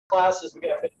classes. We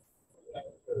got.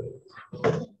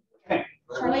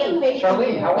 Charlene,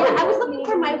 how are you? I was looking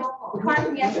for my card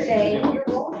from yesterday or the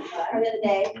other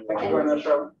day. Thank you very much,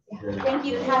 Charlene. Thank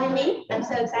you for having me. I'm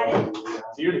so excited. So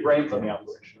you're the brains on the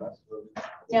operation, right?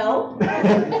 No.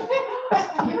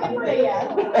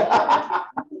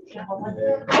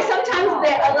 I sometimes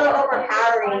get a little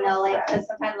overpowering, you know, like, because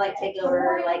sometimes like take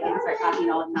over, like, and start talking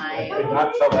all the I time. did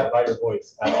not tell that by your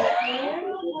voice at all.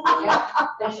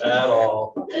 At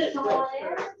all.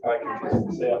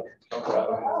 Yeah.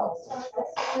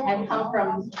 I've come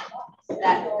from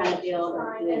that kind of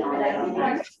deal, you know.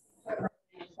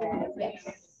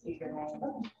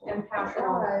 And pass it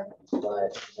on.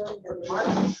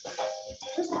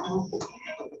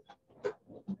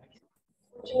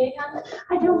 Do you need help?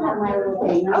 I don't have my little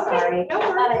thing, I'm Okay, sorry. no I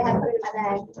worries. thought I had put it in my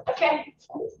bag. Okay.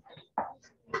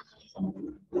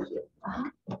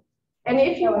 And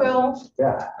if you will,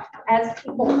 Yeah. as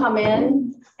people come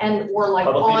in and we're like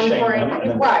Publicly on shame break, them and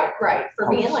then- right, for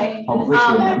being late.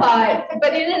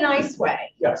 But in a nice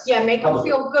way. Yes. Yeah, make them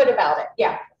feel good about it,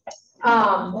 yeah.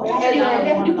 And they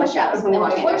have to do push-ups when they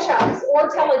walk in. Push-ups or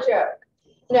tell a joke.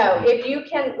 No, if you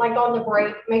can, like on the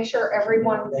break, make sure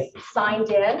everyone's signed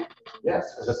in.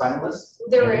 Yes, is it sign list?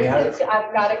 There is,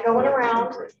 I've got it going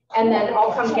around, and then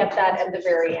I'll come get that at the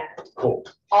very end. Cool.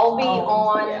 I'll be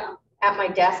on at my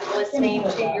desk listening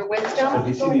to your So if wisdom.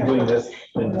 you see me doing this,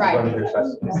 then Right. run your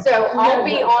session. So I'll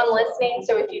be on listening,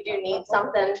 so if you do need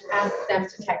something, ask them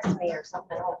to text me or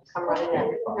something, I'll come running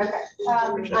in. Okay. I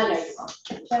know you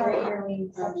won't. Generate your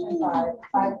lead, section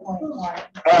 5.1.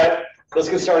 All right, let's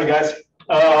get started, guys.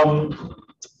 All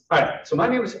right, so my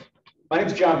name is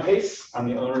John Pace. I'm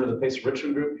the owner of the Pace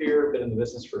Richmond Group here. Been in the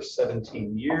business for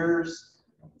 17 years,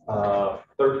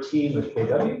 13 with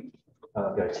KW.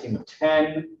 Got a team of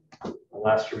 10.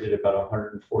 Last year we did about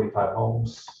 145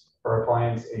 homes for our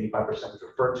clients. 85% was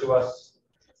referred to us,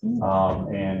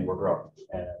 and we're growing.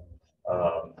 And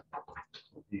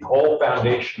the whole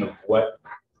foundation of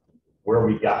where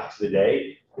we got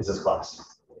today is this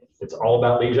class. It's all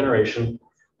about lead generation.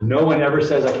 No one ever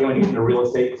says, I can't get into real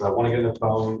estate because I want to get on the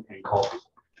phone and call people.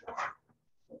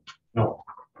 No.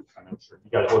 I'm sure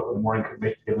you guys woke up in the morning, could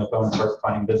make get on the phone and start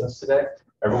finding business today.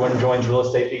 Everyone joins real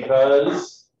estate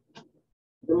because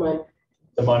The money.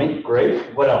 the money,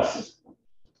 great. What else?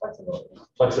 Flexibility.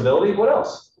 Flexibility, what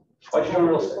else? Why'd you join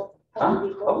real estate? Huh?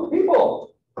 Helping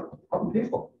people. Helping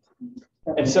people.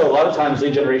 And so a lot of times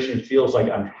lead generation feels like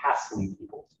I'm hassling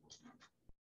people.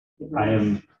 I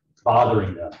am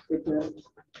bothering them.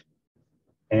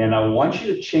 And I want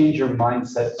you to change your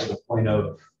mindset to the point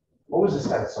of, what was this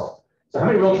guy that saw? So how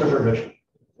many realtors are in Richmond?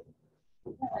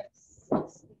 Like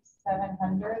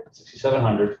 6,700.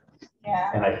 6,700.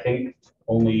 Yeah. And I think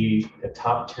only the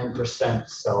top 10%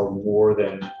 sell more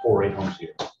than 4 or 8 homes a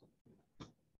year.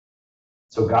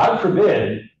 So God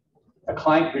forbid a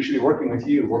client who should be working with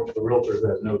you works with a realtor that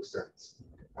has no experience.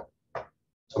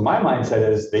 So my mindset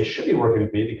is they should be working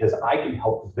with me because I can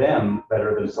help them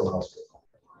better than someone else could.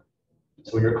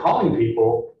 So when you're calling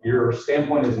people, your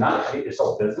standpoint is not to get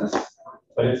yourself business,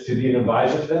 but it's to be an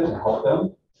advisor to them and help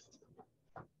them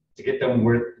to get them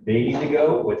where they need to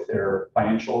go with their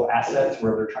financial assets,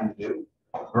 wherever they're trying to do,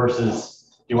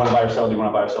 versus do you want to buy or sell, do you want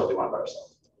to buy or sell, do you want to buy or sell?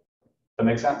 Does that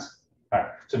make sense? All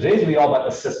right, so today's gonna be all about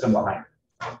the system behind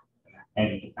it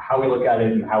and how we look at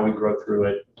it and how we grow through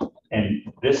it.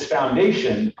 And this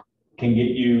foundation can get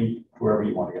you wherever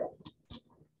you want to go,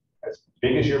 as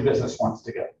big as your business wants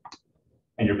to go.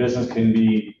 And your business can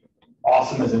be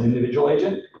awesome as an individual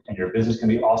agent, and your business can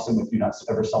be awesome with you not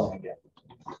ever selling again.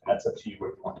 And that's up to you where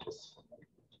you want this.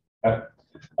 Okay.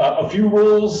 A few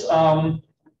rules.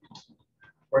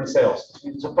 We're in sales.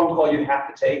 It's a phone call you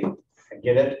have to take. I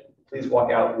get it. Please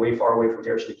walk out way far away from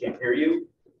here so they can't hear you.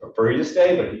 I prefer you to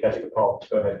stay, but if you guys take a call,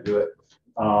 go ahead and do it.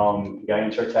 You got to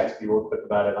answer a text, be real quick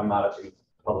about it. I'm not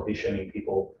publicly shaming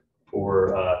people for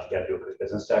you got to do a quick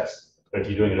business text. But if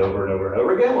you're doing it over and over and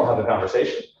over again, we'll have a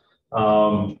conversation.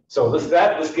 So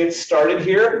let's get started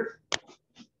here.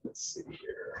 Let's see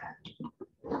here.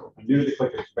 I'm new to the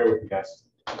clickers. Bear with me, guys.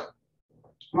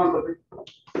 Come on, clicker.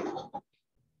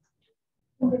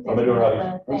 I'm gonna do it right.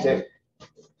 Let me see it.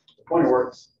 The pointer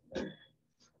works.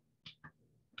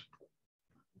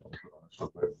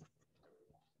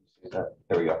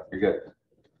 There we go. You're good.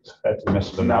 That's the mess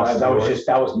of the No, mouse. that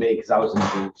was me because I was in the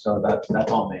group, so that's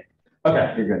on me.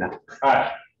 Okay. You're good now. All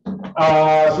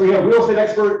right. So we have real estate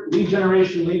expert, lead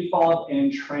generation, lead follow-up,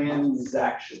 and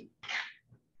transaction.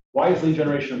 Why is lead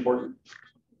generation important?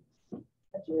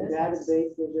 Your database is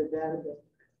your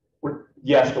database.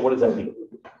 Yes, but what does that mean?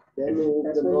 That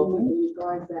means the moment you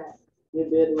contact, you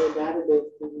build your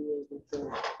database to be able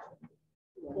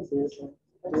to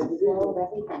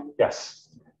Yes.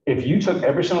 If you took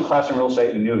every single class in real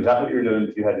estate and knew exactly what you're doing,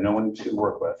 if you had no one to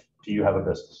work with, do you have a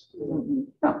business?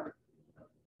 No.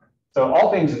 So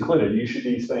all things included, you should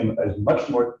be spending as much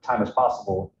more time as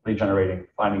possible lead generating,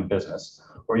 finding business,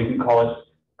 or you can call it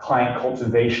client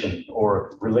cultivation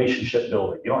or relationship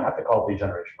building. You don't have to call it lead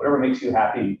generation. Whatever makes you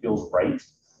happy and feels right,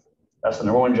 that's the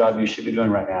 #1 job you should be doing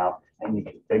right now, and you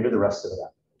can figure the rest of it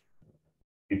out.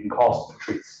 You can call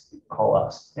Patrice, you can call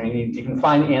us, and you can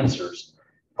find answers.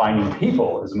 Finding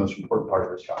people is the most important part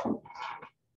of this job. All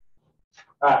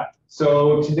right,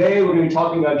 so today we're going to be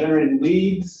talking about generating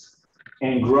leads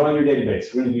and growing your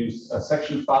database. We're going to use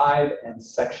section 5 and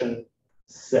section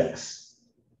 6.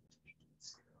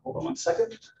 Hold on one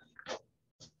second.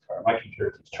 Sorry, my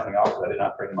computer keeps turning off because I did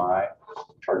not bring my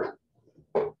charger.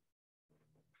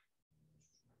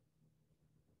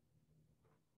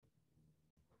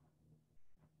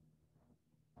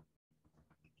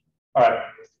 All right,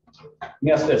 let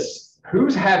me ask this.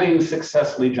 Who's having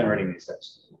success lead generating these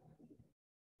days?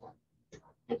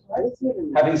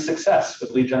 Having success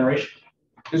with lead generation.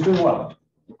 Who's doing well?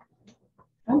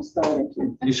 I'm starting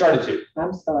to. You started to.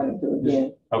 I'm starting to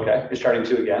again. Okay, you're starting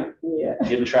to again. Yeah.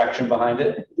 Getting traction behind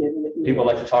it. Getting it, yeah. People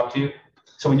like to talk to you.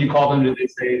 So when you call them, do they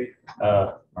say,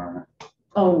 Myrna?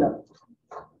 Oh, no.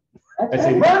 I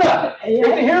say, Myrna, Yeah.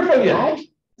 great to hear from you.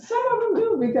 Some of them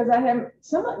do because I haven't,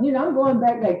 I'm going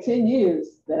back like 10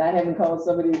 years that I haven't called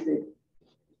somebody and said,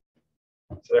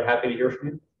 So they're happy to hear from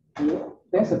you. yeah,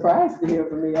 they're surprised to hear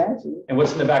from me actually. And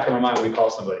what's in the back of their mind when we call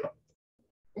somebody?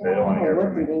 They don't want to hear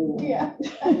from you. Yeah.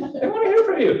 They want to hear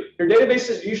from you. Your database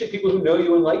is usually people who know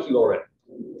you and like you already.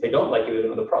 If they don't like you, they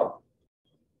don't have the problem.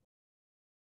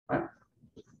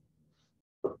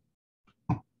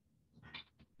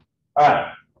 All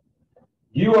right.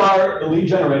 You are the lead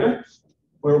generator.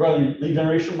 We're running the lead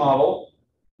generation model,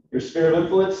 your sphere of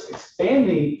influence,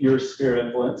 expanding your sphere of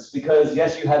influence, because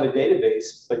yes, you have a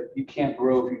database, but you can't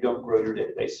grow if you don't grow your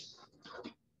database.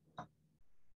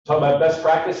 Talk about best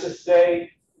practices today,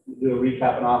 do a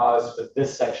recap and ahas for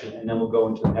this section, and then we'll go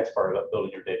into the next part about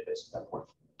building your database at that point.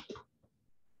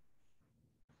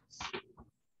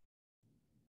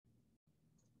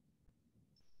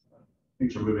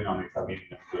 Things are moving on me. I'm meeting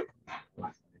them.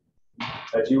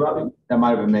 That's you, Robbie? That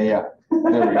might have been me, yeah.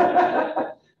 There we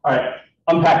go. All right,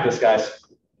 unpack this, guys.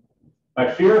 My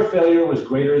fear of failure was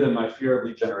greater than my fear of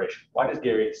lead generation. Why does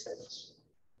Gary say this?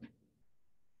 You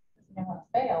don't want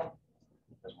to fail.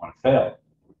 He doesn't want to fail.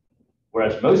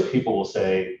 Whereas most people will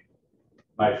say,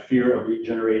 my fear of lead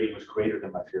generating was greater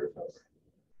than my fear of failure.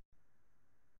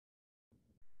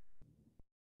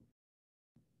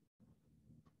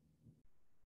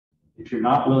 If you're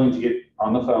not willing to get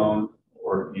on the phone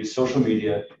or use social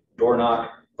media, door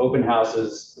knock, open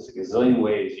houses, there's a gazillion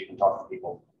ways you can talk to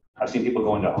people. I've seen people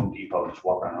go into Home Depot and just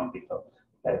walk around Home Depot.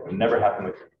 That would never happen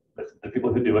with the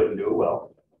people who do it and do it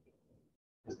well.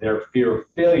 Because their fear of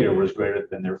failure was greater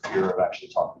than their fear of actually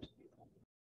talking to people.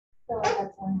 I feel like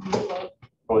that's Lindsay's quote.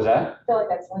 What was that? I feel like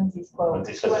that's Lindsay's quote.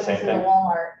 Lindsay said the Went same into thing.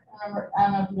 Walmart. I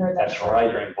don't know if you heard that. That's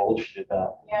right, during Bold, she did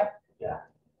that. Yep. Yeah.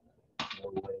 No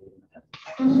way.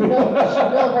 She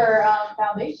built her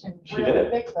foundation. She really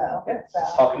did. Thick though. Yeah.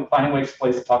 So. Finding ways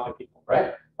to talk to people,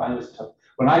 right? Finding ways to talk.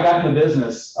 When I got into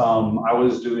business, I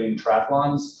was doing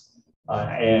triathlons.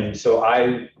 And so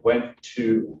I went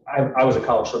to, I was a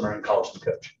college swimmer and college swim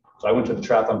coach. So I went to the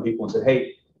triathlon people and said,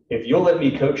 hey, if you'll let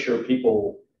me coach your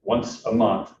people once a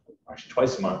month, actually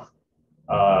twice a month,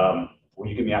 will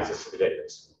you give me access to the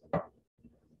database?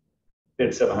 They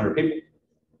had 700 people.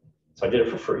 So I did it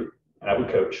for free and I would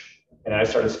coach. And then I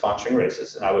started sponsoring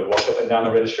races and I would walk up and down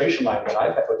the registration line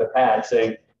with a pad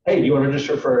saying, hey, do you want to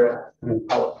register for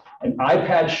an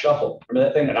iPad shuffle? Remember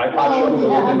that thing? An iPod shuffle, the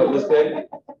little thing that was big?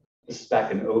 This is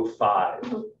back in 05.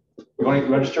 You want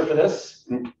to register for this?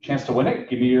 Chance to win it?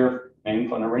 Give me your name,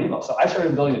 phone number, and email. So I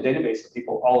started building a database of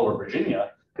people all over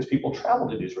Virginia because people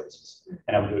traveled to these races.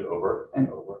 And I would do it over and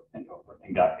over and over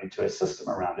and got into a system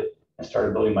around it and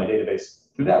started building my database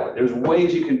through that way. There's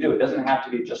ways you can do it. It doesn't have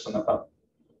to be just on the phone.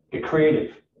 Get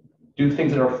creative. Do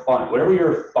things that are fun. Whatever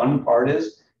your fun part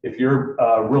is, if you're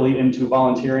really into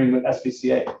volunteering with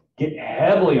SPCA, get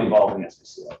heavily involved in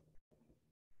SPCA.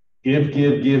 Give,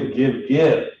 give, give, give,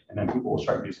 give, and then people will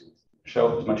start using it.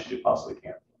 Show as much as you possibly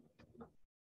can.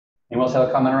 Anyone else have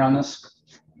a comment around this?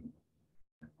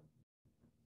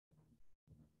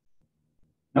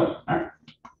 Nope. All right.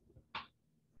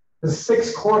 The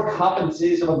 6 core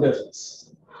competencies of a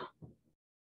business.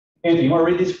 Anthony, you want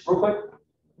to read these real quick?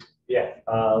 Yeah,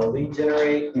 lead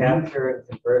generate, capture, and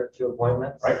convert to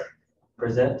appointments. Right.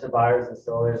 Present to buyers and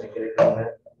sellers and get agreement.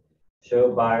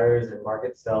 Show buyers and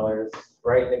market sellers.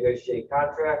 write and negotiate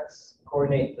contracts,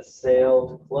 coordinate the sale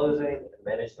to closing, and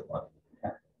manage the money.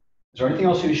 Is there anything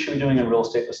else you should be doing in real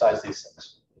estate besides these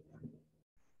things?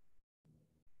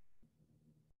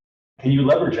 Can you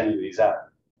leverage any of these out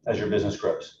as your business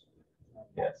grows?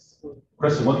 Yes.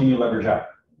 Kristen, what can you leverage out?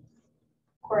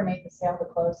 Coordinate the sale to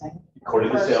closing.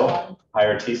 Coordinate the First sale, one.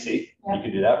 hire a TC. You Yep.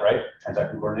 can do that, right?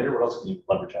 Transaction coordinator. What else can you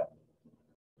leverage out?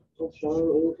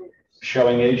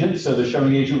 Showing agent. So the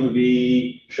showing agent would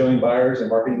be showing buyers and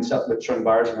marketing stuff, but showing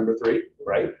buyers are number 3,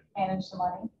 right? Manage the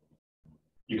money.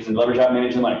 You can leverage out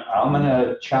managing money. I'm going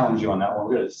to challenge you on that one.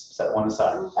 We're going to set one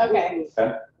aside. Okay.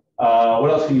 Okay. What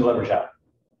else can you leverage out?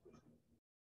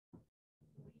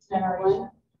 Generation.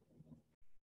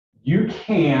 You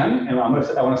can, and I'm going to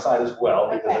set that one aside as well,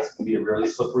 because Okay. that's going to be a really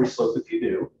slippery slope if you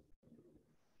do.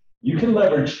 You can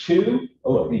leverage 2,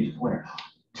 oh, look, these pointer.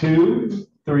 2,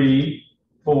 3,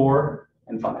 4,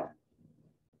 and 5.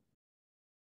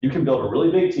 You can build a really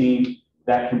big team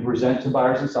that can present to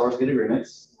buyers and sellers, get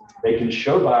agreements. They can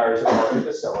show buyers and market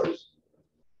to sellers.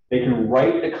 They can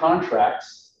write the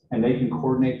contracts, and they can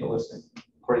coordinate the listing,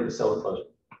 coordinate the seller closing.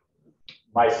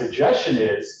 My suggestion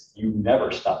is you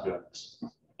never stop doing this.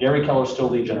 Gary Keller still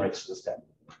lead generates to this day.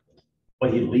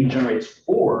 What he lead generates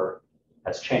for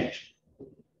has changed.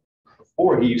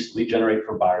 Before, he used to lead generate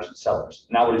for buyers and sellers.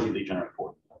 Now what does he lead generate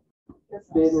for?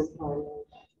 Business partners.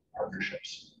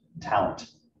 Partnerships,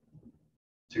 talent.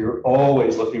 So you're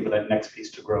always looking for that next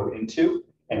piece to grow into.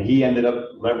 And he ended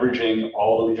up leveraging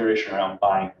all the lead generation around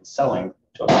buying and selling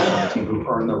to a team who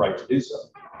earned the right to do so.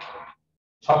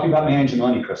 Talking about managing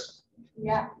money, Kristen.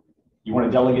 Yeah. You want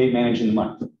to delegate managing the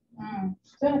money.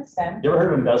 To an extent, You ever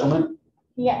heard of embezzlement?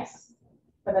 yes.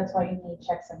 But that's why you need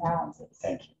checks and balances.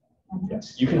 Thank you. Mhm.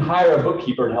 Yes. You can hire a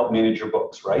bookkeeper to help manage your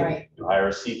books, right? Right. You hire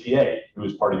a CPA who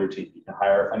is part of your team. You can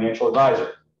hire a financial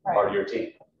advisor, part of your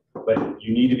team. But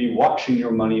you need to be watching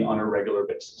your money on a regular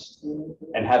basis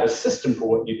and have a system for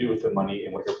what you do with the money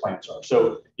and what your plans are.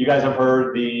 So you guys have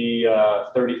heard the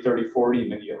 30-30-40,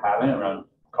 maybe you haven't, around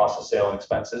cost of sale and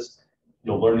expenses.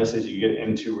 You'll learn this as you get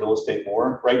into real estate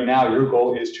more. Right now, your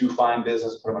goal is to find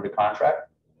business, put them under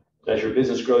contract. As your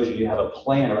business grows, you have a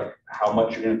plan of how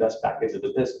much you're going to invest back into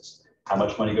the business. How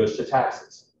much money goes to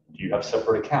taxes? Do you have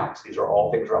separate accounts? These are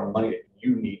all things around money that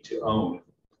you need to own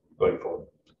going forward.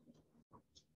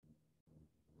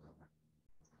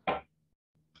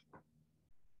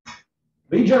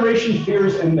 Lead generation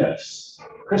fears and myths.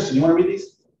 Kristen, you want to read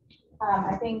these?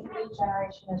 I think lead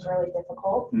generation is really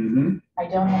difficult. Mm-hmm. I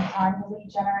don't have time to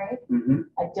lead generate. Mm-hmm.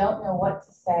 I don't know what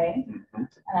to say, Mm-hmm.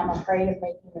 and I'm afraid of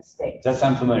making mistakes. Does that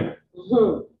sound familiar?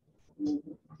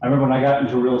 I remember when I got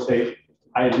into real estate,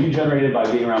 I had lead generated by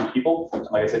being around people,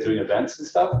 like I said, doing events and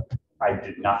stuff. I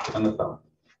did not get on the phone.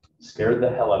 Scared the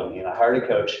hell out of me. And I hired a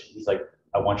coach. He's like,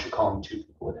 I want you calling 2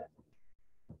 people a day.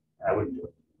 And I wouldn't do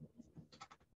it.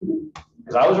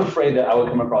 Because I was afraid that I would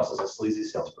come across as a sleazy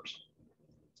salesperson.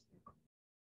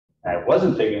 And I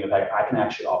wasn't thinking the fact I can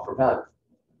actually offer value.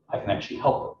 I can actually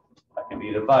help them. I can be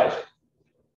an advisor.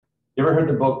 You ever heard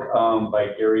the book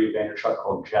by Gary Vaynerchuk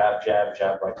called Jab, Jab,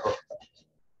 Jab, Right Hook?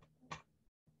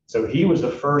 So he was the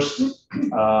first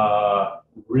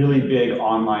really big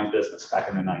online business back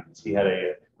in the 90s. He had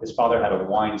his father had a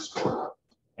wine store,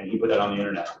 and he put that on the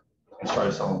internet and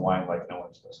started selling wine like no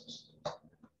one's business.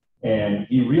 And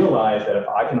he realized that if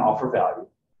I can offer value,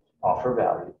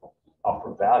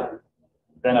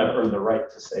 then I've earned the right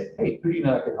to say, hey, who do you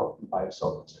know that could help me buy or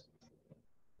sell this?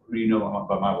 Who do you know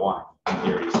about my wine? And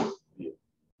Gary's view.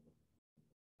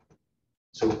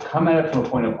 So come at it from a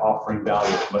point of offering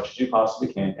value as much as you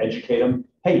possibly can. Educate them.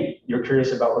 Hey, you're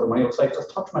curious about what the money looks like?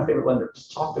 Let's talk to my favorite lender.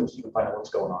 Just talk to them so you can find out what's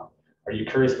going on. Are you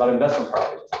curious about investment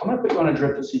properties? I'm going to put you on a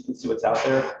drip so you can see what's out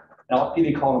there. And I'll give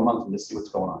you a call in a month and just see what's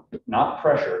going on. Not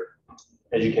pressure,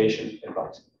 education,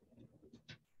 advice.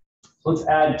 So let's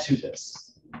add to this.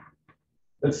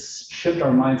 Let's shift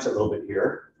our mindset a little bit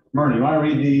here. Myrna, you want to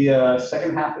read the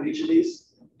second half of each of these?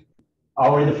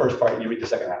 I'll read the first part and you read the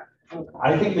second half.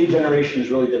 I think lead generation is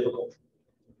really difficult.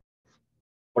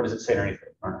 What does it say underneath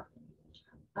it, Myrna?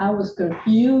 I was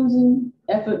confusing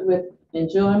effort with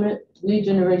enjoyment. Lead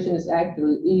generation is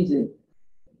actually easy.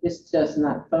 It's just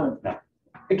not fun. No.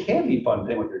 It can be fun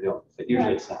thing what you're doing, but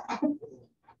usually it's not.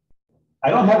 I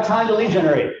don't have time to lead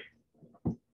generate.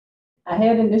 I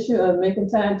had an issue of making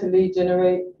time to lead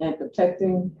generate and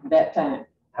protecting that time.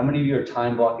 How many of you are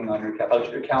time blocking on your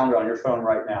calendar on your phone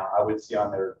right now? I would see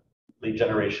on their lead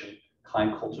generation,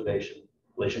 client cultivation,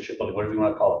 relationship building, whatever you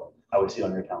want to call it. I would see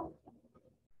on your calendar.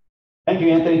 Thank you,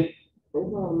 Anthony.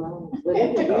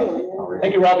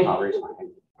 Thank you, Robbie.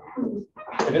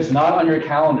 If it's not on your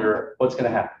calendar, what's going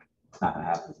to happen? It's not gonna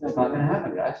happen. It's not going to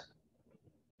happen, guys.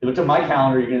 you looked at my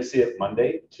calendar, you're gonna see it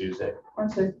Monday, Tuesday,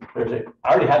 Wednesday, Thursday. I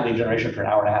already had lead generation for an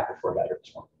hour and a half before I got here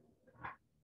this morning.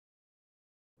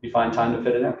 You find time to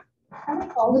fit it in. How many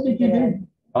calls did you get?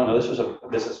 Oh, no, this was a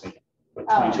business meeting with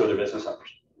Oh. 22 other business owners.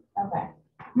 Okay.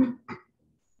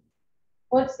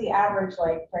 What's the average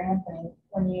like for Anthony,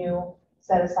 when you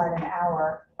set aside an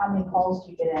hour, how many calls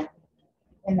do you get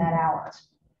in that hour?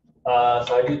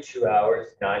 So I do 2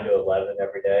 hours, 9 to 11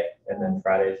 every day, and then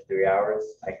Fridays 3 hours.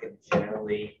 I can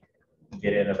generally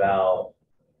get in about,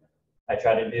 I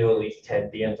try to do at least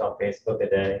 10 DMs on Facebook a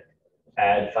day,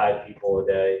 add 5 people a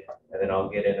day, and then I'll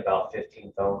get in about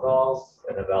 15 phone calls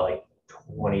and about like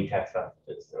 20 text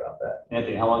messages throughout that.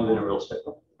 Anthony, how long have you been in real estate?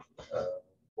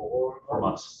 4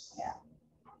 months. Yeah.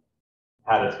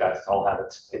 Habits, guys, it's all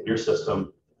habits. Hit your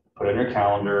system, put it on your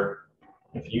calendar.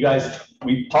 If you guys,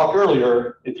 we talked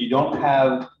earlier, if you don't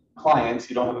have clients,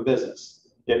 you don't have a business.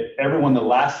 Yet everyone, the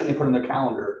last thing they put on their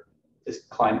calendar is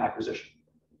client acquisition,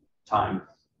 time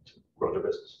to grow their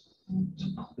business. So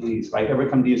please, right, everybody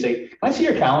come to you and say, can I see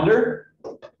your calendar?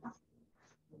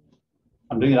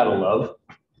 I'm doing it out of love.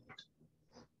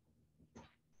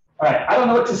 All right, I don't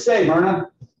know what to say,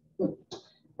 Myrna.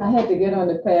 I had to get on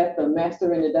the path of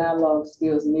mastering the dialogue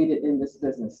skills needed in this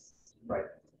business. Right.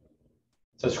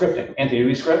 So scripting. Anthony, do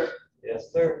we script?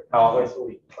 Yes, sir. How often? Twice a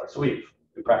week. Twice a week.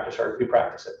 We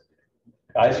practice it.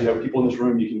 Guys, you have people in this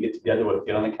room you can get together with,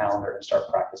 get on the calendar and start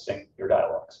practicing your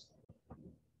dialogues.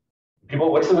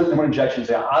 People, what's the number injection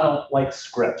say? I don't like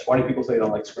scripts. Why do people say they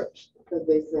don't like scripts? Because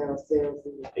they sound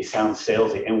salesy. They sound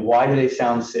salesy. And why do they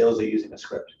sound salesy using a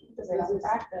script? Because they don't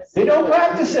practice. They don't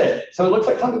practice it. So it looks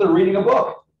like something they're reading a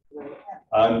book.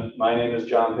 Right. My name is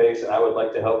John Pace, and I would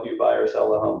like to help you buy or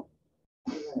sell a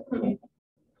home.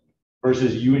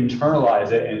 Versus you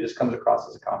internalize it and it just comes across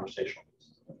as a conversation.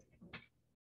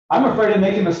 I'm afraid of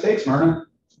making mistakes, Myrna.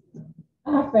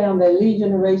 I found that lead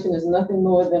generation is nothing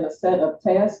more than a set of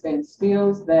tasks and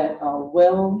skills that are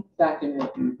well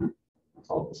documented.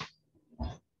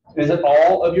 Is it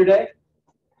all of your day?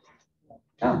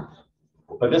 No.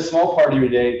 But this small part of your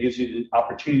day gives you the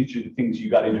opportunity to do the things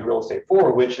you got into real estate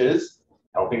for, which is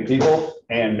helping people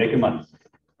and making money.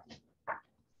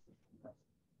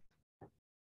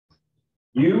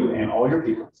 You and all your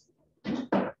people.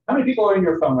 How many people are in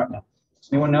your phone right now? Does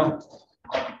anyone know?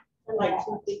 Like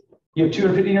 250. You have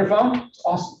 250 in your phone? It's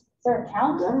awesome. Is there a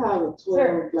count? I have a 12,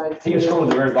 Sure. like. You can scroll to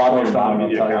the very bottom of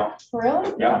the account.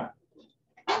 Really? Yeah.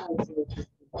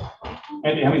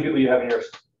 Andy, how many people do you have in yours?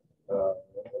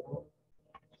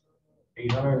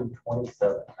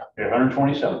 827.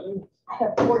 127. I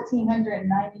have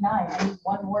 1,499. I need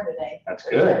one more today. That's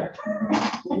good.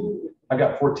 I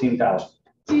got 14,000.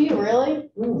 Do you really?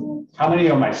 How many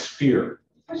are my sphere?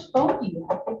 Which phone do you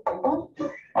have? One?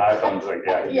 iPhone's like,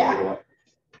 yeah. Yeah.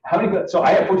 How many, so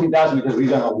I have 14,000 because we've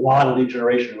done a lot of lead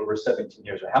generation over 17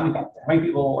 years. How many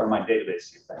people are in my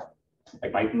database? Do you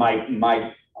think? Like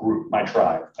my group, my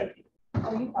tribe, like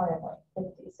Oh, you probably have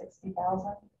like 50,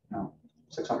 60,000.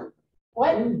 600.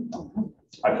 What?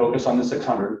 I focus on the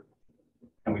 600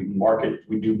 and we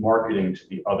do marketing to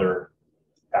the other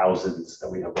thousands that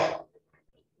we have going on.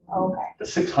 Okay. The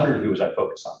 600 who's I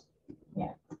focus on.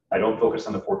 Yeah. I don't focus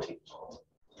on the 14.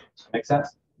 Make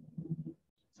sense?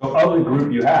 So of the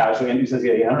group you have, so Andy says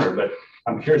the 800, but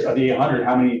I'm curious, of the 800,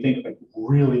 how many you think like,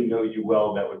 really know you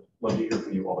well that would love to hear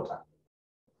from you all the time?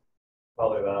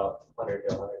 Probably about 100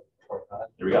 to 125.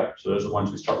 Here we go. So those are the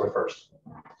ones we start with first.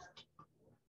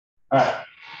 All right.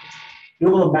 Do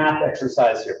a little math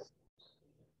exercise here.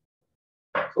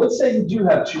 So let's say you do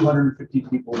have 250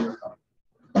 people in your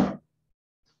phone.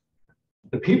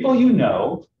 The people you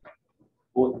know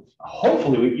will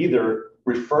hopefully either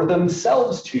refer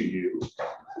themselves to you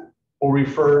or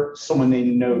refer someone they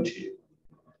know to you.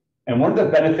 And one of the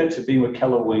benefits of being with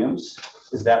Keller Williams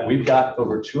is that we've got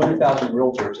over 200,000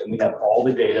 realtors and we have all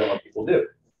the data on what people do.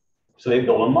 So they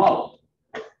build a model.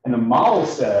 And the model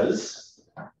says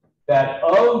that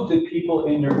of the people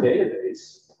in your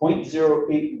database,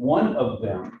 0.081 of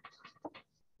them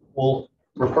will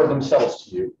refer themselves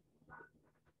to you.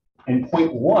 And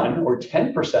 0.1 or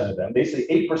 10% of them,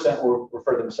 basically 8% will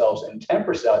refer themselves and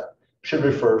 10% should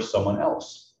refer someone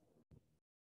else.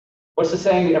 What's the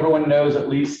saying? Everyone knows at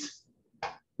least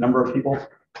number of people.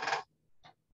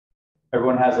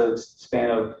 Everyone has a span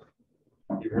of,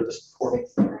 you've heard this before?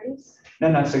 6 degrees. No,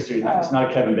 not 60. It's not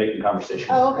a Kevin Bacon conversation.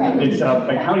 Oh, okay. It's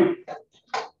like how many,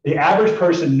 the average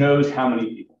person knows how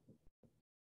many people?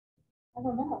 I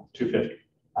don't know. 250.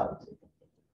 Oh,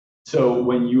 So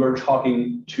when you are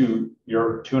talking to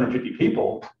your 250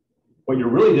 people, what you're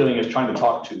really doing is trying to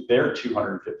talk to their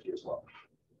 250 as well.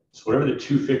 So whatever the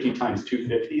 250 times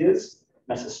 250 is,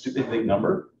 that's a stupid big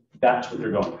number. That's what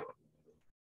they're going for.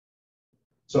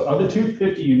 So of the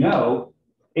 250,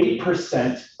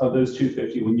 8% of those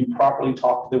 250, when you properly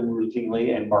talk to them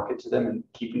routinely and market to them and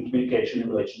keep in communication and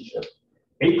relationship,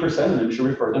 8% of them should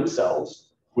refer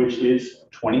themselves, which is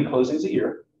 20 closings a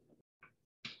year.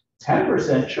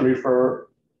 10% should refer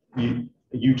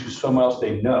you to someone else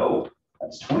they know.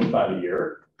 That's 25 a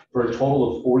year for a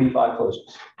total of 45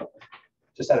 closings.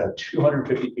 Just out of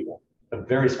 250 people, a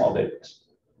very small database.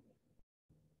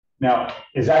 Now,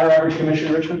 is that our average commission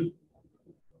in Richmond?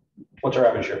 What's our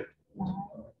average here?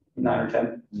 9 or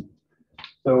 10.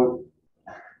 So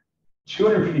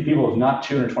 250 people is not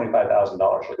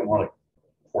 $225,000, looking more like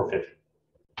 450.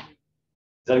 Is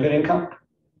that a good income?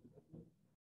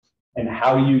 And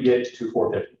how do you get to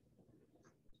 450?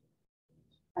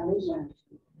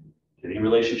 Getting a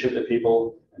relationship with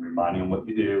people and reminding them what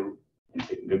you do and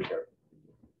taking good care of them.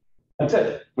 That's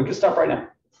it. We can stop right now.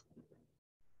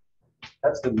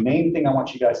 That's the main thing I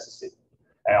want you guys to see.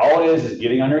 And all it is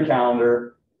getting on your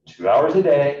calendar, 2 hours a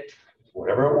day,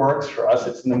 whatever it works. For us,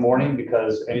 it's in the morning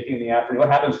because anything in the afternoon. What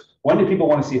happens? When do people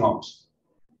want to see homes?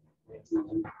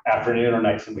 Afternoon or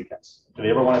nights and weekends. Do they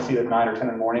ever want to see it at 9 or 10 in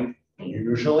the morning?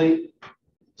 Usually.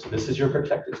 So this is your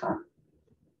protected time.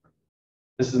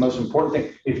 This is the most important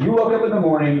thing. If you woke up in the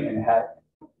morning and had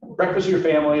breakfast with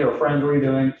your family or friends, what are you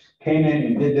doing? Came in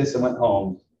and did this and went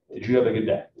home. Did you have a good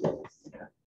day?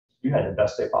 You had the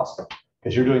best day possible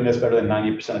because you're doing this better than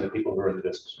 90% of the people who are in the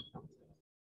business.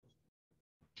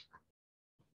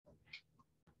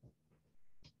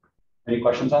 Any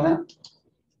questions on that?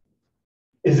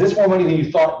 Is this more money than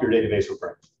you thought your database would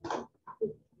bring?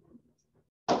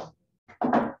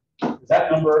 Is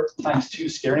that number times 2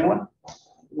 scare anyone?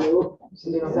 No,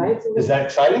 Is that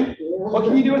exciting? What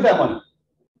can you do with that money?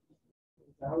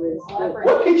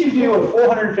 What could you do with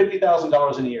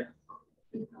 $450,000 in a year?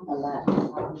 A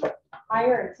lot.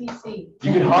 Hire a TC.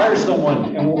 You could hire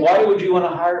someone. And why would you want to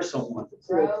hire someone?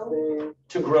 Grow.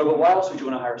 To grow, but why else would you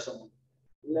want to hire someone?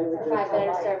 Provide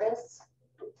better service.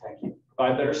 Thank you.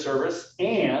 Provide better service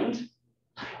and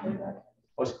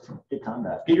Get time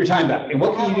back. get your time back. And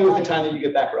what can you do with the time that you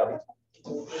get back, Robbie?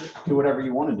 Do whatever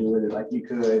you want to do with it. Like you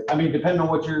could, I mean, depending on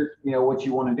what you're, what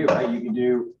you want to do, right? You can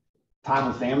do time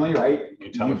with family, right?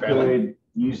 You time You with family. could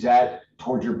use that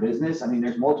towards your business. I mean,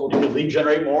 there's multiple. You can lead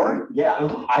generate more. Yeah,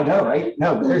 I know, right?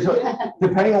 No, but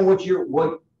depending on what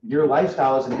your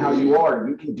lifestyle is and how you are,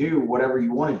 you can do whatever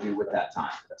you want to do with that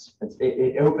time.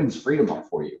 It opens freedom up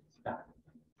for you.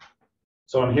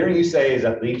 So what I'm hearing you say is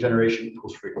that lead generation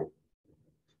equals freedom.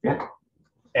 Yeah.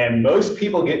 And most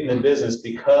people get in the business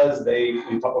because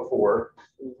we talked before,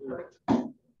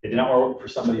 they did not want to work for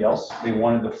somebody else. They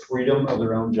wanted the freedom of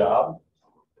their own job.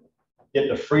 Yet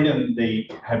the freedom they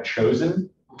have chosen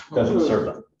doesn't serve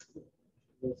them.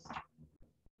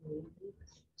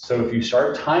 So if you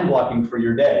start time blocking for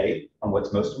your day on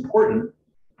what's most important,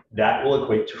 that will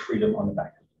equate to freedom on the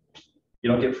back end. You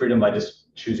don't get freedom by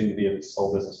just choosing to be a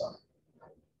sole business owner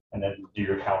and then do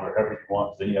your calendar however you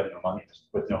want. Then you have no money.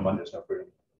 With no money, there's no freedom.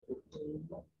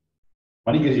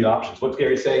 Money gives you options. What's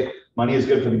Gary say? Money is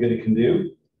good for the good it can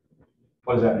do.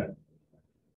 What does that mean?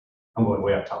 I'm going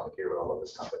way off topic here, but I love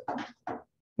this topic.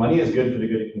 Money is good for the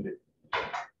good it can do.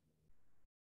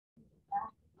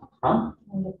 Huh?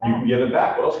 You can give it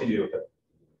back. What else can you do with it?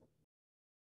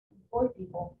 Employ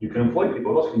people. You can employ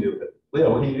people. What else can you do with it?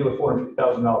 Leo, what can you do with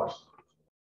 $450,000?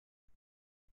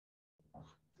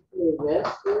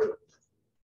 Invest it.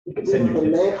 You can send your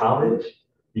kids to college.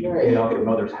 You can pay off your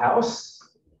mother's house.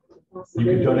 You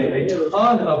can donate a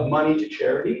ton of money to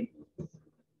charity.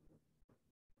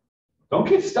 Don't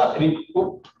get stuck. I mean,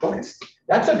 don't get stuck.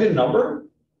 That's a good number.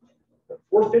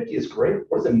 450 is great.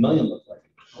 What does $1 million look like?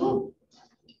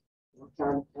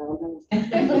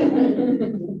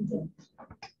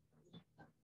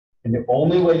 And the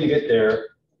only way you get there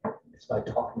is by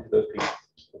talking to those people.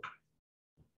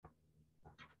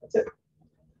 That's it.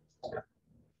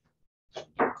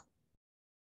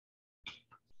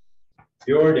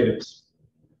 Your database.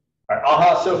 All right,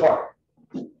 aha, so far.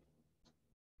 Is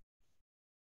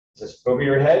this over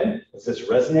your head? Is this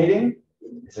resonating?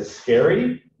 Is this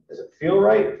scary? Does it feel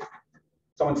right?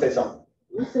 Someone say something.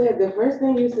 You said, the first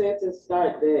thing you said to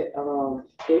start that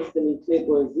instantly click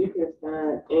was you can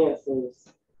find answers.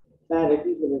 Finding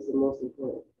people is the most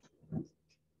important.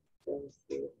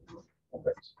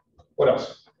 Okay. What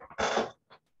else?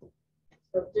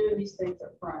 So doing these things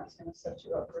up front is gonna set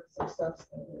you up for success.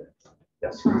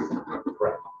 Yes,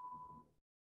 correct.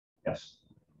 Yes,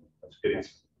 that's a good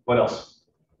answer. What else?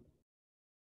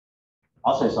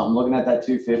 I'll say something. Looking at that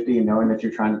 250 and knowing that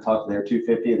you're trying to talk to their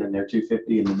 250 and then their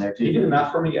 250 and then their Can you do 250. the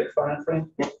math for me? Get your phone in front of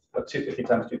you? What 250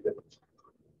 times 250?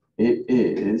 It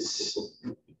is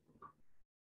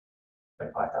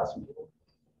Like 5,000 people,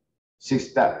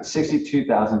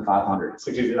 62,500.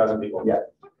 62,000 people. Yeah.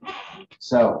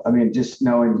 So, I mean, just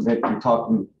knowing that you're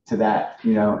talking to that,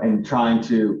 you know, and trying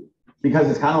to, because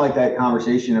it's kind of like that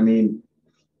conversation. I mean,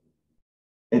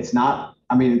 it's not,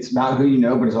 I mean, it's about who you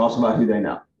know, but it's also about who they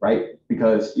know, right?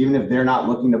 Because even if they're not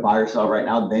looking to buy or sell right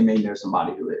now, they may know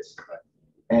somebody who is.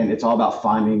 And it's all about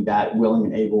finding that willing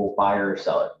and able buyer or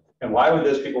seller. And why would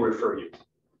those people refer you?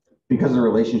 Because of the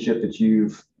relationship that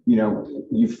you've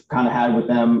kind of had with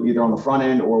them, either on the front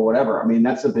end or whatever. I mean,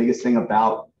 that's the biggest thing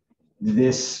about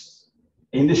this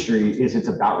industry is it's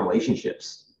about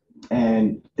relationships.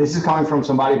 And this is coming from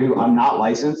somebody who I'm not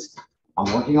licensed.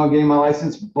 I'm working on getting my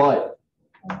license, but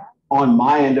on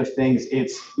my end of things,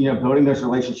 it's, you know, building those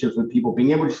relationships with people,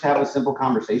 being able to just have a simple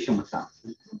conversation with them.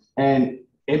 And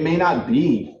it may not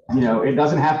be, you know, it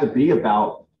doesn't have to be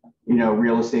about, you know,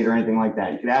 real estate or anything like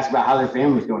that. You could ask about how their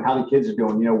family's doing, how the kids are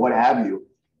doing, you know, what have you.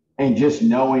 And just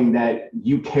knowing that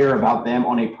you care about them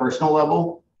on a personal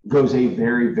level goes a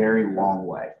very, very long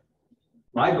way.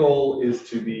 My goal is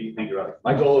to be, thank you, Robbie.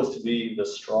 My goal is to be the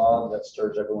straw that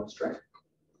stirs everyone's drink.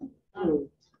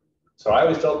 So I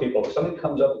always tell people, if something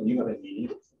comes up and you have a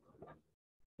need,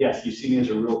 yes, you see me as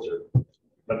a realtor,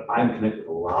 but I'm connected with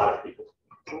a lot of people.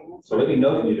 So let me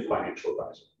know if you need a financial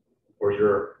advisor, or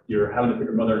you're having to pick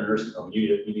your mother in a nursing home. You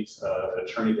need an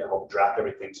attorney to help draft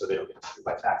everything so they don't get screwed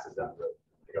by taxes down the road.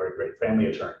 You got a great family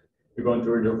attorney. You're going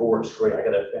through a divorce, great. I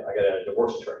got a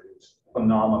divorce attorney who's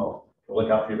phenomenal. Look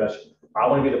out for your best. I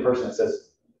want to be the person that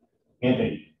says,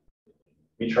 Anthony,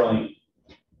 meet Charlene.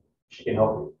 She can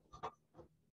help you.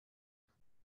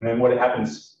 And then what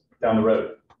happens down the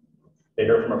road? They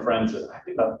hear from a friend says, I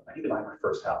need to buy my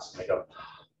first house. And they go,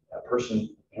 that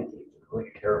person, Anthony, really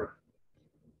good care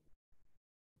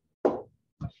of me.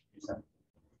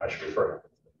 I should refer him.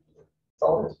 That's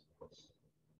all it is.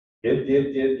 Give,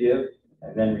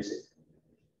 and then receive.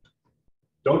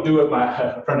 Don't do it.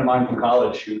 A friend of mine from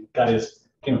college who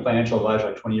became a financial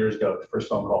advisor like 20 years ago, the first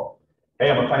phone call.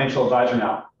 Hey, I'm a financial advisor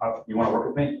now. You want to work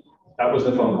with me? That was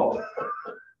the phone call.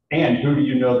 And who do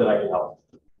you know that I can help?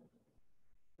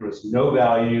 There was no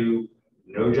value,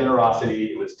 no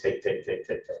generosity. It was take.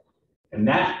 And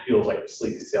that feels like a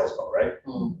sleazy sales call, right?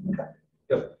 Okay,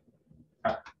 good.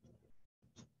 All right.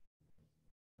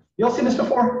 You all seen this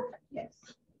before?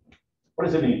 Yes. What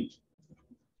does it mean?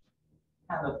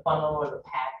 Have a funnel or the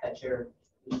path that you're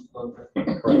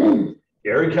looking.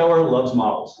 Gary Keller loves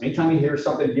models. Anytime you hear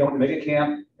something, you want to make a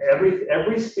camp,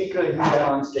 every speaker that he had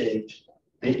on stage,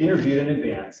 they interviewed in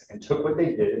advance and took what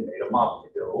they did and made a model. They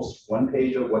did a little one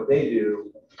page of what they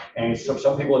do. And so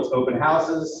some people it's open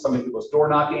houses, some people it's door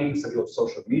knocking, some people it's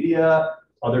social media,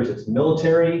 others it's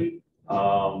military.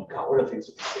 God, what are things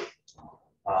that we see?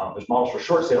 There's models for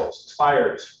short sales,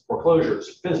 expires,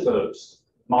 foreclosures, FSBOs,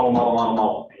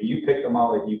 model. And you pick the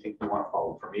model that you think you want to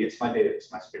follow. For me, it's my data,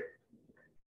 it's my spirit.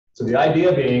 So the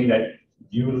idea being that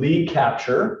you lead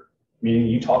capture, meaning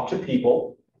you talk to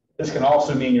people. This can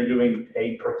also mean you're doing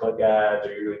paid per click ads,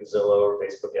 or you're doing Zillow or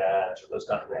Facebook ads or those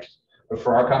kind of things. But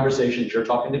for our conversations, you're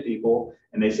talking to people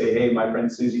and they say, hey, my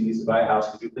friend Susie needs to buy a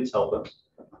house. Could you please help them?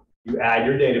 You add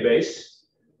your database,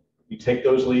 you take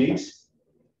those leads,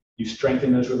 you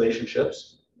strengthen those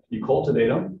relationships, you cultivate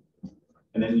them,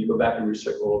 and then you go back and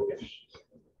recircle again.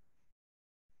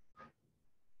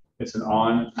 It's an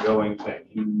ongoing thing.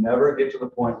 You never get to the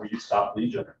point where you stop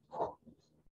lead generating.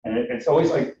 And it's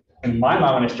always like, in my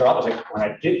mind, when I start off, I was like, when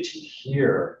I get to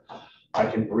here, I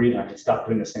can breathe and I can stop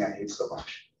doing this thing I hate so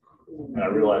much. And I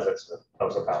realized that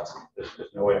was a fallacy. There's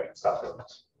no way I can stop doing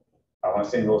this. I want to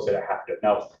stay in real estate, I have to.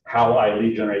 Now, how I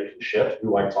lead generate can shift,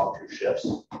 who I talk to shifts.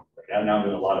 Like now I'm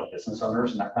doing a lot of business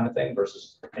owners and that kind of thing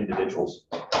versus individuals.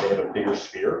 They have a bigger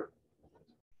sphere.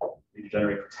 Lead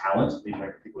generate for talent, lead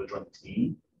generate for people to join the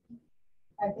team.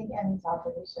 I think any top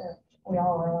producer, we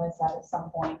all realize that at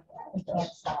some point, we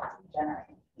can't stop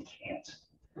generating. You can't.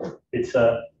 It's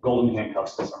a golden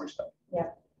handcuffs in some respect. Yeah.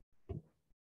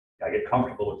 I get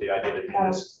comfortable with the idea that you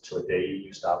do this until the day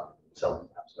you stop selling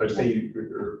house, or say you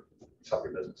stop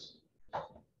your business.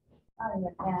 Oh,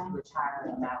 yeah.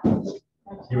 Retire now.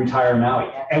 You retire in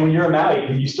Maui, and when you're in Maui,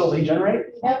 can you still lead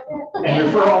generate Yep. and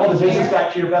refer all the business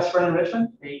back to your best friend in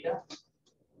Richmond? There you go.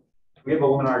 We have a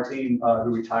woman on our team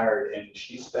who retired, and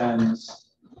she spends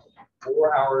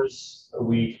 4 hours a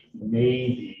week,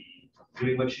 maybe,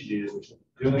 doing what she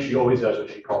always does,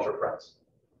 which she calls her friends.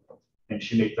 And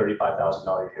she made $35,000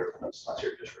 a year from this last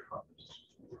year just for fun.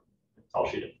 That's all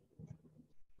she did.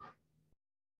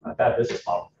 Not a bad business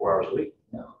model, 4 hours a week.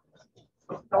 No.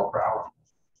 $1 per hour.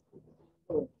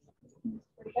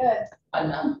 Pretty good.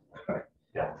 Enough.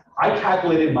 Yeah. I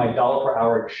calculated my dollar per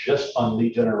hour just on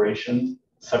lead generation,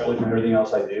 separately from everything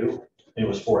else I do, and it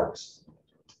was 4x.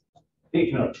 I think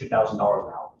you know, $2,000 an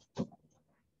hour.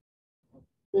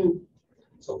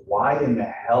 So why in the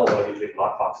hell do I need big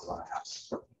lock boxes on a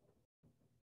house?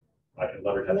 I can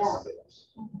leverage that to somebody else,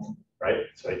 right?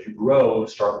 So as you grow,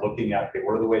 start looking at, okay,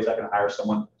 what are the ways I can hire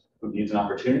someone who needs an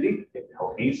opportunity? They can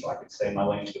help me so I can stay in my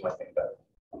lane and do my thing better.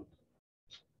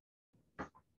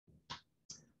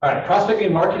 All right, prospecting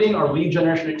and marketing are lead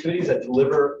generation activities that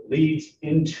deliver leads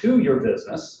into your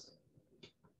business.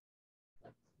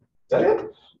 Is that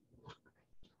it?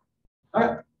 All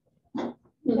right.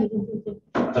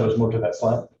 There was more to that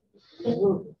slide.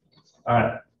 All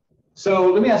right.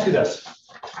 So let me ask you this.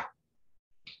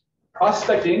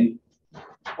 Prospecting,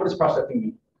 what does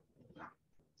prospecting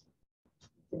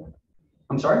mean?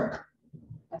 I'm sorry?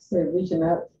 I said reaching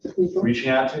out to people. Reaching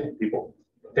out to people.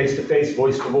 Face-to-face,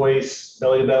 voice-to-voice,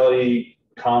 belly-to-belly,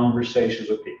 conversations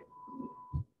with people.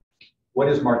 What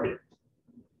is marketing?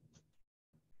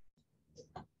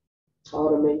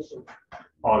 Automation.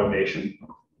 Automation.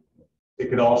 It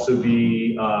could also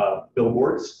be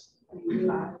billboards.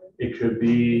 It could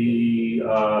be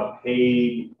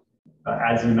paid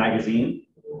ads in a magazine.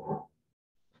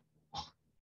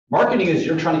 Marketing is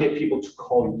you're trying to get people to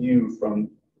call you from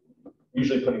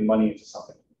usually putting money into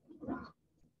something.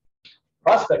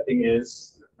 Prospecting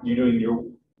is you doing your,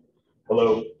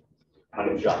 hello, my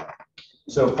name's John.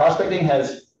 So prospecting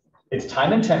it's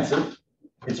time intensive,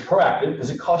 it's proactive.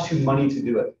 Does it cost you money to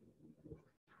do it?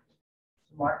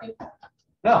 Market?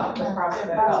 No.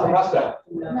 Prospect.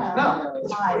 No,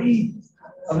 it's free.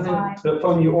 Other than the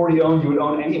phone you already own, you would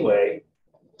own anyway.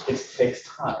 It takes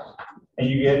time. And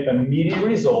you get immediate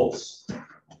results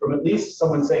from at least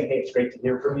someone saying, hey, it's great to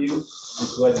hear from you. I'm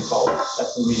glad you called.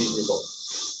 That's the immediate result.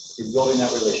 You're building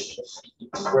that relationship.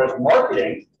 Whereas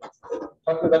marketing,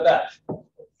 talk about that.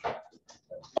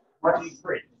 Marketing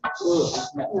free.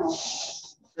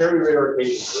 Very rare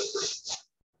occasions it's free.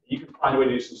 You can find a way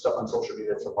to do some stuff on social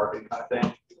media, it's a marketing kind of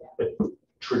thing. But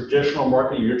traditional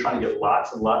marketing, you're trying to get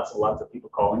lots and lots and lots of people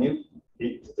calling you.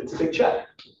 It's a big check.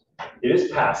 It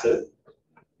is passive.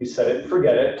 You set it and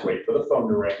forget it, wait for the phone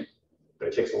to ring, but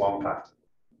it takes a long time.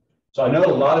 So I know a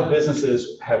lot of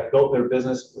businesses have built their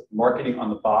business with marketing on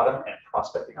the bottom and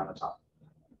prospecting on the top.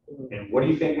 And what do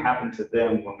you think happened to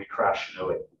them when we crashed in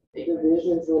 08? The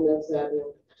business went upside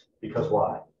down. Because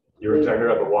why? You're exactly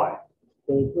right, but why?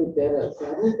 They put that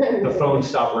upside. The phone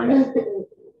stopped ringing.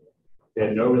 They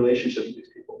had no relationship with these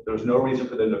people. There was no reason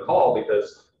for them to call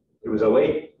because it was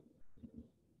 08.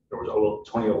 There was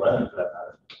 2011 for that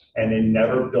matter. And they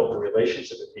never built a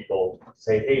relationship with people.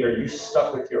 Say, hey, are you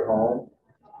stuck with your home?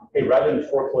 Hey, rather than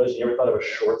foreclosure, you ever thought of a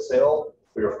short sale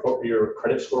where your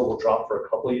credit score will drop for a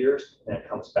couple of years and it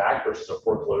comes back versus a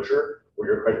foreclosure where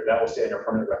your credit, that will stay on your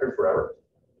permanent record forever?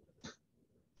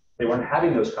 They weren't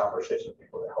having those conversations with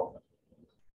people to help them.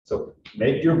 So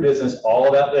make your business all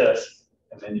about this,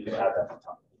 and then you can add that on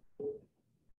top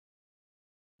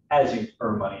as you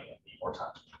earn money and need more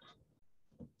time.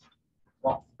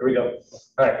 Well, here we go.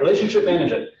 All right, relationship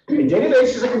management. A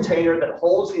database is a container that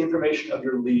holds the information of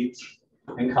your leads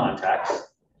and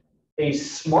contacts. A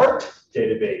smart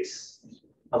database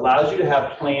allows you to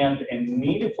have planned and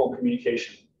meaningful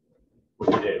communication with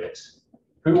your database.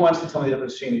 Who wants to tell me the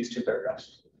difference between these two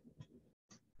paragraphs?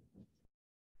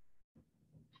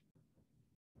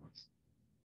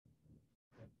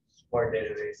 Smart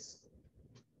database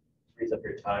frees up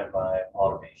your time by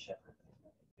automation.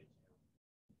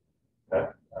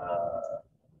 Okay.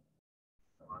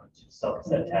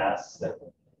 Self-set tasks and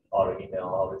auto email,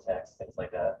 auto text, things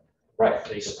like that. Right.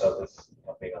 So you can focus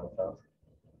on being on the phone.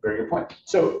 Very good point.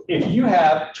 So if you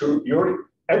have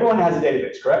everyone has a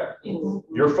database, correct?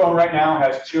 Your phone right now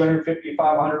has 250,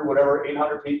 500, whatever,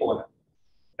 800 people in it.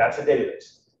 That's a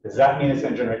database. Does that mean it's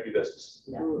going to generate new business?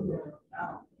 No.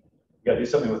 You got to do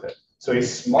something with it. So a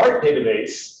smart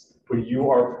database, where you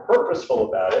are purposeful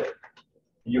about it,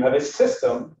 you have a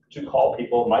system to call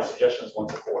people. My suggestion is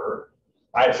once a quarter.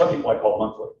 I have some people I call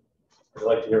monthly. I'd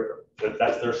like to hear from them.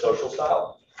 That's their social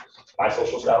style. My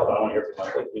social style, but I don't want to hear from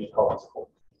monthly. You need to call once a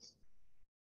quarter.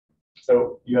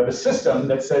 So you have a system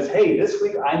that says, hey, this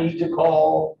week I need to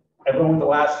call everyone with the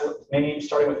last name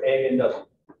starting with A and W.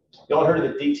 Y'all heard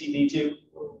of the DTD2?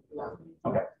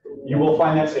 Okay. You will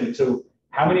find that soon. So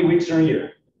how many weeks are in a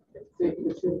year?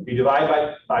 If you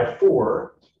divide by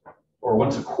 4, or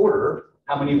once a quarter,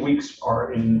 how many weeks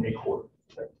are in a quarter?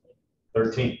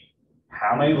 13.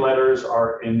 How many letters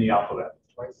are in the alphabet?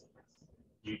 26.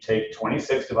 You take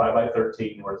 26 divided by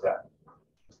 13, where's that?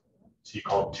 So you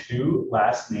call 2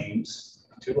 last names,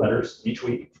 2 letters each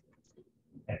week.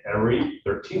 And every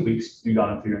 13 weeks, you got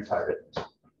them through your entire database.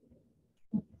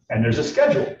 And there's a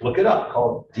schedule, look it up,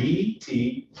 called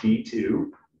DTD2.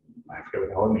 I forget what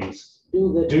the hell it means.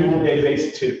 Do the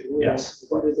database 2, yes.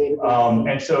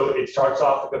 And so it starts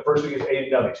off, the first week is A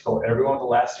and W. It's called everyone with the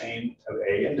last name of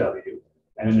A and W.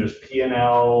 And then there's P and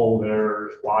L,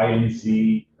 there's Y and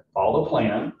Z, follow the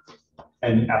plan.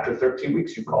 And after 13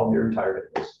 weeks, you call your entire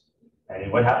database.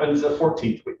 And what happens the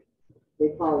 14th week? They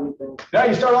call you back. Now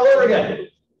you start all over again.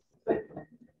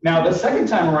 Now the second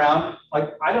time around,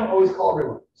 like I don't always call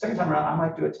everyone. Second time around, I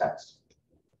might do a text.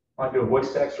 I might do a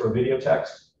voice text or a video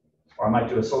text. Or I might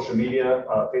do a social media,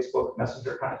 Facebook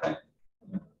Messenger kind of thing.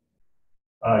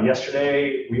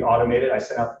 Yesterday, we automated, I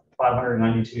sent out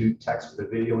 592 texts with a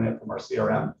video in it from our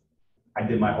CRM. I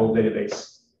did my whole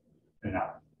database in an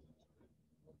hour.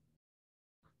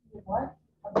 What?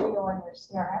 A video on your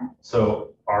CRM?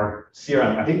 So our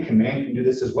CRM, I think Command can do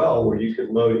this as well, where you could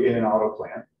load in an auto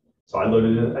plan. So I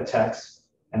loaded in a text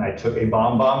and I took a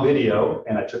bomb video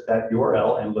and I took that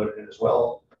URL and loaded it as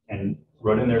well and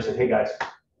wrote in there, said, hey guys,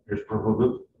 here's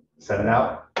proof, sent it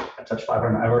out. I touched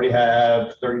 500. I already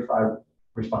have 35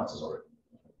 responses already.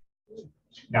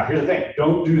 Now, here's the thing.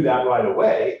 Don't do that right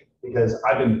away because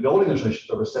I've been building this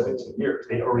relationship over 17 years.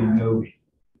 They already know me.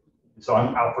 So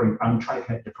I'm trying to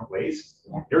connect different ways.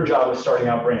 Your job is starting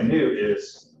out brand new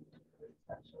is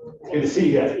it's good to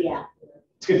see you again. Yeah.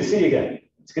 It's good to see you again.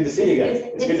 It's good to see you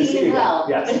again. It's good to see you as well.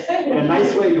 Yes. In a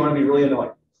nice way, you want to be really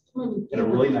annoying. In a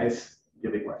really nice,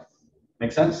 giving way.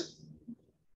 Make sense?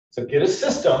 So get a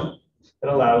system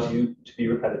that allows you to be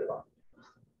repetitive on.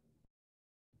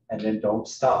 And then don't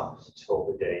stop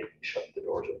until the day you shut the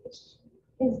doors of this.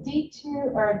 Is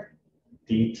D2 or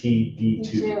DTD2.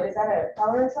 D2, is that a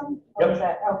colorism? Or Yep. is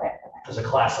that, okay, There's a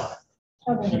class on it.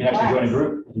 okay. You can actually join a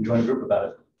group. You can join a group about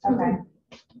it.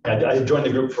 Okay, I joined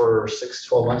the group for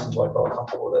 12 months until I felt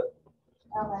comfortable with it.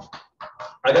 okay.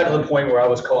 I got to the point where I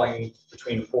was calling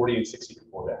between 40 and 60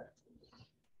 people a day.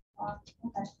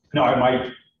 Okay. No, I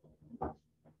might,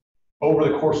 over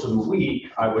the course of the week,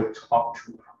 I would talk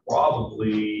to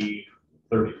probably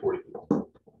 30, 40 people.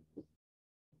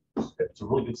 It's a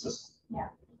really good system. Yeah.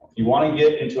 If you want to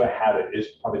get into a habit, it's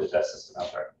probably the best system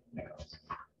out there.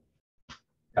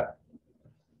 Okay.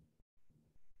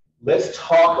 Let's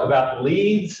talk about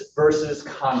leads versus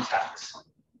contacts.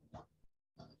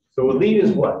 So a lead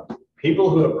is what? People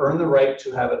who have earned the right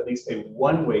to have at least a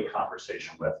one-way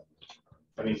conversation with.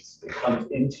 That means it comes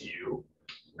into you.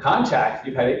 Contact,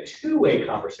 you've had a two-way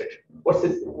conversation. Why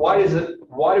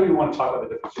do we want to talk about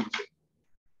the difference between two?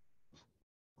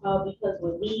 Because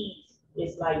with leads,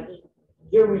 it's like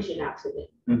you're reaching out to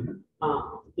them.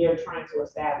 They're trying to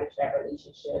establish that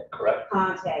relationship. Correct.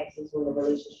 Contacts is when the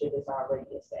relationship is already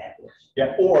established.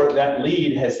 Yeah, or that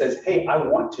lead says, hey, I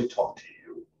want to talk to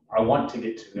you. I want to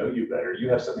get to know you better. You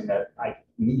have something that I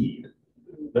need.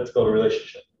 Let's build a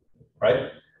relationship,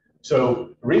 right?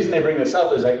 So the reason they bring this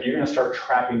up is that you're going to start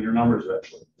tracking your numbers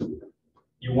eventually.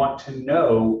 You want to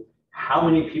know how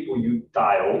many people you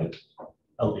dialed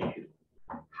a lead,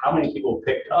 how many people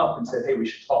picked up and said, hey, we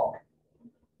should talk.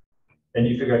 Then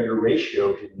you figure out your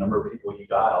ratio to the number of people you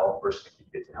dial versus you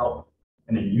get to help.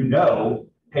 And then you know,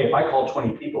 hey, if I call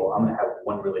 20 people, I'm going to have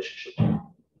one relationship. I'm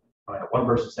going to have one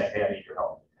person saying, hey, I need your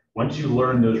help. Once you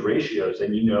learn those ratios,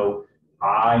 then you know,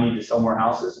 I need to sell more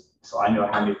houses, so I know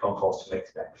how many phone calls to make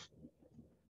today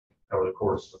over the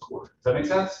course of the quarter. Does that make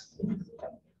sense?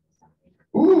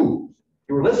 Ooh,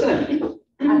 you were listening.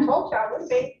 I told you I would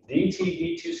be.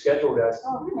 DTD2 schedule, guys.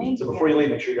 Oh, thank So you. before you leave,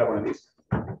 make sure you got one of these.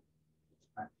 Does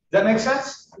that make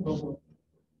sense?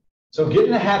 So get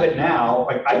in the habit now.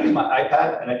 Like I use my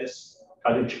iPad and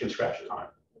I do chicken scratches on it.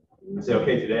 I say,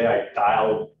 okay, today I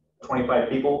dialed 25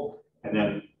 people, and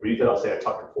then read that I'll say I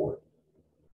talked to 4.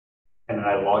 And then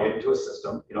I log it into a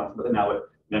system. You don't have to put it now, but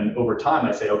then over time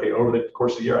I say, okay, over the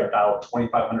course of the year I dialed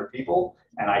 2,500 people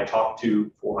and I talked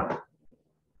to 400.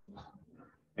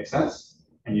 Make sense?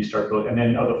 And you start building, and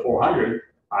then of the 400,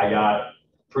 I got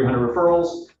 300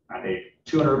 referrals, I made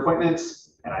 200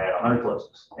 appointments, and I had 100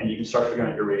 closes. And you can start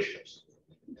figuring out your ratios.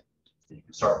 You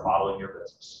can start modeling your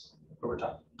business over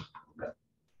time. Okay.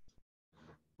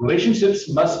 Relationships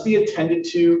must be attended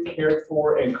to, cared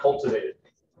for, and cultivated.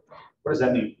 What does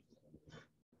that mean?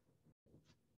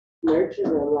 Nurture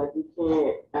them, like you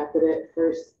can't, after that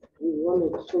first, you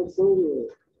want to continue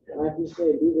it. Like you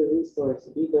said, be the resource,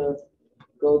 be the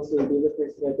go-to, be the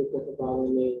person that they think about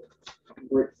when they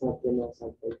break something or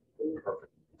something.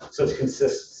 Perfect. So it's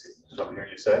consistency, is what I'm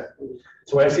hearing you say.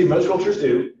 So what I see most realtors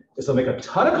do is they'll make a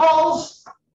ton of calls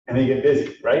and they get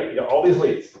busy, right? You got all these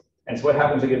leads. And so what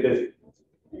happens to get busy?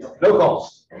 No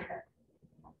calls.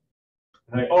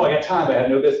 And like, oh, I got time, but I have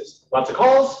no business. Lots of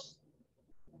calls.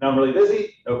 Now I'm really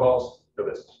busy. No calls, no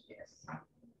business. Yes.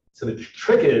 So the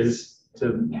trick is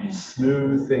to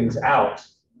smooth things out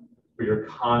where you're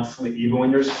constantly, even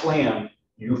when you're slammed,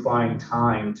 you find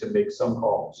time to make some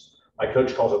calls. My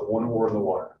coach calls it one oar in the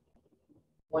water.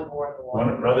 One more in the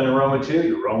water. Rather than rowing with two,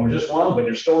 you're rowing with just one, but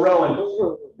you're still rowing.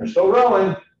 You're still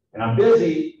rowing, and I'm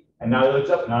busy. And now he looks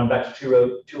up, and now I'm back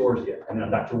to two oars again, and then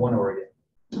I'm back to one oar again.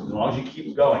 As long as you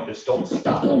keep going, just don't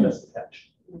stop. That's the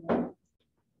catch. All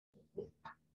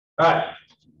right.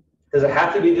 Does it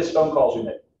have to be just phone calls we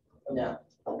make? No.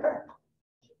 Okay.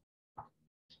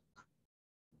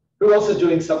 Who else is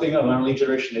doing something on lead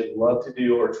generation they'd love to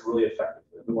do or it's really effective?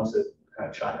 Who wants to kind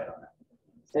of chime in on that?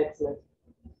 Text me.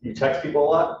 You text people a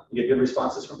lot? You get good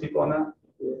responses from people on that?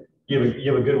 Yeah.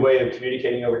 You have a good way of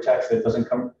communicating over text that doesn't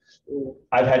come. Yeah.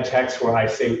 I've had texts where I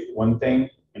say one thing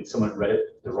and someone read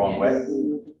it the wrong way.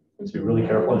 So be really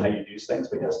careful in how you use things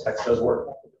because text does work.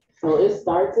 So it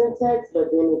starts in text, but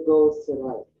then it goes to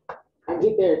like, I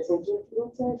get their attention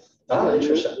through text. Ah, to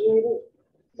interesting. initiate it,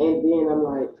 and then I'm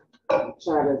like,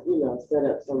 try to, set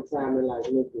up some time and like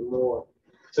make it more.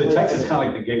 So text is kind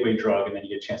of like the gateway drug and then you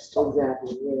get a chance to talk.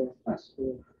 Exactly, yeah. Nice.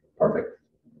 Yeah. Perfect.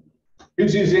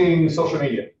 Who's using social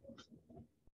media?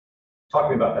 Talk to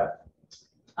me about that.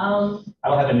 I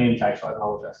don't have a name tag, so I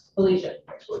apologize. Felicia.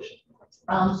 Thanks, Felicia.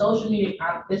 Social media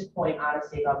at this point,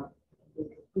 honestly, if I'm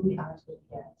completely honest with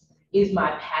you guys, is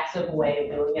my passive way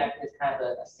of doing it. It's kind of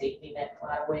a safety net in a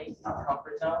lot of ways, it's a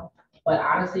comfort zone. But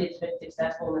honestly, it's been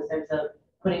successful in the sense of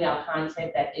putting out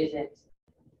content that isn't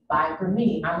for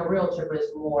me, I'm a realtor, but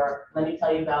it's more, let me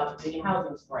tell you about the Virginia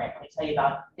Housing Grant. Let me tell you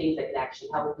about things that can actually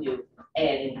help you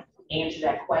and answer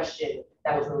that question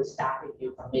that was really stopping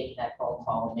you from making that phone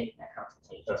call and making that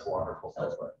consultation. That's wonderful. So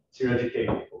it's work. So you're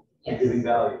educating people. You're Yes. giving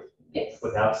value Yes.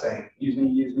 without saying, use me,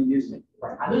 use me, use me.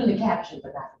 Right. I put in the caption,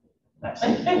 but not. Nice.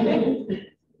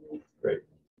 Great.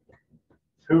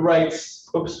 Who writes,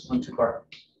 oops, I'm too far.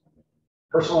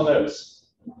 Personal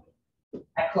notes.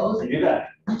 At close. You do that.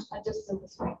 I just took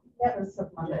this one. Yeah, that's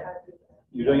something like that. I do that.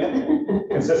 You doing it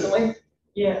consistently?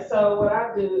 Yeah, so what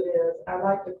I do is I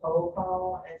like to cold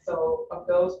call, and so of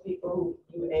those people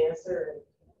who you answer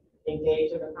and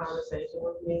engage in a conversation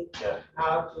with me, Yeah.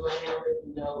 I'll do a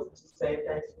handwritten note to say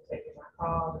thanks for taking my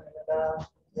call,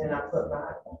 then I put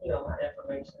my, my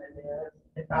information in there.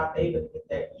 If I'm able to get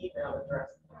their email address,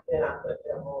 then I put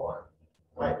them on,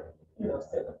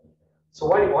 send them. So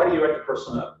why do you write the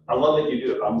personal note? I love that you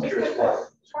do it. I'm curious why.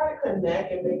 Try to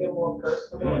connect and make it more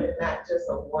personal and not just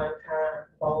a one-time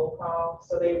phone call,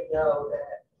 so they know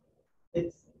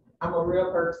that I'm a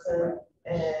real person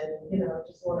and,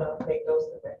 just want to make those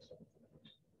connections.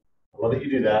 I love that you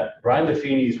do that. Brian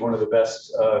DeFini is one of the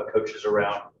best coaches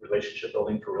around relationship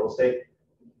building for real estate.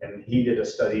 And he did a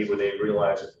study where they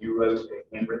realized if you wrote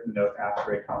a handwritten note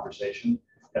after a conversation,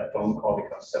 that phone call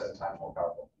becomes 7 times more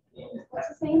powerful. What's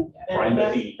his name? Brian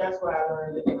And DeFini. that's what I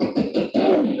learned.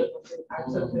 I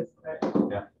took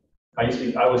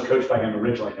this. I was coached by him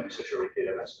originally, and I'm such a repeat,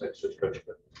 and I switched coach,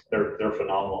 but they're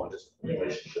phenomenal in this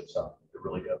relationship stuff. They're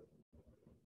really good.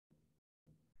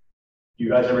 You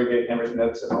guys ever get handwritten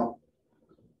notes at home?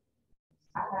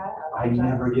 I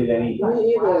never get any.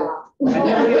 Me either. I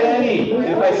never get any. And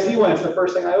if I see one, it's the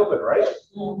first thing I open, right?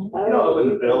 You don't open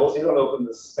the bills, you don't open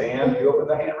the spam, you open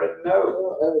the handwritten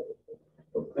note.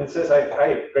 It says, I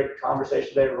had a great conversation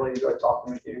today, really enjoyed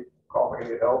talking with you, call if I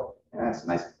can get help. Yeah, it's a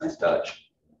nice touch.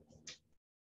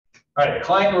 All right, the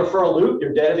client referral loop,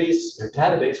 your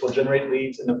database will generate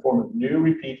leads in the form of new,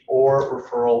 repeat, or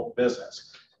referral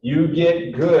business. You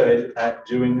get good at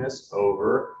doing this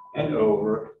over and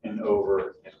over and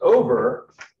over and over,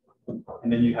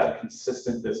 and then you have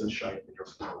consistent business showing up in your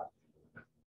life.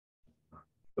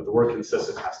 But the word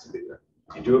consistent has to be there.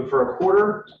 You do it for a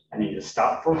quarter, and then you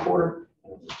stop for a quarter,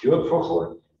 and then you do it for a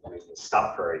quarter, and then you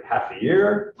stop for half a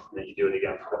year, and then you do it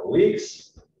again for a couple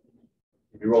weeks.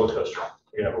 You'll be roller coaster.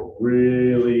 You're gonna have a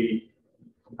really,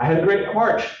 I had a great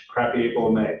March, crappy April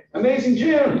and May, amazing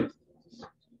June.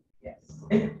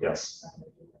 Yes,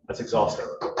 that's exhausting.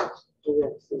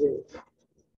 Yes, it is.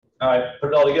 All right, put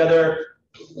it all together.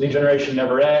 Lead generation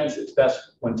never ends. It's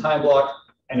best when time blocked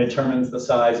and determines the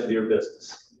size of your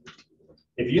business.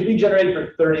 If you lead generated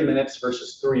for 30 minutes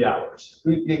versus 3 hours,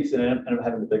 who thinks that end up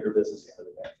having a bigger business at the end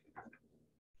of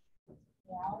the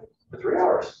day? For 3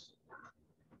 hours.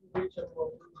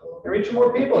 You're reaching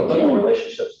more people, building more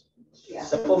relationships. Yeah.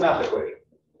 Simple math equation.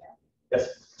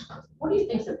 Yes, What do you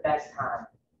think is the best time?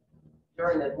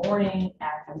 During the morning,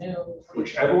 afternoon?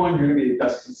 whichever one you're gonna be the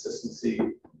best consistency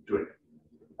doing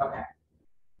it. Okay.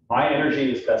 My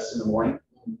energy is best in the morning.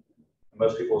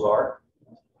 Most people's are.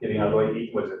 getting out of the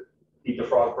way, eat the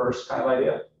frog first kind of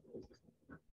idea.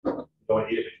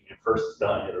 Don't eat it, if you first it's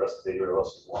done, the rest of the day, whatever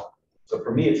else you want. So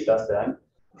for me, it's best done.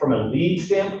 From a lead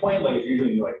standpoint, like if you're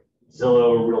doing like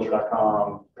Zillow,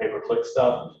 Realtor.com, pay-per-click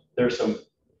stuff, there's some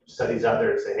studies out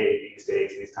there that say, hey, these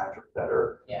days, these times are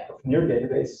better. Yeah. But from your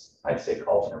database, I'd say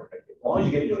calls and everything. As long as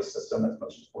you get into a system, that's the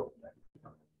most important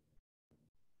thing.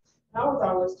 I was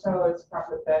always told it's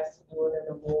probably best to do it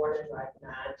in the morning, like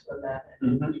 9 to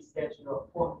 11. Mhm. We schedule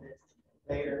appointments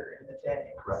later in the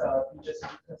day. Right. So if you just be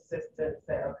consistent,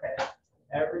 say, okay,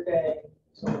 every day,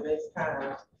 so this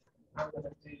time, I'm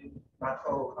gonna do my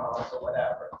cold calls or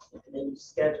whatever. And then you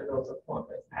schedule those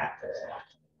appointments after that.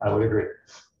 I would agree.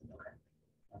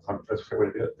 That's a fair way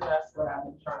to do it. That's what I've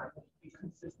been trying to be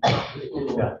consistent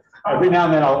with. Yeah. Every now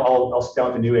and then I'll sit down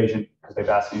with a new agent because they've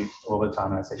asked me a little bit of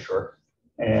time and I say, sure.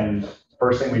 And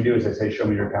first thing we do is I say, show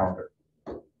me your calendar.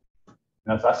 And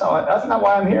that's not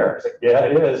why I'm here. It's like, yeah,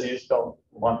 it is. You just don't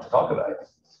want to talk about it.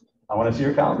 I want to see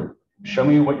your calendar. Show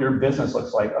me what your business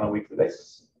looks like on a weekly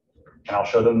basis. And I'll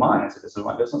show them mine. I say, this is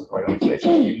my business like on a weekly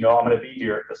basis. You know I'm going to be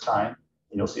here at this time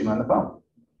and you'll see me on the phone.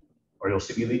 Or you'll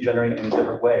see me lead generating in a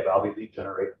different way, but I'll be lead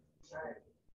generating.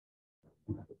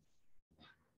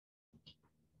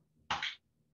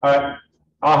 All right,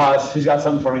 ahas, who's got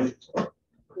something for me?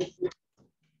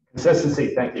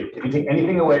 Consistency, thank you. If you take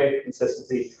anything away,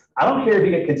 consistency. I don't care if you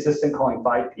get consistent calling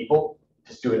 5 people,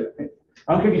 just do it.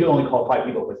 I don't care if you only call 5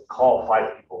 people, but call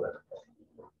 5 people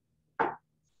then.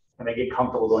 And then get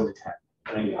comfortable going to 10,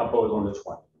 and then get comfortable going to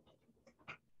 20.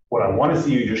 What I want to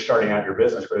see you just starting out your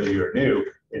business, whether you're new,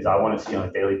 is I want to see on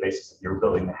a daily basis that you're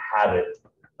building the habit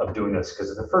of doing this,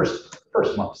 because the first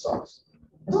month sucks.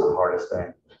 It's the hardest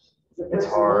thing. It's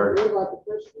hard. What about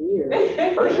the first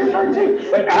year? First year's hard too.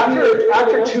 But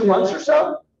after 2 months or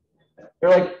so, they're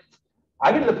like,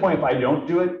 I get to the point if I don't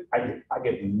do it, I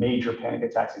get major panic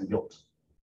attacks and guilt.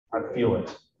 I feel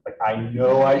it. Like I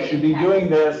know I should be doing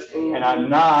this and I'm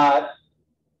not.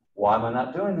 Why am I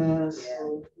not doing this?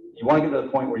 You want to get to the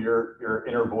point where your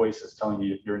inner voice is telling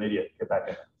you you're an idiot. Get back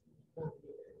in there.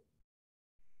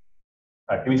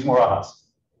 All right, give me some more ahas.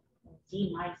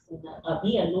 Be nice and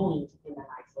be annoying in a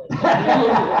nice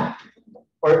way.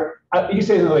 Or you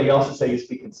say something else to say you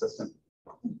speak consistent.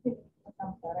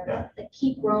 Yeah.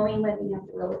 Keep growing when you have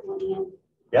to really lean in.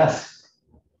 Yes.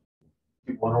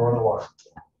 Keep one over the water.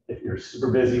 If you're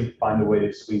super busy, find a way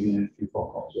to squeeze in a few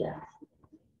phone calls. Yeah.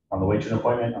 On the way to an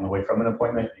appointment, on the way from an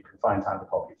appointment, you can find time to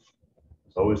call people.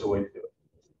 There's always a way to do it.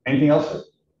 Anything else?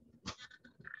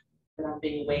 And I'm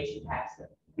being way too passive.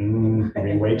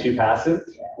 Being way too passive,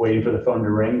 waiting for the phone to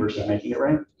ring versus making it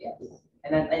ring. Yes.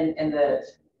 And then and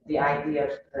the idea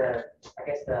of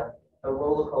the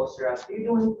roller coaster of you're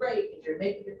doing great, and you're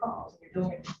making your calls,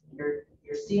 you're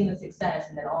seeing the success,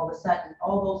 and then all of a sudden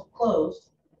all those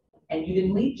closed, and you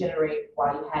didn't lead generate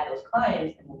while you had those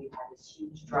clients, and then you had this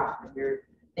huge drop, and you're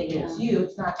thinking it's you,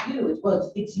 it's not you,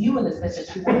 it's you in the sense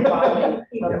that you weren't following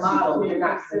the model, you're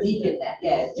not leaking that,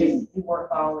 it's just you weren't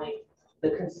following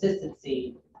the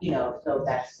consistency, so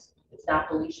it's not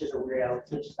Felicia's a weirdo,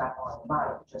 so just not following the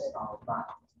model, just following the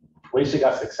model. Well, she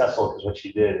got successful because what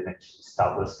she did, and then she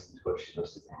stopped listening to what she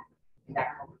just did.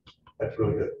 Exactly. That's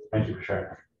really good. Thank you for sharing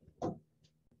that.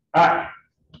 All right,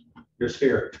 your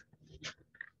sphere.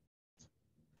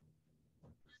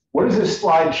 What is this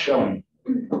slide showing?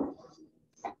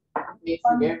 Basic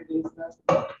everyday stuff.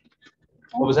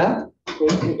 What was that?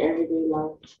 Basic everyday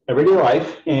life. Everyday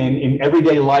life, and in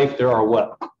everyday life, there are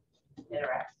what?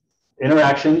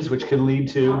 Interactions, which can lead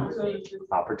to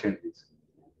opportunities.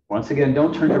 Once again,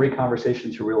 don't turn every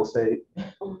conversation to real estate,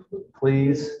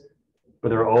 please. But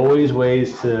there are always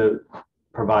ways to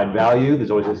provide value. There's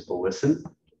always ways to listen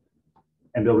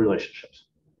and build relationships.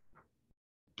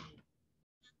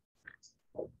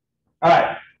 All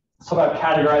right, so about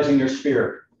categorizing your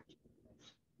sphere.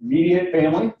 Immediate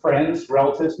family, friends,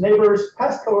 relatives, neighbors,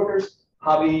 past coworkers,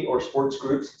 hobby or sports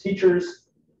groups, teachers,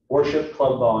 worship,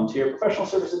 club, volunteer, professional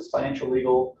services, financial,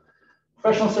 legal,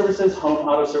 professional services, home,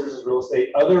 auto services, real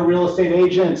estate, other real estate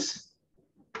agents.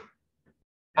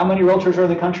 How many realtors are in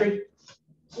the country?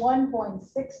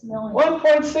 1.6 million.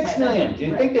 1.6 million. Do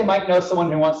you think they might know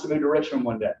someone who wants to move to Richmond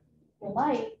one day? They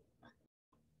might.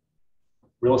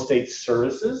 Real estate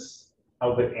services,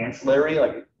 how about ancillary,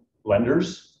 like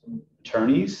lenders,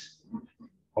 attorneys,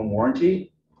 home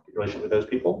warranty, relationship with those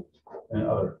people, and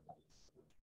other.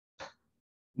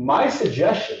 My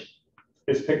suggestion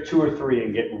is pick 2 or 3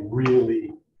 and get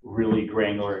really, really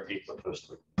granular and deep with those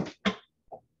 3.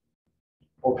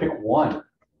 Or pick 1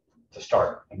 to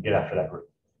start and get after that group.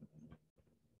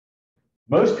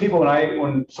 Most people,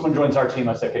 when someone joins our team,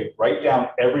 I say, okay, write down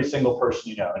every single person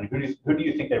you know. And who do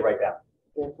you think they write down?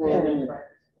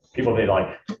 People they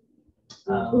like.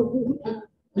 That's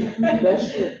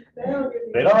true.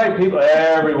 They don't write people,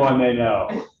 everyone they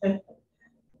know.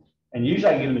 And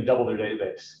usually I give them to double their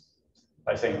database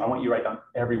by saying, I want you to write down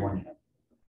everyone you know.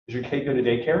 Does your kid go to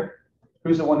daycare?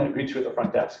 Who's the one that greets you at the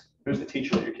front desk? Who's the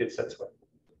teacher that your kid sits with?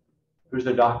 Who's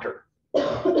the doctor?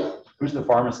 Who's the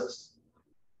pharmacist?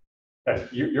 Guys,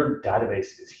 your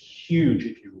database is huge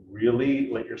if you really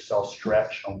let yourself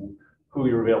stretch on who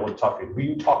you're available to talk to, who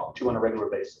you talk to on a regular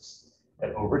basis.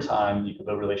 And over time, you can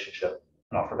build a relationship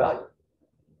and offer value.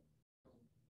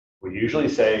 We usually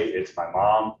say it's my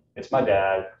mom, it's my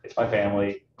dad, it's my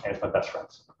family, and it's my best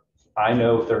friends. I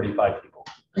know 35 people.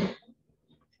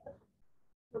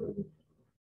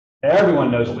 Everyone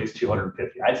knows at least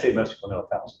 250. I'd say most people know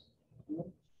 1,000.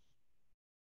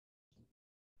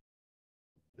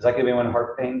 Does that give anyone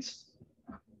heart pains?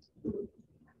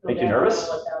 Make you nervous?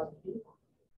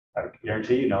 I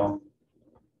guarantee you know.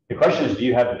 The question is, do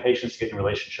you have the patience to get in a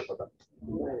relationship with them?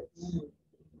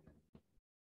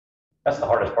 That's the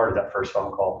hardest part of that first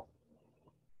phone call.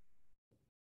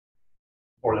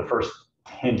 Or the first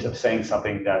hint of saying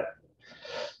something that,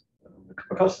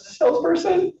 because it's a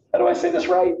salesperson, how do I say this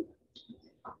right?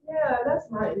 Yeah, that's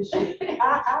my issue.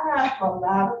 I have a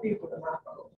lot of people in my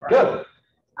phone. Right? Good.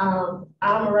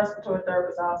 I'm a respiratory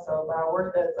therapist also, but I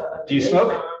worked as a. Do you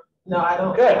smoke? No, I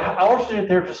don't. Good. How often do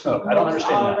therapists smoke? I don't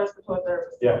understand that. Respiratory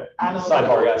therapists. Yeah. I don't.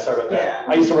 Sidebar, guys. Sorry about that.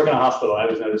 Yeah. I used to work in a hospital. I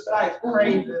always noticed that. Like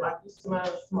crazy, like you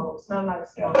smell smoke, smell like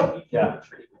smoke. Yeah.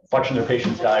 Watching their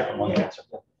patients die from lung cancer.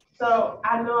 So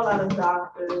I know a lot of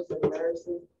doctors and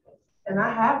nurses, and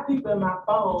I have people in my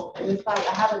phone, and it's like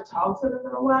I haven't talked to them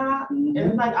in a while, and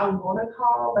it's like I want to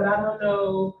call, but I don't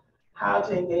know how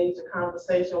to engage a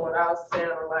conversation without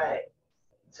sounding like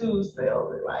too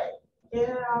salesy, like,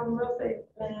 yeah, I'm real estate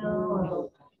now,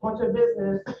 want your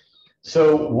business.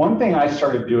 So one thing I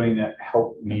started doing that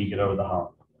helped me get over the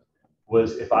hump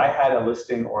was if I had a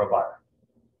listing or a buyer,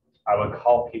 I would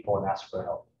call people and ask for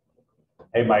help.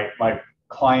 Hey, my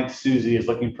client Susie is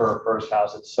looking for her first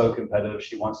house. It's so competitive.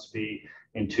 She wants to be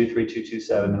in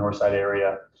 23227, the Northside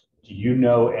area. Do you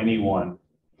know anyone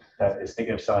that is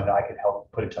thinking of selling that I could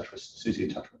help put in touch with Susie in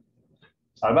touch with?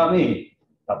 It's not about me,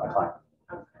 about my client.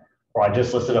 Or I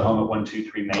just listed a home at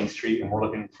 123 Main Street and we're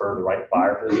looking for the right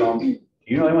buyer for this home. Do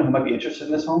you know anyone who might be interested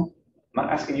in this home? I'm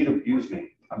not asking you to use me.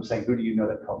 I'm saying, who do you know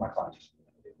that can help my clients?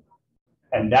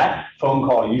 And that phone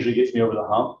call usually gets me over the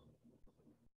hump,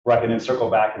 where I can then circle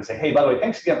back and say, hey, by the way,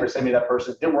 thanks again for sending me that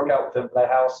person. It didn't work out with them for that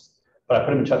house, but I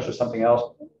put him in touch with something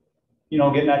else. You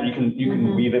know, getting that, you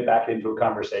can weave it back into a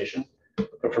conversation.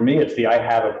 But for me, it's the I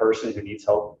have a person who needs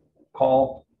help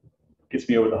call gets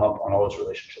me over the hump on all those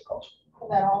relationship calls.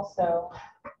 That also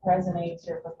resonates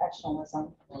your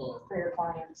professionalism for your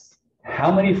clients.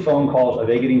 How many phone calls are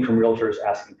they getting from realtors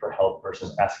asking for help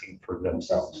versus asking for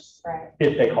themselves? Right.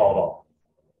 If they call at all.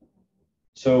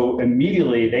 So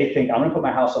immediately they think, I'm going to put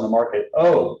my house on the market.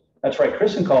 Oh, that's right.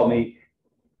 Kristen called me.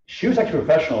 She was actually a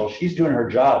professional. She's doing her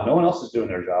job. No one else is doing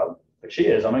their job, but she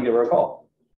is. I'm going to give her a call.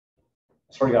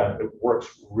 I swear to God, it works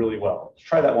really well. Let's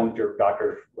try that one with your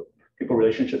doctor, people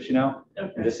relationships, you know,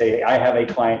 and just say, hey, I have a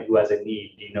client who has a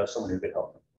need. Do you know someone who could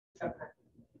help them? Okay.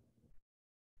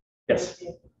 Yes.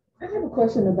 I have a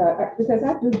question about, because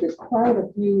I do get quite a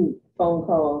few phone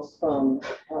calls from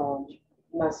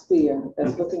my sphere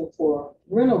that's looking for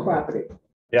rental property.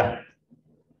 Yeah.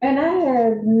 And I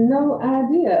have no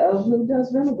idea of who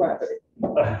does rental property.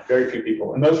 Very few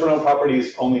people. And those rental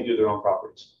properties only do their own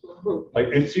properties. Like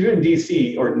if you're in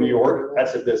DC or New York,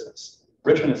 that's a business.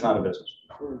 Richmond is not a business.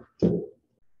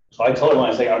 So I told everyone,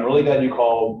 I say, I'm really glad you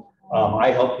called.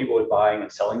 I help people with buying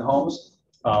and selling homes.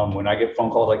 When I get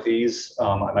phone calls like these,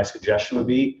 my suggestion would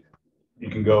be, you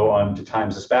can go on to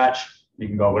Times Dispatch, you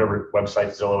can go on whatever website,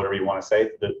 Zillow, whatever you want to say,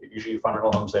 usually you find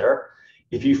rental homes there.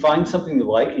 If you find something you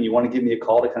like and you want to give me a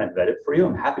call to kind of vet it for you,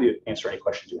 I'm happy to answer any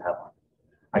questions you have on it.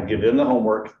 I give them the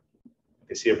homework. If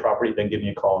they see a property, then give me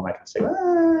a call and I can say, you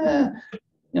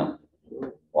know,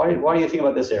 why do you think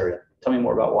about this area? Tell me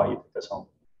more about why you picked this home.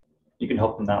 You can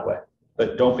help them that way,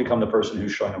 but don't become the person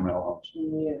who's showing them rental homes.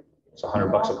 Yeah. It's $100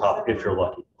 a pop if you're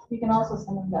lucky. You can also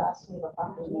send them to us with a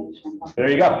property management. There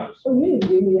you go. So you need to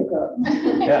give me a call.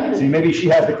 Yeah, see, maybe she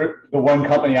has the one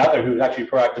company out there who's actually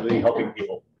proactively helping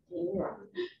people. Yeah.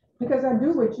 Because I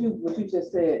do what you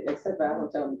just said, except I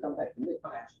don't tell them to come back to me.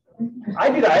 I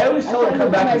do that. I always tell them to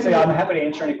come back and say, I'm happy to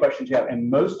answer any questions you have. And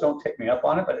most don't take me up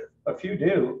on it, but a few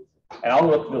do. And I'll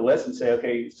look at the list and say,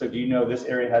 okay, so do you know this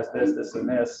area has this, this, and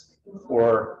this?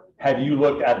 Or, have you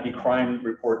looked at the crime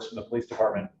reports from the police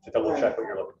department to double check what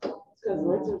you're looking for? Because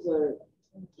renters are,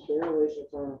 they're a waste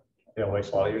of time. They'll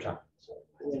waste a lot of your time.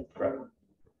 Yeah. Correct. All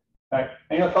right,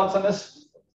 any other thoughts on this?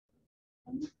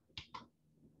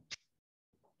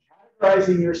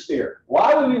 Categorizing your sphere.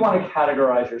 Why would we want to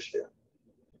categorize your sphere?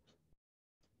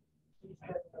 You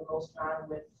spend the most time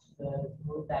with the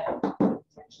group that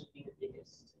potentially be the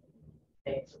biggest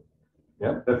thing.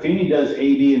 Yeah. Buffini does A,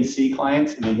 B, and C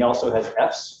clients, and then he also has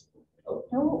Fs.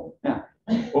 Oh. Yeah.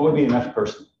 What would be an F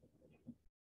person?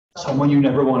 Someone you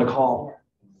never want to call.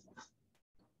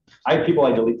 I have people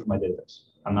I delete from my database.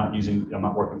 I'm not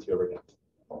working with you ever again.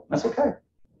 That's okay.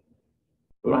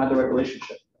 We don't have the right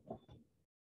relationship.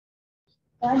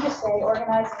 Can I just say,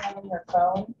 organizing them in your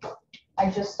phone, I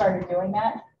just started doing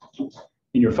that.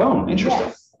 In your phone, interesting.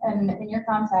 Yes, and in your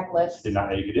contact list. Did not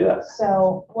know you could do that.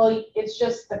 So, well, it's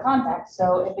just the contact.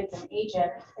 So if it's an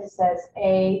agent, it says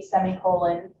A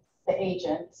semicolon, the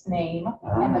agent's name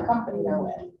and the company they're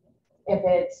with. If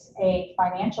it's a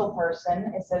financial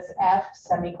person, it says F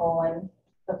semicolon,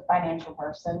 the financial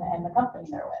person and the company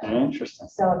they're with. Interesting.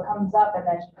 So it comes up and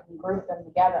then you can group them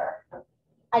together.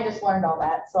 I just learned all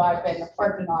that, so I've been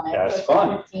working on it. That's for fun.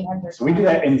 1,500 So we do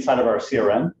that inside of our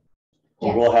CRM.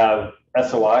 Yes. We'll have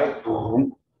SOI,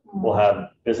 we'll have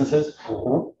businesses,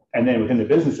 and then within the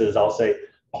businesses, I'll say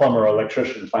plumber,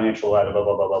 electrician, financial, blah, blah,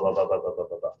 blah, blah, blah, blah, blah, blah, blah,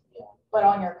 blah, blah. But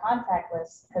on your contact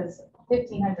list, because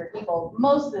 1,500 people,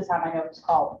 most of the time I know who's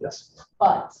calling. Yes.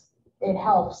 But it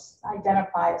helps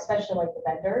identify, especially like the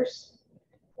vendors,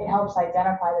 it helps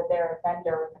identify that they're a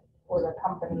vendor or the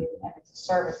company and it's a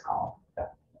service call. Yeah.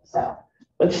 So.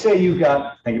 Let's say you've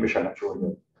got, thank you for sharing, that's really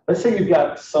good. Let's say you've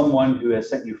got someone who has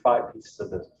sent you 5 pieces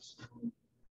of business.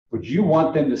 Would you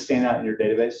want them to stand out in your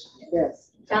database?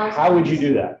 Yes. How would you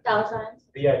do that? Dollar signs.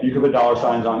 VIP, You could put dollar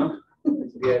signs on them.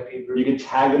 VIP group. You can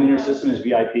tag them in your system as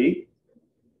VIP.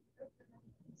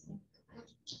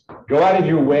 Go out of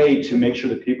your way to make sure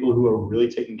the people who are really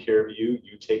taking care of you,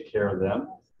 you take care of them.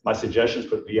 My suggestion is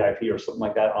put VIP or something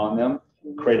like that on them,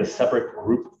 create a separate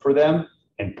group for them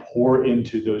and pour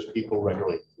into those people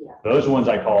regularly. Yeah. Those ones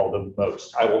I call the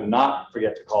most. I will not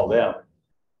forget to call them.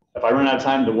 If I run out of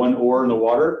time, the one oar in the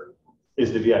water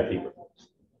is the VIP group.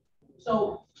 So,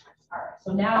 all right,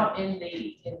 so now I'm in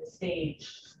the stage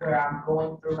where I'm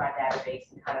going through my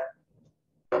database and kind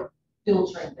of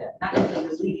filtering them, not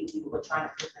necessarily deleting people, but trying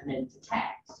to put them into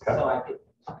tags. Okay. So I could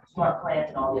smart plans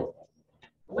and all the other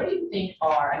things. What do you think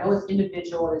are, I know it's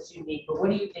individual and it's unique, but what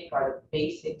do you think are the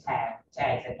basic tags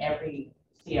that every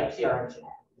CRM should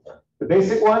have? The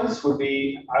basic ones would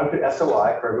be, I would put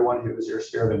SOI for everyone who is your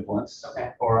sphere of influence.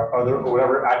 Okay. Or other, or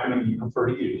whatever acronym you prefer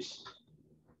to use.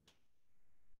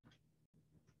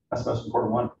 That's the most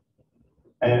important one.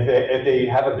 And if they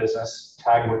have a business,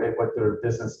 tag what their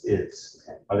business is.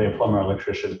 Are they a plumber,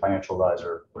 electrician, financial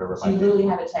advisor, whatever it So you might be. literally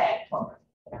have a tag plumber.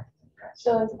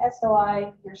 So is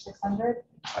SOI your 600?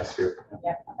 I sphere.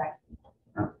 Yeah,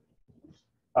 okay.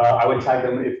 I would tag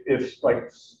them if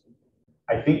like,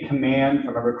 I think command, if I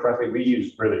remember correctly, we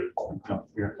use Brevity. No,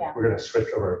 we're going to switch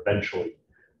over eventually.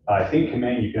 I think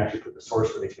command, you can actually put the source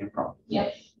where they came from.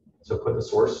 Yep. So put the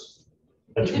source.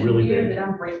 That's Is it really weird big. that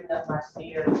I'm breaking up my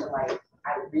sphere to like,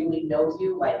 I really know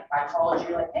you, like if I called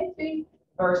you, like, hey, Fee,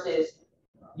 versus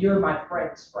you're my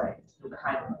friend's friend, who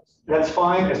kind of knows. That's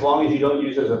fine, as long as you don't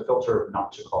use it as a filter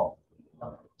not to call.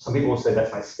 Some people will say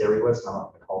that's my scary list, and I'm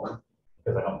not gonna call them,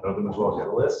 because I don't know them as well as the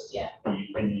other list. Yeah.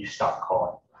 And you stop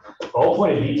calling. The whole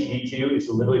point of DTD2 is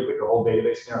to literally put your whole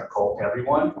database in there and call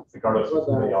everyone, regardless of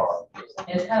who they are. And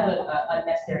it's kind of a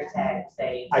unnecessary tag to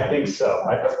say. I think so.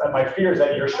 My fear is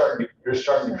that you're starting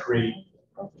to create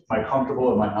my comfortable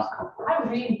and my not comfortable. I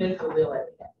reinvent the wheel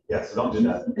every day. Yeah, so don't do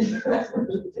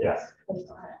that. Yes.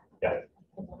 Yeah.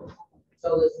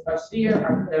 So this, our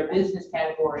sphere, their business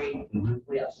category, Mhm.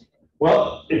 what else?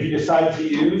 Well, if you decide to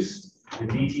use the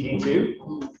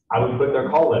DTD2, I would put their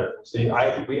call letter. So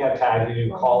we have tags, we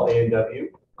do call A and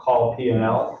W, call P and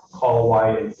L, call Y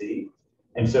and Z.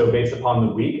 And so based upon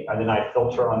the week, and then I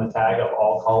filter on the tag of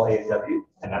all call A and W,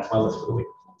 and that's my list for the week.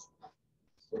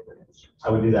 I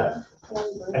would do that.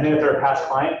 And then if they're a past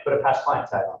client, put a past client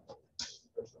tag on.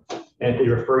 And if they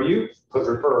refer you, put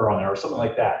referrer on there or something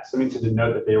like that. Something to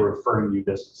denote that they are referring you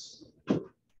business.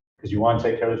 Because you want to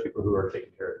take care of those people who are taking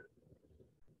care of you.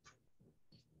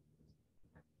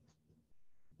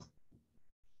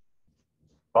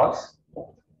 Thoughts?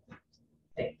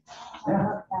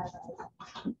 Yeah.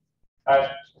 All right,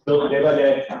 build it day by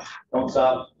day. Don't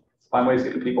stop. Find ways to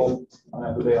get the people, find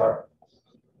out who they are.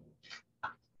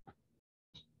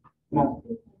 Come on.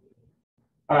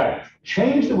 All right,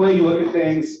 change the way you look at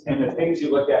things, and the things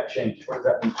you look at change. What does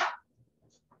that mean?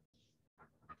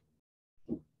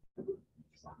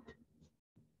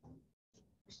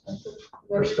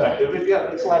 Perspective. Yeah,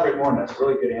 let's elaborate more on that. It's a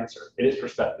really good answer. It is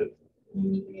perspective.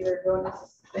 You either go into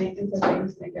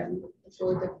things thinking it's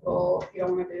really difficult, you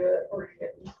don't want to do it, or you're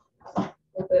getting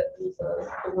with it, and so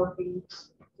the working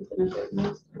to finish it.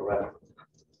 Correct.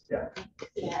 Yeah.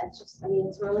 Yeah, it's just, I mean,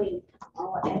 it's really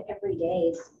all, every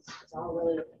day is, it's all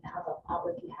really how the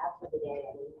outlook you have for the day.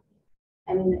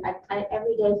 I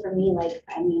every day for me, like,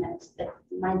 I mean,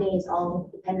 my day is all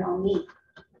dependent on me.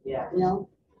 Yeah. You know?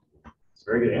 It's a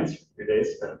very good answer. Your day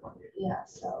is spent on you. Yeah,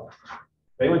 so.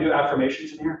 Anyone do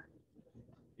affirmations in here?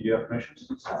 You do affirmations?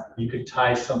 You could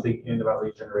tie something in about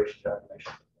lead generation to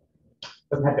affirmation.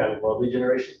 Doesn't have to be well, lead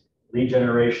generation. Lead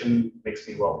generation makes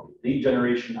me wealthy. Lead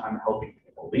generation, I'm helping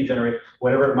people. Lead generation,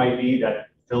 whatever it might be that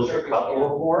fills your cup a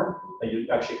little more, that you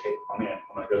actually, hey, I'm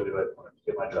gonna go do it. I'm gonna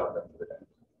get my job done for the day.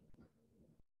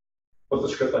 Put the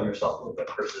script on yourself a little bit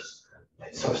versus,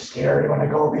 it's so scary when I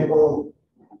go people,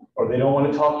 or they don't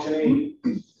want to talk to me.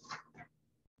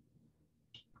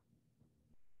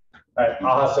 All right,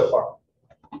 aha so far.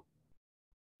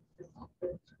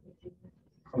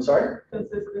 I'm sorry?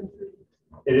 Consistency.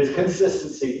 It is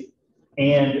consistency.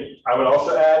 And I would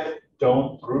also add,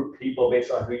 don't group people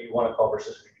based on who you want to call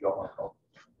versus who you don't want to call.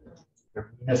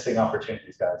 You're missing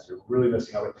opportunities, guys. You're really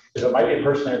missing opportunities. Because it might be a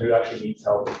person there who actually needs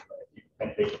help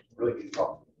and they really need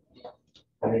help.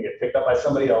 And they get picked up by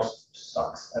somebody else,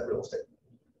 sucks at real estate.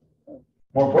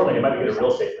 More importantly, it might be a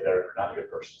real estate that they're not a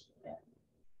good person.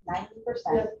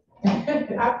 90%.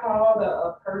 I called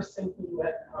a person who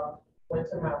went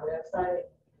to my website,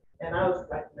 and I was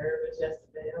like nervous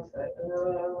yesterday. I was like,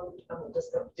 I'm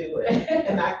just gonna do it.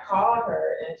 And I called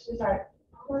her, and she's like,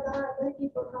 oh my God, thank you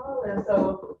for calling.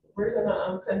 So we're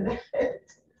gonna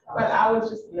connect. But I was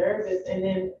just nervous, and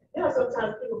then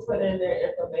sometimes people put in their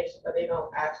information, but they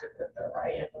don't actually put the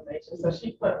right information. So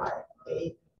she put like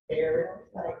a hair,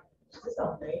 like she's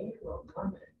a maid or a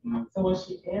woman. So when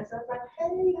she answered, I was like,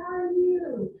 hey, how are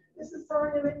you? This is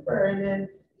Sonia Lickber. And then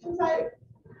she was like,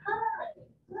 hi.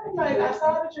 I was like, I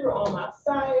saw that you were on my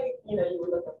site. You were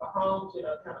looking for homes, kind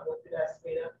of went through that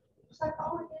speed up. She's like,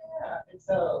 oh, yeah. And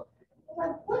so I was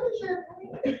like, what is your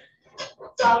name?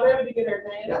 So I was able to get her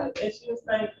name, and she was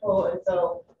thankful. And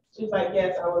so she was like,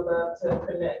 yes, I would love to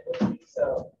connect with you.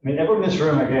 So, I mean, everyone in this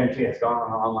room, I guarantee, has gone on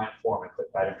an online form and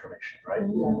clicked that information, right?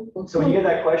 Mm-hmm. So when you get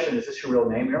that question, is this your real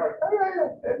name? You're like, oh,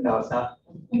 yeah. No, it's not.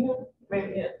 I mean,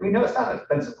 we know it's not an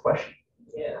expensive question.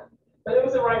 Yeah, but it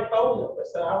was the right phone number.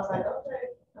 So I was like,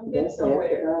 okay, I'm getting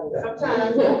somewhere.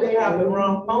 Sometimes they have the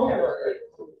wrong phone number.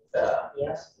 So,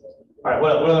 yes. All right,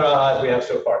 what other odds we have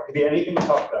so far? Could be anything to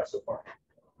talk about so far.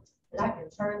 I can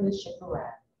turn this ship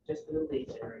around just for the lead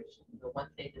generation. The one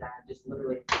thing that I just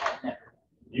literally have never.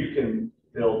 You can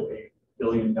build $1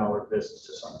 billion business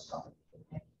to some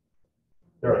time.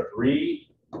 There are 3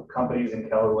 companies in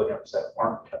Keller Williams that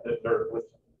aren't, they're with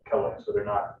Keller, so they're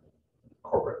not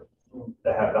corporate,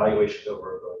 that have valuations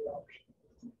over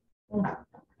 $1 billion.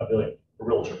 $1 billion, a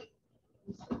realtor.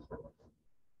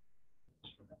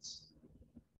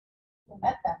 I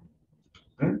met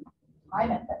them. I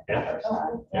met them. Yeah.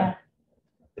 Yeah.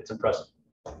 It's impressive.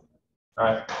 All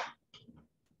right.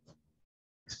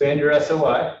 Expand your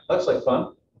SOI. Looks like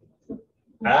fun.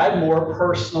 Add more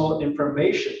personal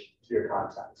information to your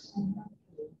contacts.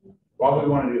 Why would we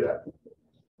want to do that?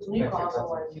 You can also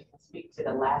want to speak to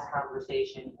the last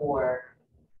conversation, or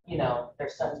their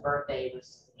son's birthday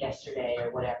was yesterday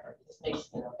or whatever. It just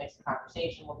makes the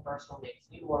conversation more personal, makes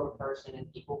you more of a person,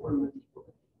 and people work with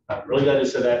people. I'm really glad you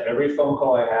said that. Every phone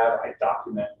call I have, I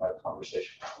document my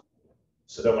conversation.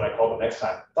 So that when I call them next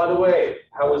time, by the way,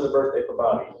 how was the birthday for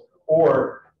Bobby?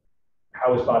 Or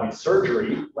how was Bobby's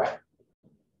surgery? Right.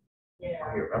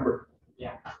 yeah. You remember?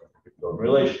 Yeah. Build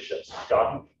relationships.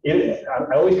 I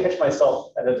always catch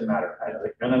myself, that doesn't matter. I was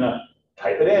like, no.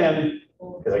 Type it in.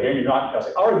 Because I guarantee you're not, I was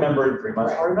like, I'll remember in 3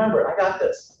 months. I'll remember it. I got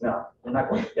this. No, you're not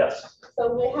going to. Yes.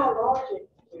 So with how large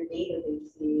your database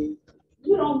is,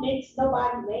 you don't mix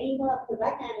nobody's name up, because I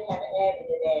kind of have a habit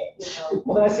of that,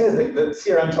 Well, then I see the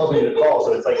CRM tells me to call.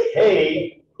 So it's like,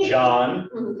 hey, John.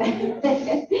 So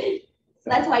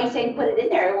that's why you say put it in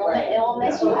there, it won't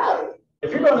mess you up.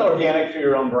 If you're going organic through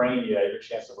your own brain, you have your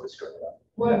chance to really screw it up.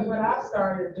 What I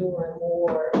started doing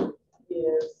more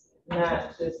is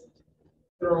not just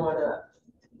throwing up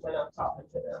when I'm talking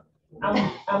to them.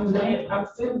 I'm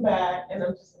sitting back and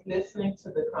I'm just listening to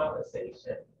the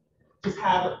conversation. Just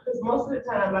have, because most of the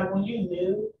time, like when you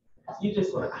new, you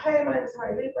just want, hey, my name is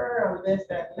Sonia Lickber, I'm this,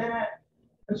 that, and that.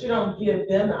 But you don't give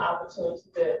them the opportunity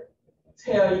to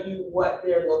tell you what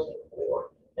they're looking for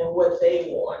and what they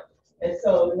want. And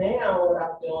so now what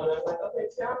I'm doing, I'm like, okay,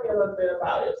 tell me a little bit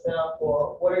about yourself,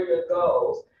 or what are your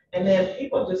goals? And then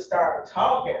people just started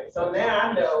talking. So now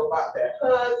I know about their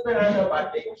husband, I know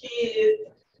about their kids,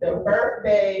 their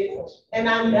birthdays, and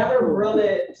I never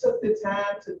really took the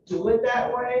time to do it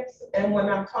that way. And when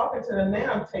I'm talking to them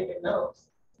now, I'm taking notes.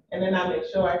 And then I make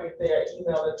sure I get their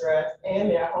email address and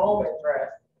their home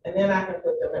address, and then I can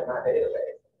put them in my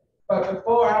database. But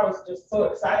before, I was just so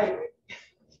excited to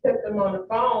get them on the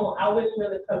phone, I wouldn't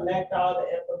really collect all the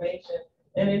information.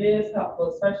 And it is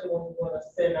helpful, especially when you want to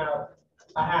send out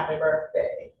a happy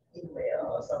birthday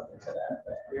email or something to that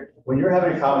effect. When you're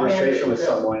having a conversation with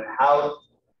someone, how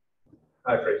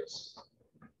I phrase this?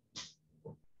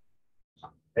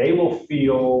 They will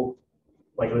feel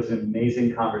like it was an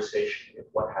amazing conversation if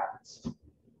what happens.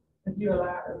 If you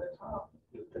allow them to talk.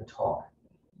 To talk.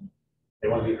 They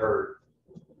want to be heard.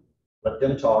 Let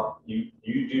them talk. You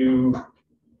do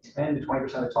 10 to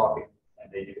 20% of talking,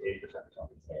 and they do 80% of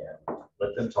talking. Yeah.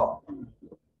 Let them talk.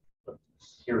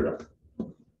 Let's hear them.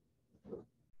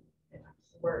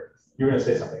 Works. You're going to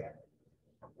say something.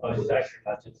 Oh, it's actually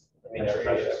not just, I mean,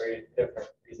 every different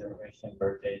piece of information,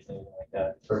 birthdays, and like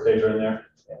that. Birthdays are in there.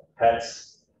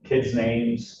 Pets, kids'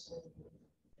 names,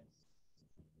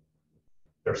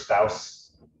 their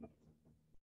spouse.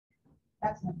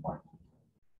 That's important.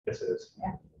 Yes, it is.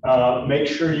 Yeah. Make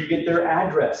sure you get their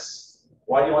address.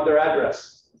 Why do you want their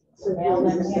address? Mail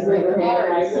them handwritten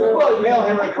cards. Well, mail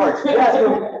handwritten cards. Yes,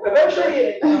 but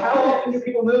eventually, how often do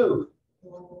people move?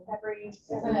 Every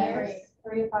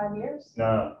 3 to 5 years.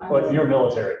 No, well, you're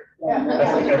military.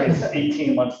 That's like every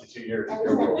 18 months to 2 years. Every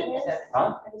 7 years?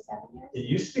 Huh? Every 7 years? It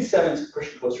used to be 7, it's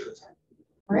pushing closer to 10.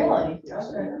 Really? Yes.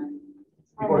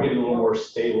 People are getting a little more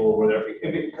stable, whatever,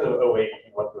 because of 08,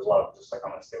 there's a lot of just like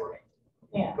unstable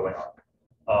Yeah. going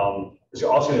on. There's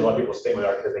also gonna be a lot of people staying with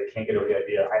art because they can't get over the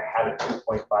idea, I have a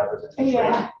 2.5% interest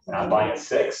rate and I'm buying a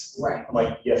 6. Right. I'm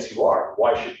like, yes, you are.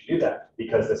 Why should you do that?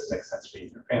 Because this makes sense for you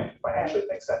and your family. Financially, it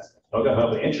makes sense. Don't get hung up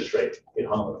with the interest rate, get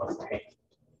hung up with monthly payment.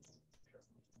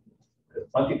 The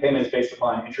monthly payment is based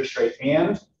upon interest rate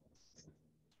and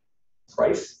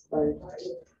price,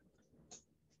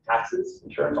 taxes,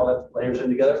 insurance, all that layers in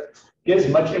together. Get as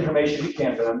much information as you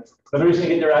can for them. Another reason to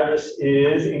get their address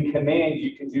is in command,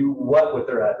 you can do what with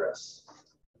their address?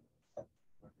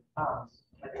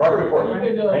 Market report. You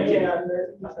can do it, Thank you. yeah.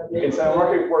 You can send a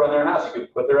market report on their house. You can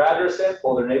put their address in,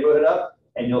 pull their neighborhood up,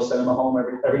 and you'll send them a home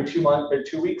every 2 months or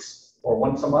 2 weeks or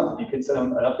once a month. You can send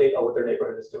them an update on what their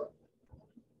neighborhood is doing.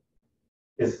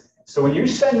 So when you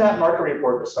send that market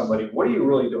report to somebody, what are you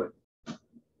really doing?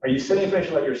 Are you sending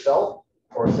information about yourself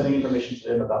or sending information to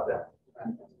them about them?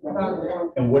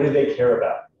 And what do they care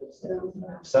about?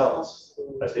 Themselves,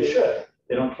 as they should.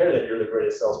 They don't care that you're the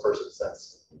greatest salesperson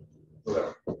since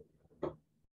whoever.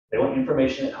 They want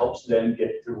information that helps them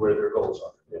get through where their goals are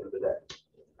at the end of the day.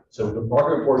 So the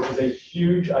market report is a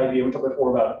huge idea. We talked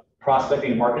before about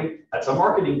prospecting and marketing. That's a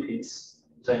marketing piece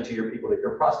sent to your people that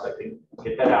you're prospecting.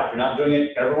 Get that out. If you're not doing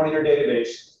it, everyone in your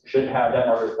database should have that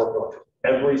market report going to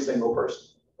every single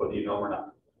person, whether you know them or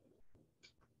not.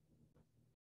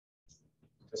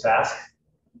 Just ask.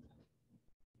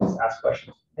 Just ask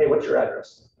questions. Hey, what's your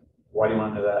address? Why do you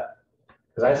want to know that?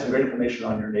 Because I have some great information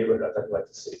on your neighborhood I'd like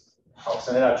to see. I'll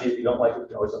send it out to you. If you don't like it, you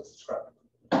can always unsubscribe.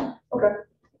 Okay.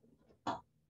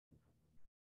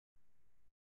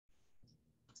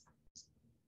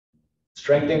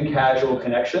 Strengthen casual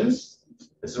connections.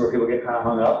 This is where people get kind of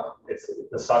hung up. It's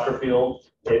the soccer field.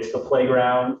 It's the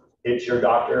playground. It's your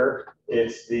doctor.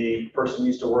 It's the person you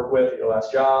used to work with at your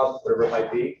last job, whatever it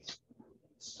might be.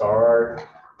 Start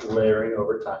layering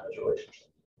over time as a relationship.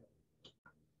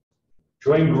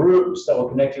 Join groups that will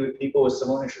connect you with people with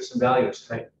similar interests and values.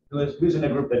 Okay. Who's in a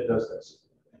group that does this?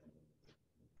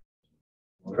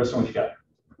 Kristen, what you got?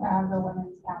 The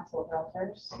Women's Council of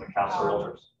Realtors. On the Council of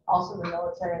Realtors. Also the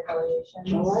military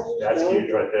affiliations. That's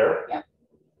huge right there. Yep.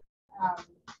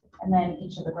 And then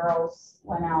each of the girls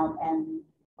went out and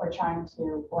were trying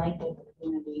to blanket the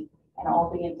community and all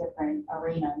be in different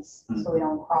arenas so we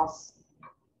don't cross.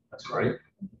 That's right.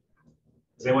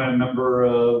 Is anyone a member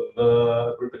of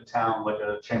a group in town, like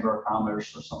a Chamber of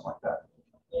Commerce or something like that?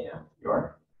 Yeah. You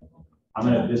are? I'm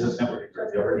in a business networking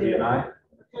group. You ever heard of BNI?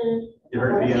 You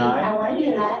heard of BNI? I want to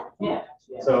do that. Yeah.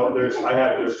 So there's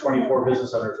 24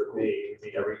 business owners with me. We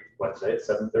meet every Wednesday at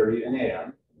 7:30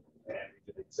 a.m. And we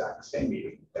do the exact same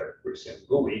meeting every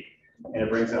single week. And it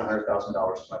brings in $100,000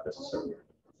 to my business every year.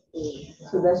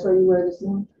 So that's where you were this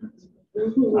morning?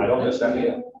 I don't miss that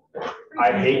meeting.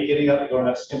 I hate getting up and going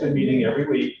to that stupid meeting every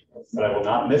week, but I will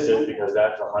not miss it because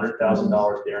that's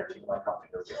 $100,000 guaranteed to my company.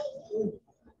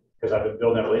 Because I've been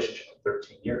building that relationship for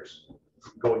 13 years.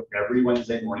 Going every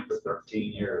Wednesday morning for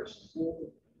 13 years.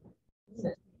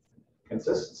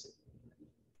 Consistency.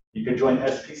 You could join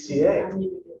SPCA.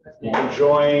 You can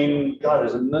join, God,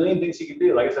 there's a million things you can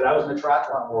do. Like I said, I was in the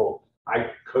triathlon world.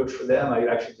 I coached for them. I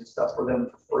actually did stuff for them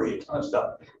for free, a ton of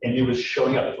stuff. And it was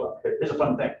showing up as well. Here's a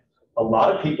fun thing. A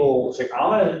lot of people say, I'm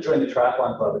going to join the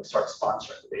triathlon club and start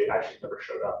sponsoring. They actually never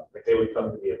showed up. Like they would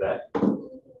come to the event,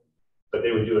 but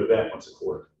they would do an event once a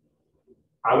quarter.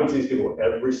 I would see these people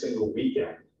every single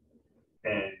weekend,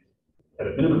 and at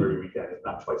a minimum every weekend, if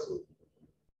not twice a week.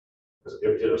 Because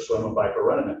if they did a swim, a bike, or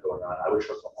run event going on, I would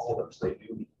show up to all of them so they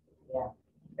knew me. Yeah.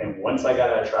 And once I got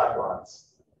out of triathlons,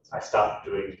 I stopped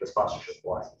doing the sponsorship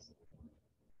license.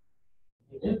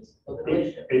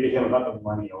 It became about the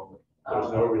money only. There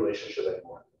was no relationship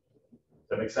anymore. Does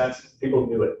that make sense? People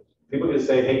knew it. People could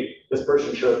say, hey, this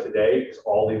person showed up today because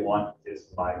all they want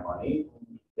is my money.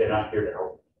 They're not here to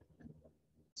help.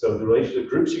 So the relationship, the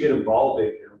groups you get involved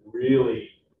in, really,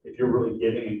 if you're really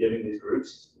giving and giving these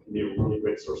groups, can be a really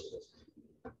great source of this.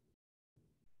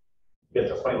 You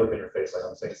get a funny look in your face like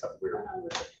I'm saying something weird.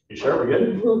 You sure we're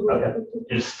good? Okay.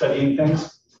 You're just studying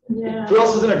things? Yeah. Who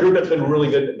else is in a group that's been really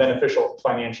good and beneficial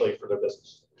financially for their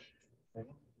business?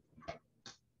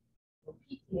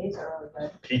 PTAs are really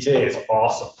good. PTA is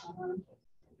awesome.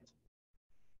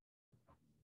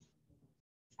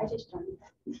 I just joined.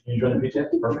 You join the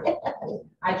PTA? Perfect.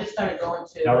 I just started going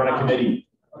to. Now run a committee.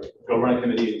 Go run a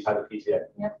committee inside the PTA.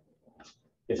 Yep.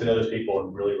 Get to know those people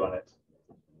and really run it.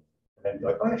 And then be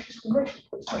like, oh, yeah, she's great. She's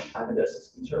put so much time into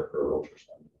this. It's her for a realtor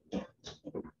stuff.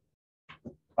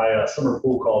 My summer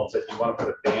pool called and said, you want to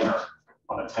put a banner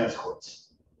on the tennis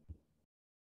courts?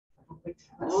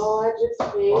 Oh, I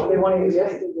just paid. Why do they want to use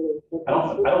that? yesterday. I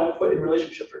don't put in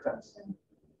relationships or tennis.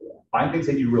 Find things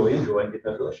that you really enjoy and get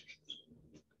those relationships.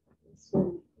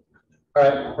 All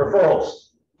right,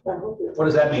 referrals. What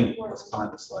does that mean? Let's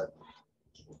find the slide.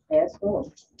 That's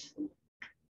cool.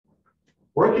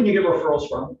 Where can you get referrals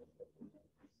from?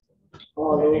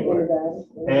 Anywhere.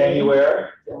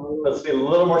 Anywhere. Let's be a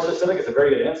little more specific. It's a very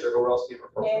good answer, but where else do you get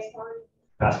referrals?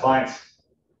 Past clients.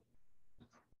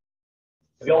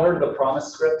 Have you all heard of the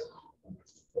Promise script?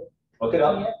 Look it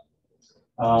up.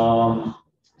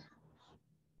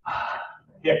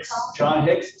 Hicks, John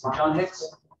Hicks, is it John Hicks?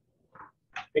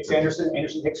 Hicks Anderson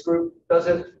Hicks Group does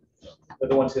it. They're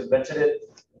the ones who invented it.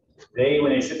 When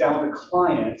they sit down with a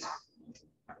client,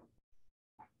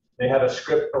 they have a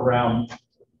script around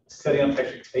setting up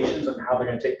expectations on how they're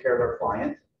going to take care of their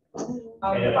client.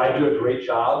 And if I do a great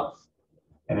job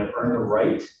and have earned the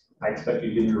right, I expect you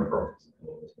to give me referrals.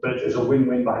 But it's a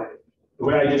win-win behind it. The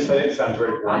way I just said it sounds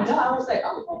very I blunt. know, I was like,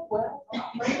 oh, well.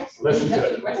 Listen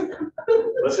to it.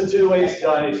 Listen to the way it's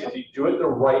done. If you do it the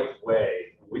right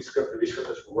way, we script this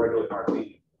regularly in our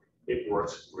team, it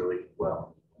works really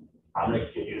well. I'm going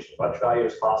to give you as much value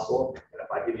as possible. And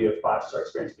if I give you a 5-star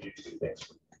experience, you do 2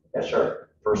 things. Yeah, sure.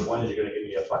 First one is you're going to give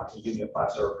me a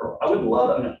 5-star referral. I would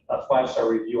love a 5-star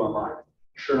review online.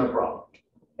 Sure, no problem.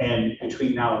 And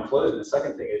between now and closing, the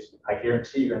second thing is I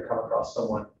guarantee you're going to come across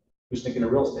someone who's thinking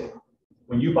of real estate.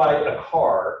 When you buy a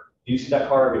car, do you see that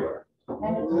car everywhere?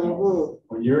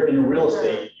 When you're in real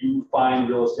estate, you find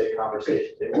real estate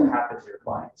conversations. It will happen to your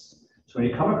clients. So when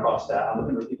you come across that, I'm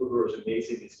looking for people who are as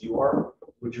amazing as you are.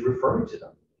 Would you refer me to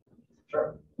them?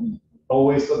 Sure.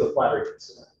 Always look at flattery.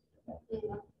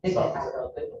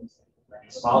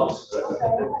 Smile. So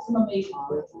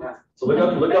look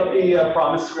up the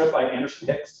Promise script by Anderson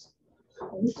Hicks.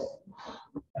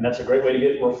 And that's a great way to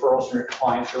get referrals from your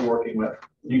clients you're working with.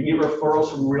 You can get referrals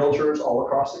from realtors all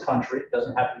across the country. It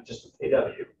doesn't have to be just with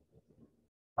KW.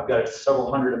 I've got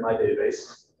several hundred in my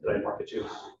database that I market to,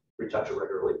 reach out to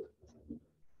regularly.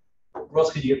 Where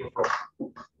else can you get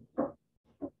referrals?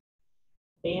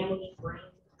 Family, friends.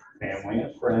 Family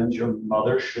and friends. Your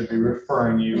mother should be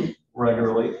referring you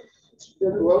regularly.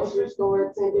 The grocery store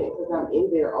attendant, because I'm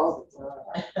in there all the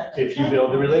time. If you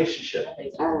build the relationship.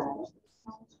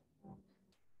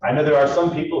 I know there are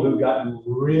some people who've gotten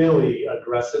really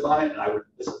aggressive on it, and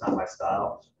this is not my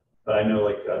style, but I know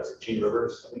like Gene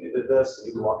Rivers, I think he did this, and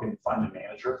he would walk in and find the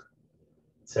manager,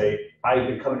 say, I've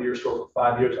been coming to your store for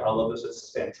 5 years, I love this,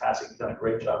 it's fantastic, you've done a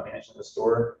great job managing the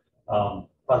store.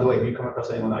 By the way, have you come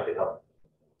across anyone I could help?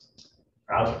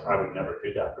 I was like, I would never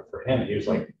do that, but for him, he was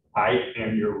like, I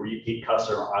am your repeat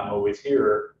customer, I'm always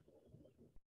here,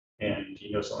 and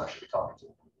you know someone I should be talking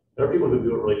to. There are people who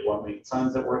do it really bluntly,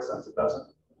 sometimes it works, sometimes it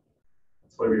doesn't.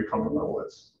 It's whatever your comfort level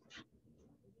is.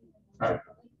 All right.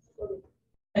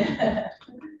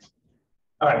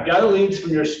 All right, gather leads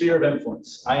from your sphere of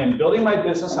influence. I am building my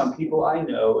business on people I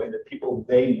know and the people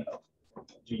they know.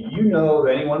 Do you know of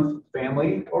anyone,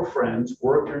 family or friends,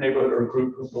 work in your neighborhood or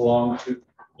group you belong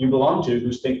to,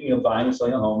 who's thinking of buying and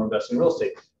selling a home or investing in real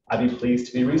estate? I'd be pleased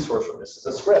to be resourceful. This is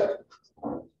a script.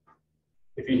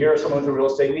 If you hear someone with a real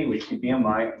estate need, will you keep me in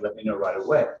mind and let me know right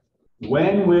away?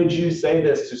 When would you say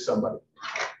this to somebody?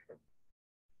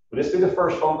 Would this be the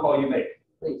first phone call you make?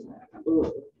 Please.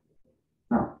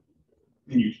 No.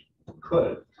 You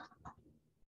could.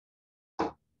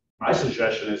 My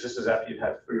suggestion is this is after you've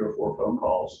had 3 or 4 phone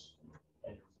calls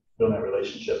and building that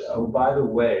relationship. Oh, by the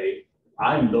way,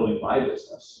 I'm building my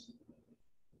business.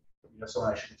 You know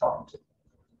someone I should be talking to.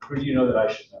 Who do you know that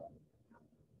I should know?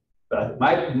 But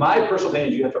my personal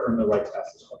opinion is you have to earn the right to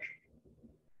ask this question.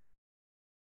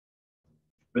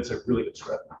 It's a really good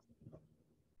script.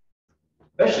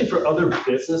 Especially for other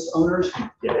business owners who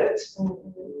get it.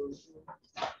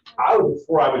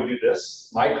 Before I would do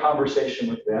this, my conversation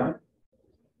with them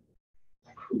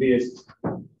would be is,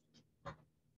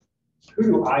 who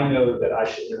do I know that I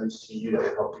should introduce to you that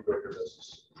will help you grow your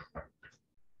business?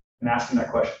 And ask them that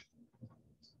question.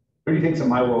 Who do you think's in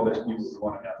my world that you would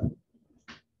want to know?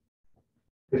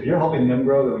 If you're helping them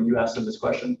grow, when you ask them this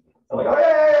question, they're like, oh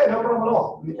yeah, no problem at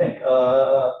all. What do you think?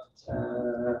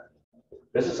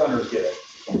 Business owners get it.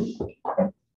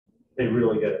 They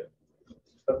really get it.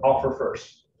 But offer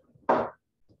first.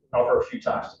 Offer a few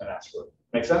times and ask for it.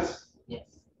 Make sense? Yes.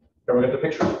 Everyone get the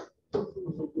picture? I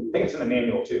think it's in the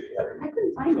manual too. If you had it. I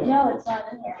couldn't find it. No, it's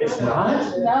not in here. It's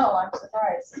not? No, I'm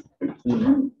surprised.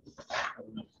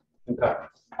 Okay.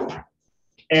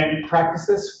 And practice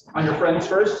this on your friends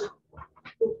first.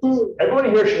 Everybody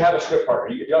here should have a script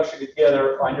partner. Y'all should get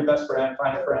together, find your best friend,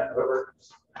 find a friend, whoever.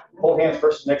 Hold hands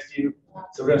person next to you.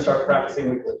 So we're going to start practicing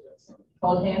weekly.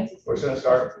 Hold hands. We're going to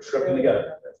start scripting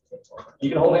together. You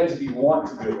can hold hands if you want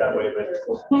to do it that way, but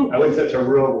I wouldn't say it's a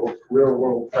real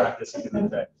world practice you can do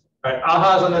that. All right,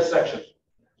 ahas on this section.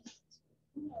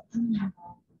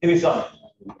 Give me some.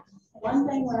 One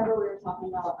thing, whenever we were talking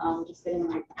about just getting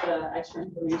like the extra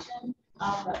information,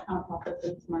 that kind of popped up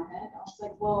into my head. I was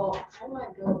like, well, how do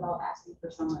I go about asking for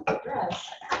someone's address?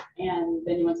 And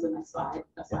then you went to the next slide.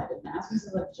 That's why I didn't ask.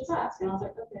 So like, just ask. And I was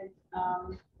like, okay.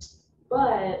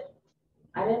 But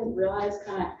I didn't realize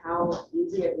kind of how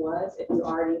easy it was if you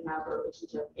already have a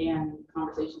relationship and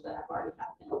conversations that have already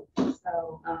happened.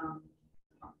 So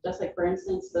just like, for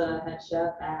instance, the head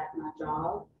chef at my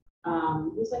job,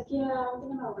 he was like, yeah, I'm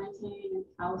thinking about renting. And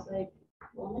I was like,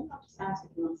 well, maybe I'll just ask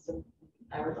if he wants to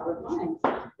ever thought of mine.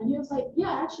 And he was like, yeah,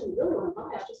 I actually really want to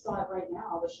buy. I just thought right now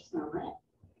I was just going to rent.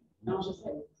 And I was just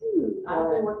like,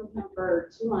 I've been working with him for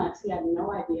 2 months. He had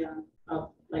no idea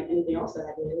of like anything else that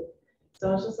I did. So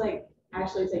I was just like,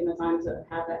 actually taking the time to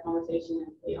have that conversation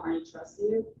and they already trust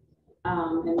you.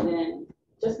 And then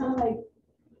just kind of like,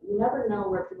 you never know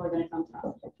where people are going to come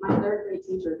from. My 3rd grade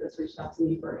teacher just reached out to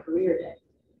me for a career day.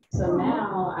 So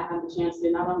now I have the chance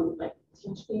to not only like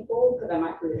teach people, because at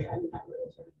my career day, I didn't have a career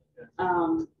day.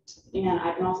 And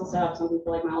I can also set up something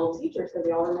for like my old teachers because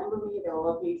they all remember me, they all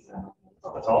love me. So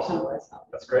that's awesome.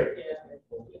 That's great.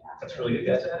 That's really good,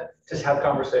 guys. Just have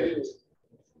conversations.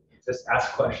 Just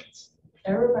ask questions.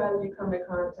 Everybody you come in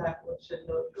contact with should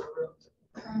know you're a realtor.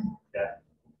 Yeah.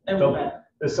 Everybody.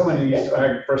 There's someone who used to, when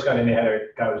I first got in, they had a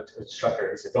guy who was an instructor.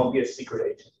 He said, don't be a secret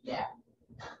agent. Yeah.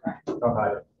 Don't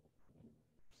hide it.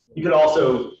 You could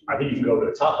also, I think you can go to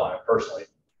the top line personally,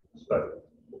 but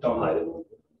don't hide it.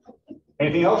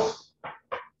 Anything else?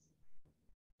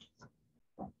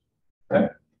 Okay.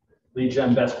 Lead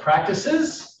gen best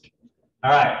practices.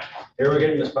 All right, here we're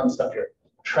getting this fun stuff here.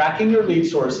 Tracking your lead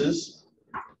sources,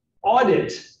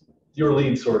 audit your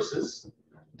lead sources,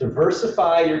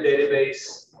 diversify your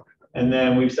database, and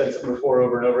then we've said something before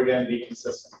over and over again, be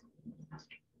consistent.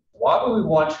 Why would we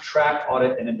want to track,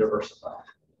 audit, and then diversify?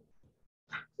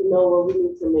 To know where we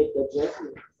need to make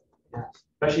adjustments.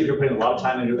 Especially if you're putting a lot of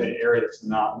time into an area that's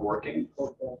not working.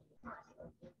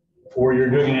 Or you're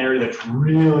doing an area that's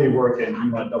really working,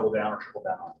 you want to double down or triple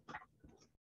down on.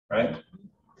 Right?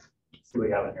 Let's see what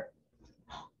we have in here.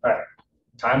 All right,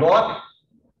 time block.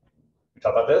 We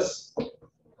talk about this.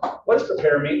 What does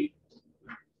prepare mean?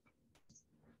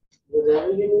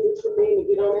 Whatever you need from me to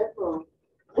get on that phone.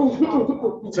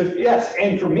 So yes,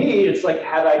 and for me, it's like,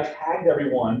 had I tagged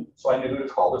everyone so I knew who to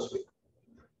call this week?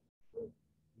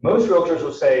 Most realtors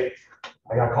will say,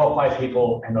 I got to call 5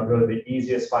 people, and they'll go to the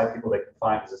easiest 5 people they can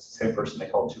find because it's the same person they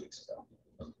called 2 weeks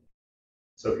ago.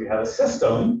 So if you have a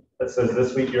system that says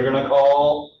this week you're going to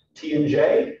call T and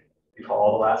J, you call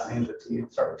all the last names that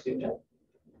start with T and J.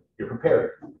 You're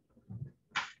prepared.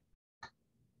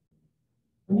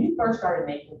 When you first started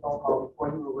making phone calls before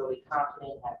you were really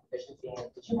confident and had proficiency in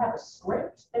it, did you have a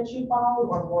script that you followed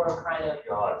or more kind of?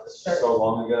 God, this is so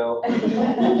long ago.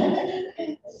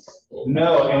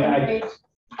 No, and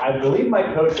I believe my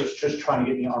coach was just trying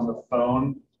to get me on the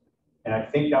phone And I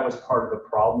think that was part of the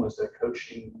problem, was the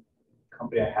coaching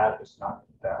company I had was not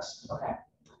the best. Okay.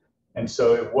 And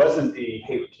so it wasn't the,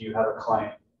 hey, do you have a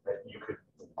client that you could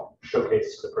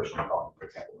showcase to the person you're calling, for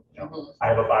example? You know, I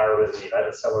have a buyer who has a need, I have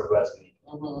a seller who has a need,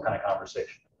 kind of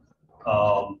conversation.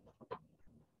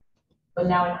 But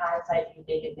now in hindsight, do you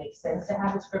think it makes sense to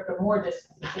have a script or more just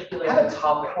particular? Have a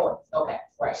topic. points? Okay,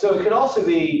 right. So it could also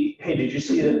be, hey, did you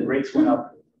see that the rates went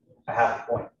up a half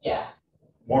a point? Yeah.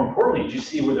 More importantly, did you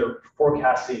see where they're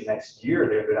forecasting next year,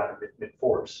 they're going to go down to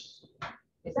mid-4s?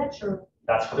 Is that true?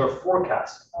 That's what they're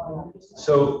forecasting.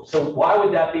 So why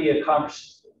would that be a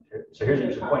conversation? So here's the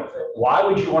interesting point. Why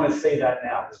would you want to say that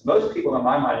now? Because most people in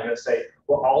my mind are going to say,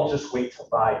 well, I'll just wait to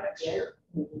buy next year.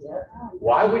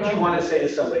 Why would you want to say to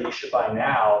somebody you should buy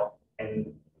now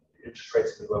and interest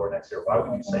rates will be lower next year? Why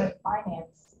would you say it?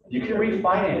 Refinance. You can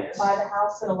refinance. Buy the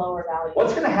house at a lower value.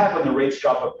 What's going to happen when the rates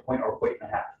drop a point or a point and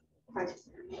a half?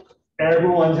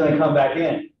 Everyone's going to come back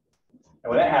in. And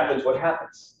when that happens, what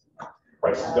happens?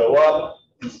 Prices go up,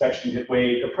 inspections get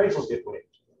waived, appraisals get waived.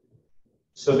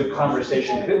 So the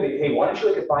conversation could be, hey, why don't you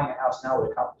look at buying a house now where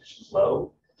the competition's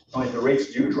low? And if the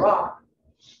rates do drop,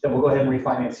 then we'll go ahead and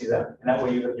refinance you then. And that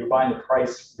way you're buying the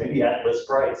price, maybe at list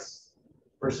price,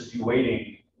 versus you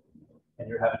waiting and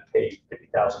you're having to pay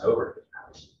 $50,000 over to get the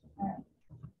house.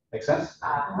 Make sense?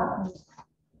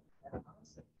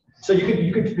 So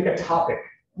you could pick a topic,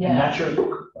 and that's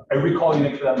your, every call you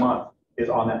make for that month is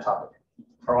on that topic,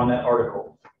 or on that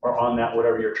article, or on that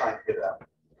whatever you're trying to get out.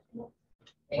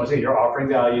 Once again, you're offering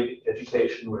value,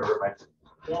 education, whatever it might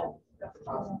be.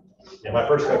 Yeah, my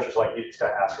first coach was like, you just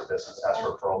gotta ask for business, ask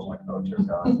for referrals. I'm like, oh, dear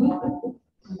God.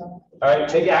 All right,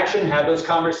 take action, have those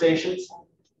conversations,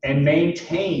 and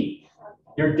maintain.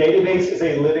 Your database is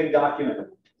a living document.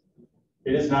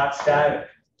 It is not static.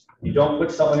 You don't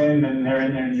put someone in and they're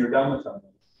in there and you're done with them.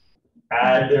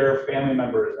 Add their family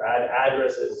members, add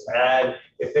addresses,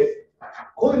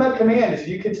 holding that command is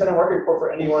you can send a market report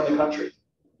for anywhere in the country.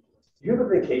 You have a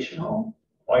vacation home?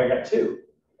 Well, you got two.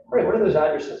 Great, what are those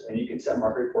addresses? And you can send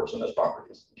market reports on those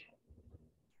properties.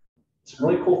 Some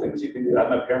really cool things you can do. I have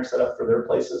my parents set up for their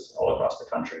places all across the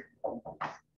country.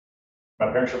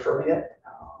 My parents refer me yet?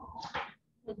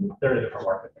 They're in a different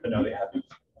market, but no, they haven't.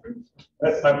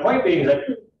 That's my point being is that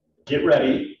get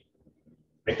ready,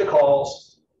 make the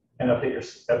calls, and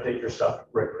update your stuff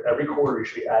regularly. Every quarter you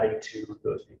should be adding to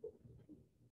those people.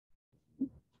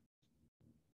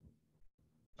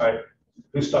 All right,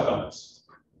 who's stuck on this?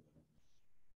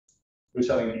 Who's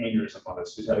having an aneurysm on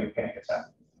this? Who's having a panic attack?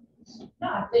 No,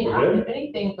 I think, if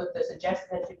anything, with the suggestion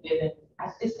that you've given,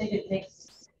 I just think it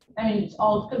makes, I mean, it's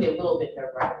gonna be a little bit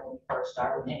nerve-wracking when you first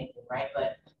start with anything, right?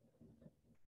 But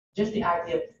just the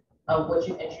idea of what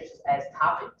you interest as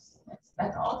topics,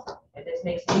 that's awesome. It just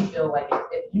makes me feel like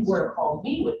if you were to call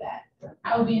me with that,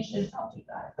 I would be interested to talk to you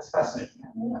guys. That's fascinating.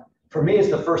 Yeah. For me, it's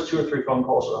the first 2 or 3 phone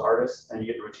calls are the hardest, and you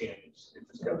get the routine and it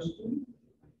just goes.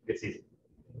 It's easy.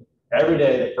 Every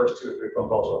day, the first 2 or 3 phone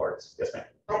calls are the hardest. Yes, ma'am.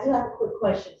 I do have a quick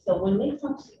question. So when they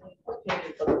come to you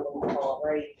preparing for the phone call,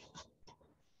 right?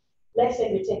 Let's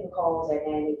say you're taking calls at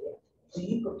 9 a.m. Do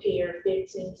you prepare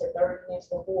 15 to 30 minutes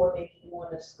before? Maybe you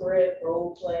want a script,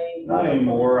 role play? Not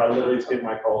anymore. I literally just get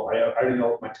my call. I already know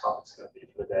what my topic's going to be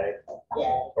for the day,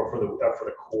 Yeah. or for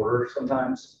the quarter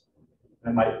sometimes.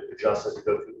 I might adjust as we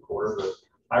go through the quarter, but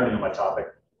I already know my topic.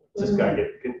 Just gotta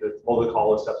get the hold the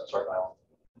call list up and start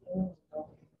dialing.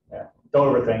 Yeah. Don't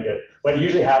overthink it. What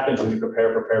usually happens when you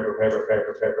prepare, and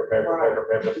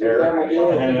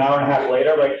then an hour and a half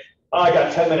later, like, oh, I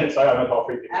got 10 minutes. I got no call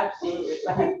for you. Absolutely.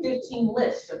 I have 15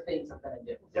 lists of things I'm gonna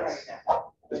do. Yes.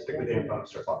 Just pick the damn phone and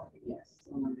start talking. Yes.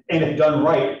 And if done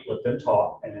right, let them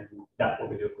talk, and then that's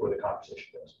what we do before the conversation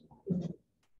goes.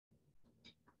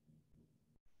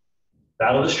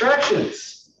 Battle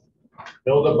distractions.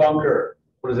 Build a bunker.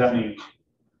 What does that mean?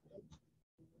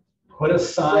 Put a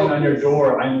sign on your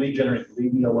door. I'm lead generating.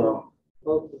 Leave me alone.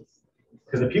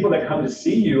 Because the people that come to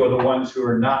see you are the ones who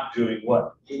are not doing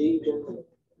what?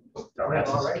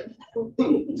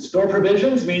 Store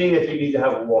provisions, meaning if you need to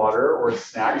have water or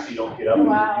snacks, you don't get up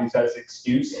and use that as an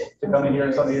excuse to come in here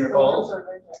and something in your calls.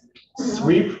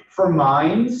 Sweep for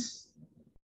minds.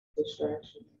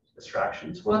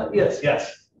 Distractions. Well, yes.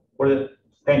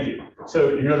 Thank you. So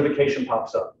your notification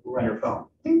pops up on your phone.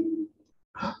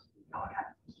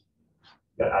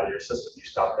 Got out of your system. You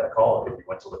stopped that call if you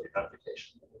went to look at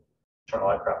notification. Turn all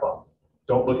that crap off.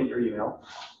 Don't look at your email.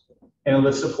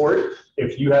 Analyst support.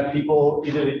 If you have people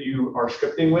either that you are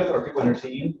scripting with or people in your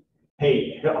team,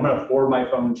 hey, I'm going to forward my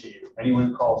phone to you. Anyone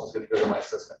who calls is going to go to my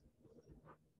assistant.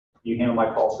 You handle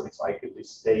my calls for me so I can at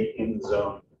least stay in the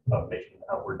zone of making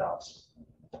outward dials.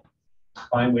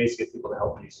 find ways to get people to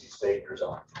help you so you stay in your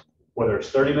zone. Whether it's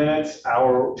 30 minutes,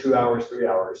 hour, 2 hours, 3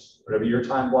 hours, whatever your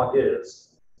time block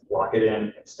is, lock it in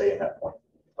and stay in that point.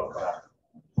 Don't come out.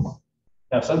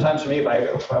 Now, sometimes for me, if I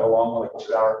have a long one, like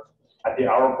 2 hour, at the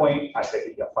hour point, I say,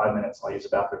 you got 5 minutes, I'll use the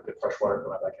bathroom, get fresh water,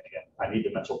 go back in again. I need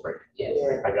the mental break. Yes.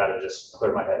 I gotta just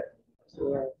clear my head.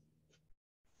 Yeah.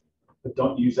 But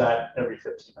don't use that every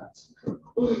 15 minutes.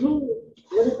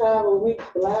 What if I have a weak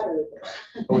bladder?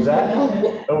 What was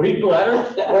that? A weak bladder?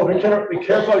 Well, be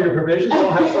careful of your provisions,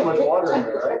 don't have so much water in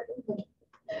there, right?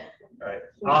 All right,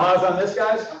 ahas on this,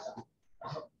 guys?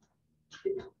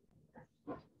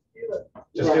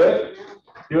 Just do it.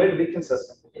 Do it and be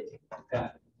consistent.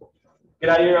 Yeah. Get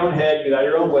out of your own head, get out of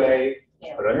your own way,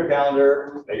 put it on your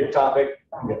calendar, know your topic.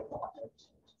 And get it.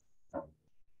 All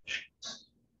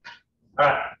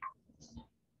right.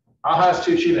 Ahas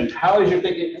to achievement. How is your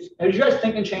thinking? Has you guys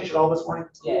thinking changed at all this morning?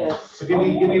 Yeah. So give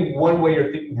me one way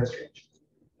your thinking has changed.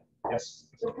 Yes.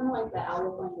 So kind of like the hour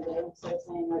point today, instead of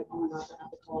saying like, oh my gosh, I have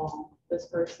to call this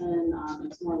person,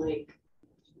 it's more like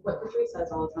what Patrice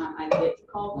says all the time, I get to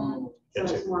call them.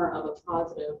 So it's more of a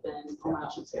positive than, oh my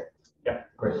gosh, I'm scared. Yeah,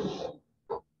 great.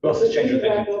 Who else has changed your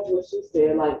Back thinking? up what she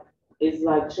said, like, it's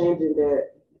like changing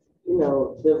that, you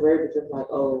know, the verbiage of like,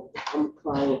 oh, I'm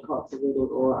client cultivating,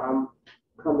 or I'm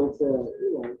coming to,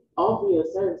 you know, offer you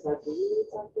a service, like, do you need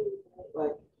something?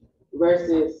 Like,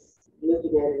 versus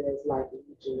looking at it as like a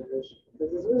new generation,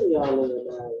 because it's really all in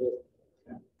about it.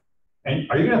 And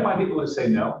are you gonna find people who say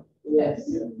no? Yes.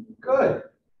 Good.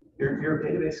 Your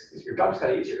database, your job's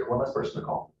got easier, one less person to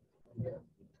call.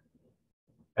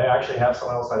 I actually have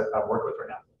someone else I work with right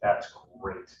now. That's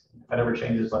great. If that ever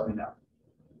changes, let me know.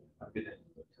 Have a good day.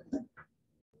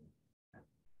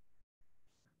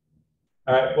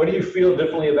 All right, what do you feel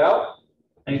differently about?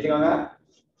 Anything on that?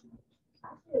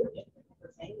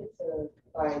 Pertaining to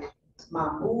like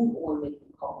my move on making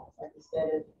calls, like instead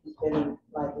of feeling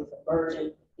like it's a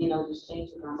burden, you know, just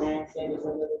changing my mindset is a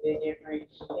little bit different,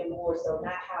 and more so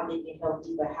not how they can help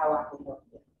you, but how I can help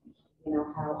them. You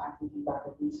know, how I can be like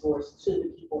a resource to the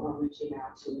people I'm reaching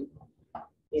out to,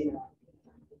 you know.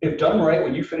 If done right,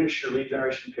 when you finish your lead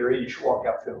generation period, you should walk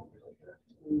out feeling really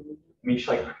good. I mean, she's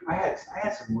like, I had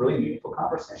some really meaningful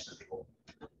conversations with people.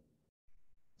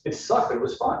 It sucked, but it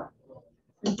was fun.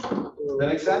 Does that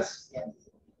make sense? Yes.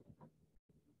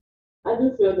 I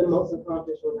do feel the most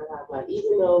accomplished when I have, like,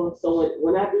 even though, so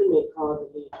when I do make calls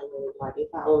and lead generate, like if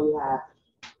I only have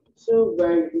 2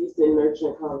 very decent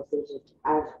nurturing conversations,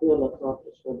 I feel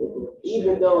accomplished for the day.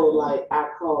 Even though like I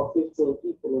call 15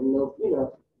 people and no, you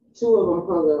know, 2 of them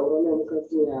hung up, 1 of them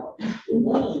cussed me out.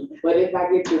 But if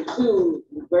I get to 2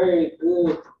 very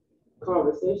good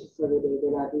conversations for the day,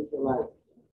 then I do feel like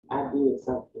I did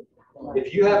something.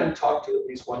 If you haven't talked to at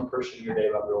least one person in your day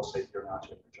about real estate, you're not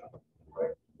doing your job,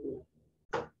 right?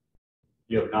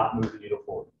 You have not moved the needle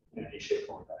forward in any shape,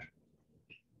 form, or fashion.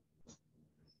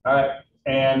 All right,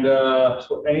 and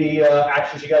so any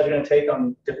actions you guys are going to take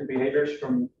on different behaviors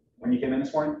from when you came in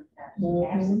this morning?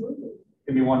 Absolutely.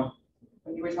 Give me one.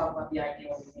 When you were talking about the idea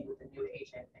when you meet with a new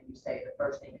agent and you say the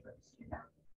first thing is let me see your calendar.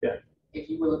 Yeah. If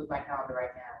you were looking at my calendar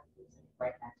right now, it's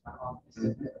right next to my office,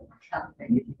 I'm trying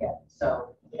to get together.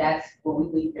 So that's when we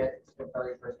leave there, it's the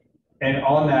very first thing. And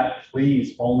on that,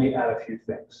 please only add a few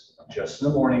things. Just in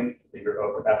the morning, leave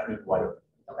your afternoon wide open.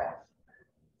 Okay.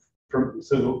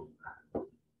 So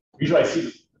usually I see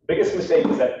the biggest mistake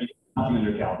is that you don't in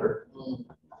your calendar.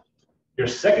 Your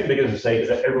second biggest mistake is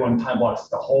that everyone time blocks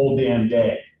the whole damn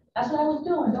day. That's what I was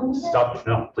doing, don't we? Stop,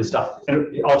 no, please stop.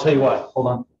 And I'll tell you what, hold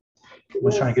on. I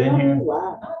was trying to get in here.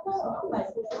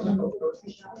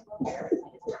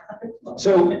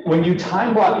 So when you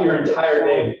time block your entire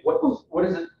day, what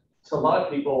is it? So a lot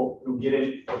of people who get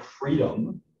in for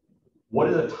freedom, what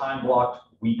does a time blocked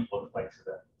week look like to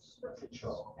them?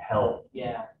 Hell.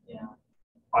 Yeah, yeah.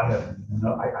 I have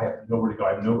nowhere to go.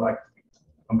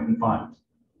 I'm confined.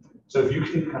 So if you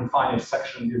can confine a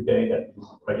section of your day that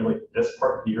you regulate this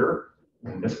part here,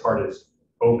 and this part is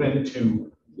open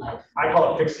to, I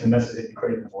call it fixing the messes that you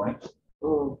create in the morning.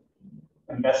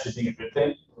 And mess being a good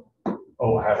thing.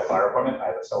 Oh, I have a buyer appointment, I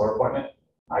have a seller appointment,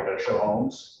 I gotta show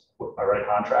homes, I write a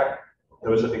contract.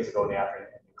 Those are things that go in the afternoon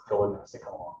and you fill in as they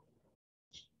come along.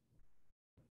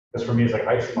 Because for me, it's like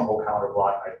I see my whole calendar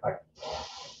block. I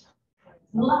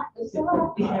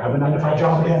have a 9-to-5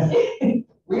 job again.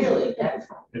 Really?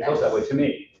 It feels that way to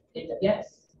me.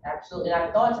 Yes, absolutely. And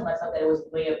I thought to myself that it was a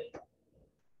way of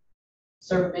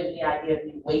circumventing the idea of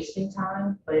me wasting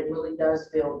time, but it really does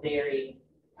feel very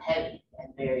heavy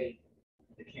and very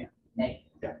negative.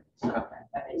 Yeah. So,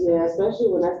 that makes Yeah, especially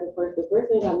when that's the first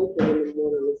thing I look at in the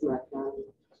morning is my calendar.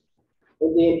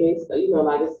 And then basically,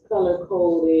 like it's color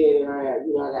coded, or,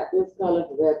 I got this color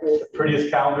for that person.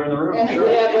 Prettiest calendar in the room,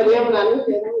 sure. Yeah, but then when I look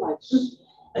at it, I'm like,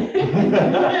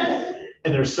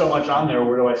 And there's so much on there,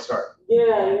 where do I start? yeah.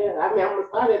 I mean, I'm gonna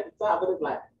start at the top, but it's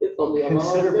like, it's gonna be a long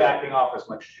Consider day. backing off as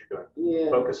much as you're doing. Yeah,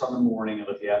 Focus on the morning and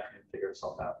let the afternoon figure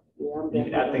itself out. yeah. I'm You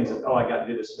can add things, definitely- that, oh, I gotta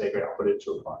do this today, great, I'll put it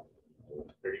into a fund.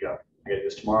 There you go. I gotta do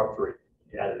this tomorrow at 3.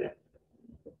 You add it in.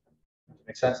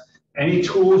 Make sense? Any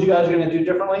tools you guys are gonna do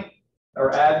differently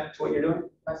or add to what you're doing?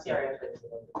 My CRM.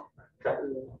 Okay.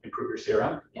 Improve your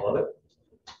CRM. I love it.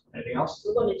 Anything else?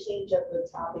 We're gonna change up the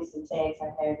topics and tags I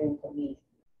have in for me.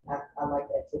 I like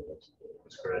that too. What you did.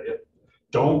 That's a great idea.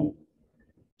 Don't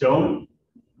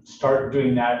start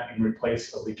doing that in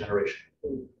replace of lead generation.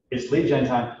 It's lead gen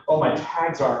time. Oh, my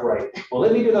tags aren't right. Well,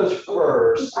 let me do those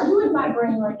first. Are you in my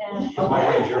brain right now? Oh, my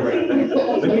brain's your brain.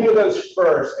 Let me do those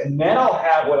first, and then I'll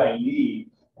have what I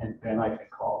need, and then I can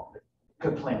call.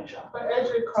 Good plan, John. But as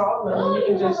you call them, you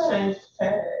can just change the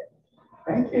tag.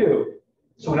 Thank you.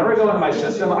 So whenever I go into my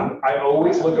system, I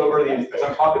always look over as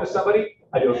I'm talking to somebody,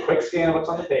 I do a quick scan of what's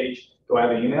on the page. Do I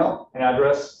have an email, an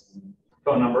address,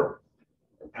 phone number?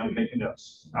 And I'm making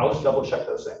notes. I'll just double check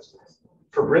those things.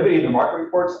 For Brivity and the market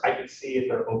reports, I can see if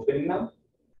they're opening them.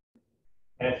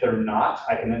 And if they're not,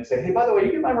 I can then say, hey, by the way,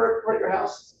 you get my report at your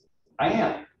house? I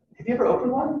am. Have you ever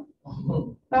opened one?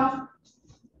 No?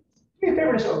 Do me a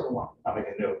favor, just open one. I'll make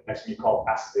a note. Next time you call,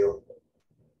 ask the open.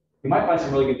 You might find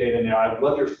some really good data in there. I would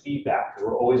love your feedback because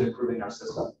we're always improving our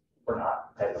system. We're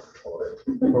not. I have no control of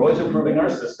it. We're always improving our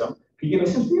system. Can you give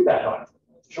me some feedback on it?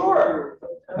 Sure.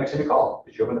 Next time you call,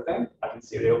 did you open the thing? I can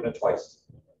see they opened it twice.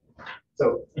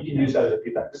 So you can use that as a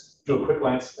feedback. Just do a quick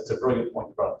glance. That's a brilliant point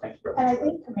you brought up. Thank you very much. And I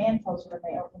think command tells you when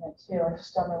they open it too, I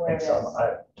just don't know where it is.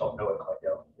 I don't know it quite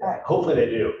yet. Alright. Hopefully they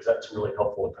do, because that's really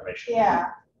helpful information. Yeah.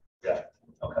 Yeah,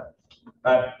 okay.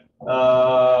 All right.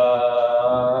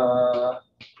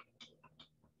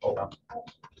 Hold on.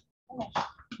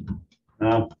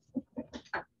 No.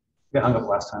 Got hung up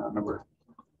last time, I remember.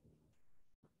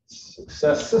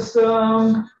 Success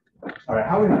system. All right,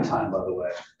 how are we on time, by the way?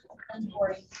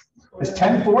 It's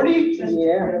 10:40?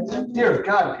 Yeah. Dear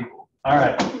God, people. All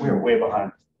right, we're way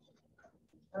behind.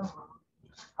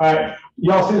 All right,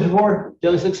 y'all see this before?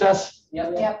 Daily success?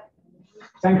 Yep.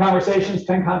 10 conversations,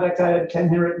 10 contacts added, 10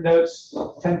 handwritten notes,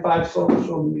 10-5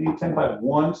 social media,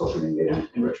 10-5-1 social media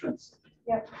enrichments.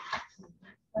 Yep.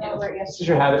 Went over it This is yesterday.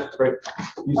 your habit, great.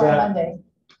 Use Or that, Monday.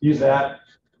 use that.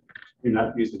 Do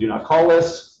not use the do not call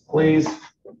list, please.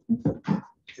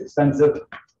 It's expensive.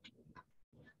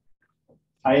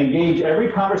 I engage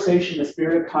every conversation in the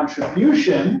spirit of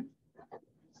contribution,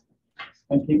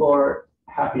 and people are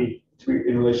happy to be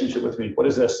in relationship with me. What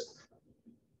is this?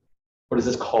 What is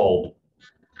this called?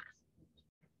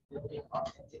 Building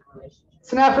authentic relationships.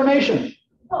 It's an affirmation.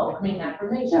 Oh, I mean,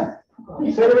 affirmation. Yeah.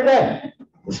 You say it every day.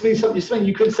 This would be something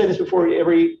you couldn't say this before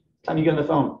every time you get on the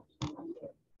phone.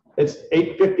 It's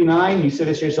 8:59. You say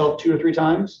this to yourself 2 or 3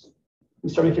 times. You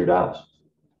start with your doubts.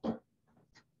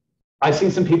 I've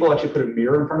seen some people actually put a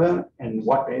mirror in front of them and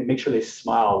make sure they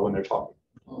smile when they're talking.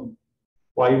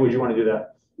 Why would you want to do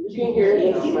that? You can hear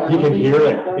it. You can hear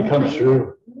it. It comes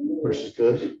true. Versus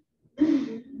this.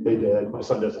 Hey, Dad. My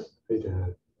son does it. Hey,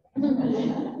 Dad.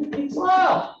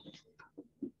 Smile.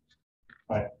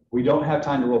 All right. We don't have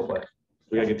time to role play.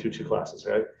 We got to get through 2 classes,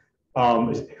 right?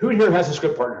 Who here has a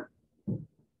script partner?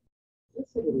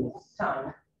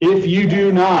 Time. If you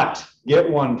do not, get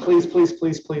one. Please, please,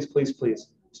 please, please, please, please.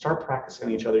 Start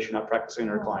practicing each other. You're not practicing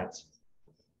our clients.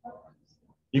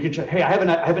 You can check, hey, I have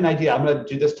an idea. I'm going to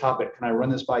do this topic. Can I run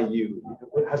this by you?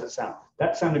 How does it sound?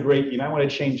 That sounded great. You might want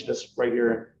to change this right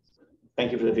here.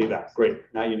 Thank you for the feedback. Great.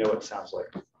 Now you know what it sounds like.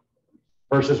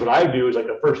 Versus what I do is like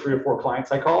the first 3 or 4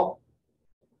 clients I call,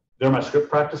 they're my script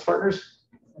practice partners.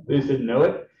 They just didn't know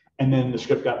it. And then the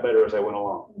script got better as I went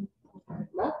along.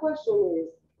 My question is,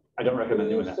 I don't recommend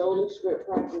do doing you that. solely script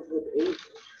practice with agents?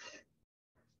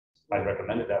 I'd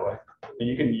recommend it that way. And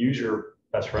you can use your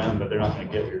best friend, but they're not going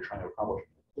to get what you're trying to accomplish.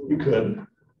 You could.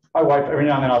 My wife, every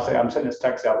now and then I'll say, I'm sending this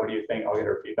text out. What do you think? I'll get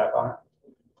her feedback on it.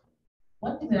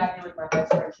 One thing that I did with my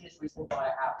best friend, she just recently bought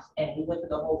a house, and we went through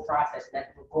the whole process, and as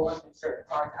we were going through certain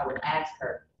parts, I would ask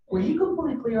her, were you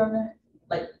completely clear on that?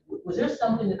 Like, was there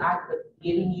something that I could have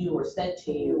given you or said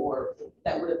to you, or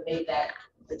that would have made that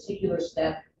particular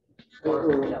step or,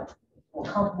 more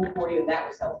comfortable for you? And that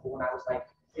was helpful when I was like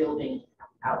building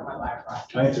out my life process.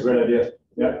 I think it's a great idea.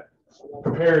 Yeah.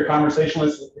 Prepare your conversation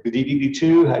list, the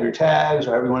DDD2, have your tags,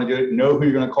 or however you want to do it. Know who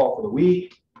you're going to call for the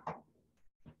week.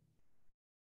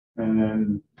 And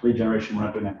then lead generation, we're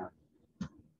not doing that now.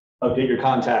 Update your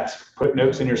contacts, put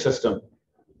notes in your system.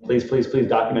 Please, please, please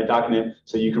document,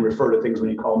 so you can refer to things when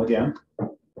you call them again.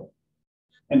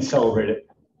 And celebrate it.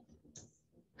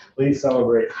 Please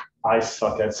celebrate. I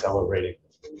suck at celebrating.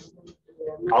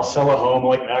 I'll sell a home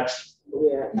like next.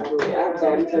 Yeah, I've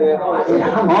gotten to that.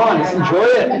 Come on, just enjoy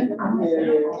it.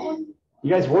 Yeah. You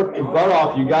guys worked your butt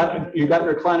off. You got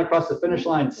your client across the finish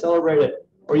line. Celebrate it.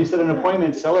 Or you set an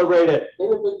appointment. Celebrate it. In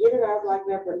the beginning, I was like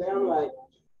that, but now I'm like,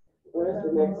 where's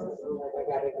the next? I'm like, I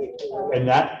gotta get to it. And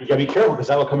that you gotta be careful because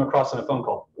that will come across on a phone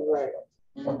call. Right.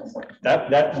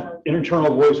 That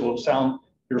internal voice will sound.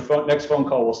 Your next phone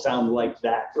call will sound like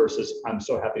that versus "I'm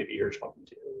so happy to be here talking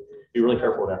to you." Be really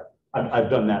careful with that. I've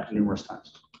done that numerous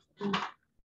times.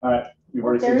 All right, you've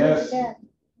already seen this.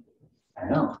 I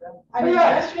know. I mean,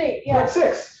 Yeah. yesterday, You're yeah. at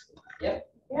 6. Yeah.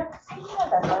 I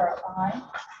had that letter up behind.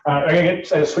 All right, I'm gonna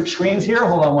get switch screens here.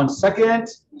 Hold on 1 second.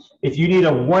 If you need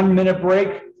a 1-minute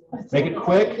break, make it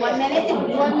quick. 1 minute?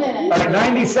 1 minute. All right,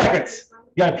 90 seconds.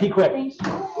 You gotta pee quick. We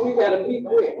gotta be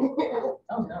quick.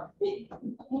 Oh, no.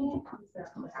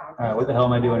 All right, what the hell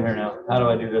am I doing here now? How do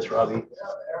I do this, Robbie?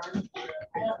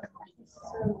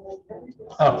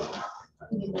 Oh.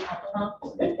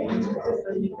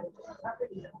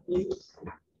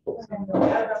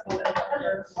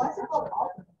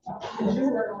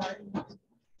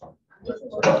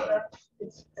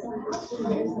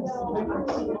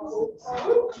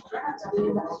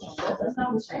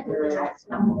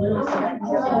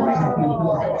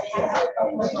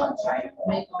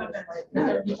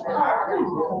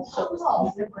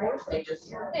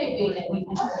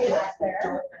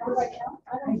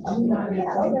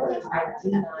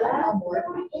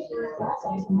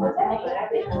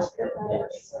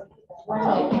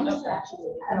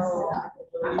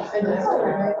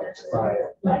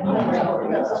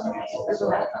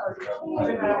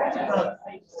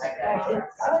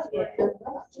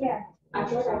 I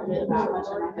feel like I did not much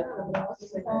on my head.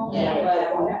 Yeah,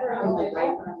 but whenever I'm like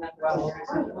right when I'm like, well,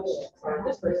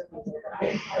 this person.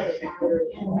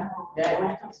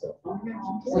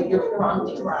 So you're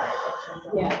prompting, right?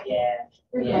 Yeah.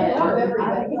 Yeah.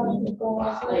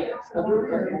 Like, a group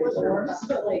of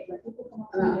but like,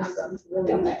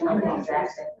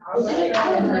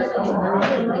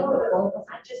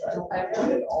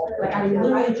 Like, I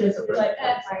literally just, like,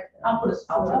 I'll put a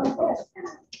spell on the phone.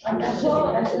 That's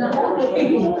not. I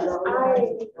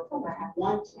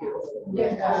want to.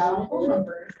 Yeah.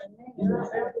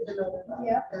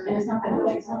 Yeah. And it's not that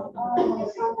like,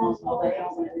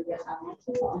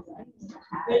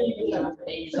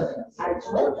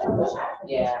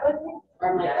 Yeah.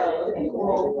 I'm like, oh, okay,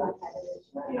 cool.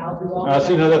 I'll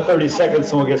see another 30 seconds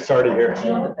and we'll get started here.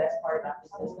 You know the best part about the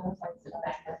system is like the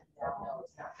fact that you don't know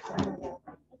it's not.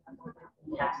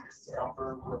 You have to sit over.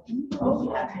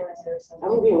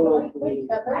 I'm being one. I know,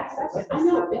 but that's.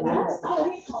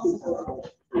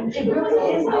 It really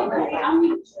is like, I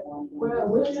mean, it's just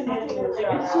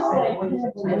like.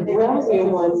 I'm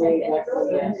being one made like.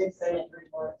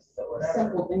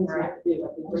 Simple things you have to do.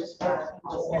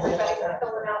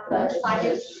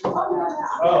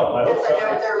 Oh, I hope so.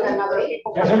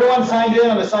 Has everyone signed in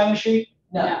on the sign-in sheet?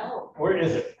 No. Where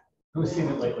is it? Who's seen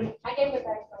it lately? I gave it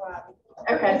back to Robbie.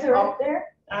 Okay, so Right there?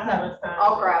 I haven't signed.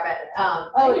 I'll grab it.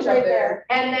 Oh, it's right there.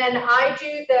 And then I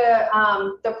do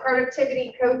the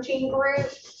productivity coaching group,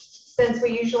 since we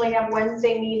usually have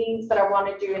Wednesday meetings that I want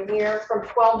to do in here from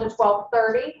 12 to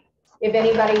 12:30. If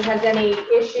anybody has any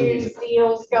issues,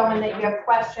 deals going that you have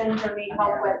questions or need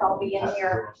help with, I'll be in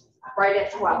here right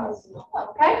at 12.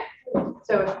 Okay?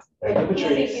 So if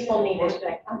PC people need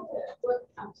anything.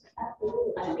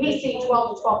 PC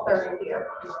 12 to 12:30 here.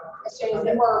 As soon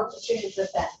as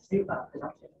it's sent.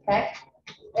 Okay?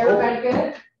 Everybody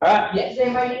good? All right. Does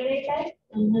anybody need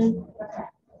anything? Okay.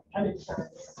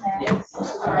 Yes.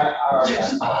 All right. Oh,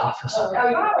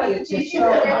 you probably a tissue. I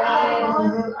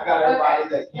got everybody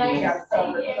that came in.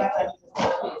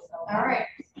 All right.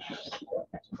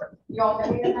 Y'all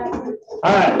gonna be here?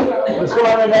 All right, let's go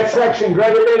on to the next section,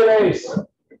 Gregor database.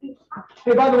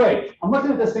 Hey, by the way, I'm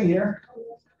looking at this thing here.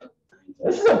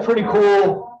 This is a pretty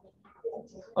cool,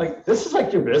 like, this is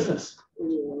like your business.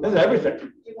 This is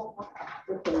everything.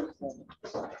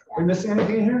 Are we missing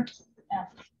anything in here?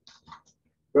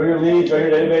 Grow your leads, grow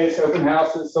your database, open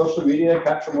houses, social media,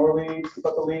 capture more leads, keep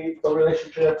up the leads, build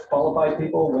relationships, qualify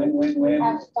people, win, win, win,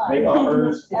 Have fun. make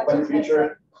offers, That's plan the what's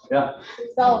future. Yeah.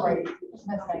 Celebrate. It's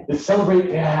missing. It's celebrate,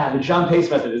 yeah, the John Pace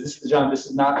method. This is the John, this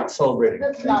is not celebrating.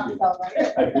 That's not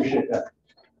celebrate. I appreciate that.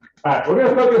 All right, we're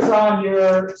gonna focus on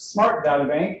your smart data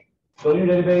bank, building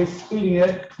your database, feeding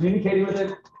it, communicating with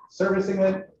it, servicing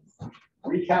it,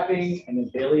 recapping, and the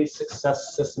daily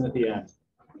success system at the end.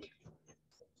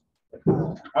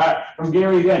 All right, from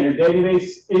Gary again, your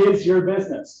database is your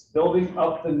business. Building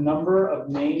up the number of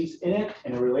names in it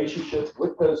and a relationship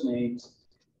with those names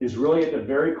is really at the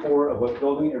very core of what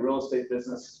building a real estate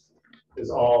business is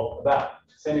all about.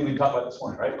 Same thing we talked about this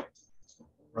morning, right?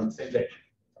 We're on the same page.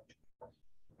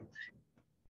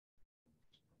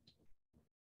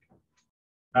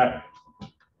 All right.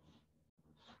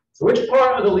 So which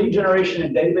part of the lead generation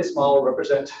and database model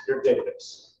represents your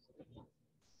database?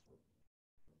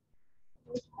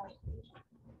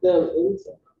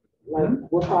 Like,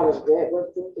 what part of that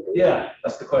represents? Yeah,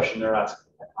 that's the question they're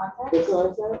asking. The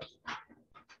concept?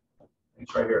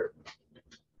 It's right here.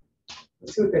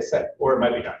 Let's see what they say, or it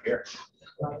might be down here.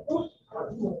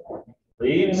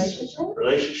 Leads,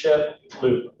 relationship,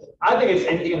 loop. I think it's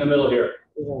anything in the middle here,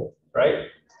 right?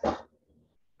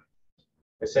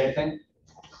 They say anything?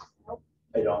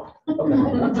 They don't. Okay.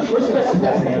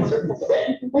 That's the answer.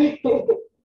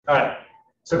 All right.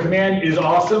 So command is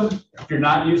awesome. If you're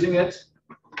not using it,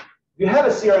 if you have a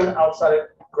CRM outside it,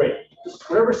 great. Just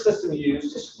whatever system you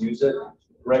use, just use it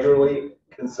regularly,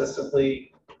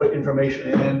 consistently, put information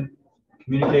in,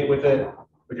 communicate with it,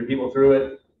 put your people through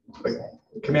it. But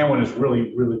command one is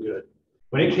really, really good.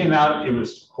 When it came out, it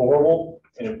was horrible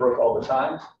and it broke all the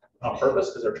time on purpose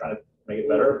because they're trying to make it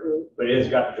better. But it has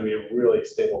gotten to be a really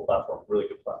stable platform, really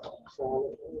good platform.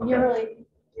 You're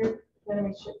gonna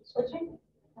be switching?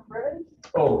 Really?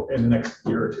 Oh, in the next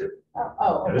year or two.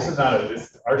 Oh, Yeah, this is not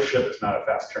our ship is not a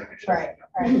fast turning ship. right,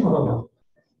 right.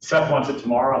 Seth wants it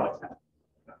tomorrow.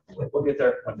 I'm like, we'll get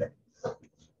there one day. All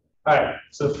right,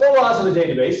 so the 4 laws of the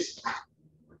database,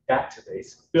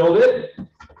 build it,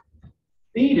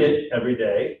 feed it every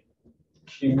day,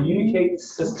 communicate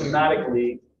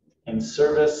systematically, and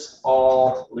service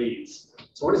all leads.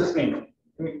 So what does this mean?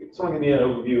 Someone give me an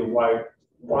overview of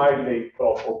why do they put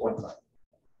all 4 points on?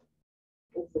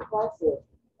 It's the process.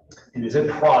 It is a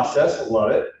process,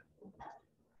 love it.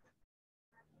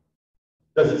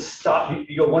 Does it stop?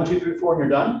 You go 1, 2, 3, 4, and you're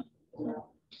done? No.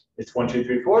 It's 1, 2,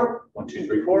 3, 4, 1, 2,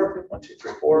 3, 4, 1, 2,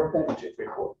 3, 4, 1, 2, 3,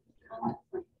 4.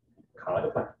 Kind of like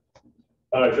a plan.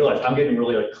 Oh, I realize I'm getting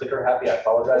really like clicker happy. I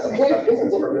apologize. I'm stuck in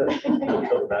this for a bit.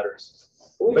 It matters.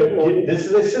 But this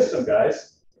is a system,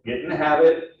 guys. Get in the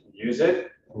habit, use it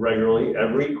regularly.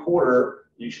 Every quarter,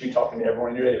 you should be talking to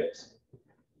everyone in your database.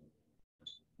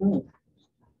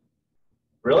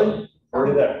 Really?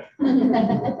 Already there.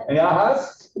 Any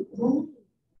ahas?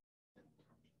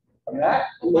 I mean that?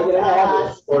 Or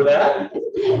that?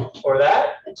 Or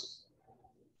that?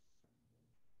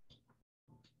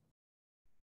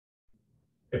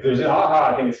 If there's an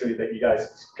aha, I think it's going to be that you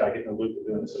guys got to get in the loop of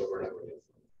doing this over and over again.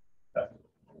 Okay.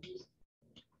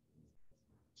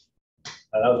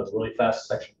 That was a really fast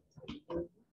section. All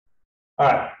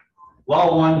right.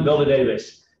 Law 1, build a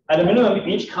database. At a minimum,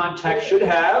 each contact should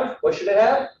have, what should it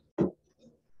have?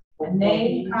 A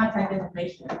name, contact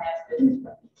information, and past business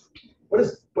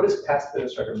records. What is past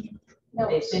business record mean? No,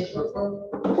 they sent you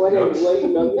a What you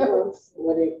know,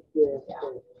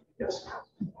 Yes.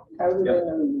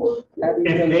 Yep.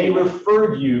 If they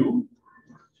referred you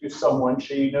to someone,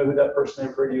 should you know who that person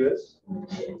referred you is?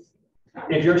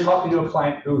 If you're talking to a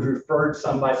client who's referred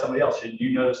by somebody else, should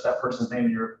you notice that person's name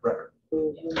in your record?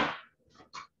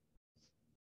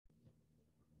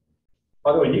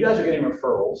 By the way, you guys are getting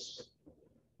referrals.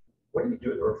 What do you do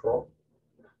with a referral?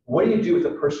 What do you do with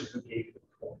the person who gave you the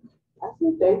referral? I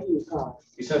said thank you card.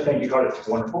 You sent a thank you card. It's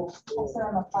wonderful. I sent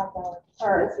them a $5 That's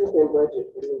or, within budget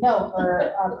for me. no, for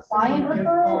a client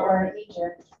referral or an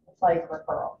agent, it's like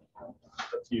referral.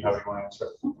 That's you, how you want to answer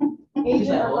it.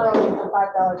 Agent referral is a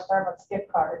 $5 Starbucks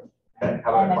gift card, Okay,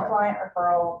 how and about a client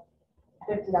referral,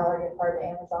 $50 gift card to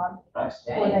Amazon Nice.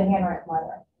 with a handwritten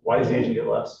letter. Why does the agent get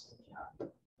less?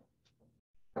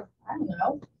 I don't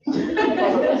know.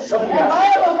 Something If I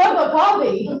have a cup of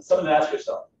coffee. Something to ask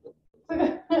yourself.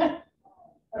 That's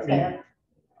I mean, fair.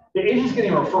 The agent's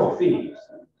getting a referral fee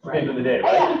at the end of the day, Oh,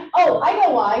 right? yeah. Oh, I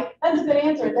know why. That's a good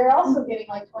answer. They're also getting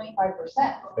like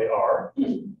 25%. They are.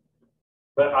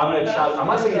 But I'm gonna challenge, I'm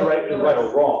not saying you're right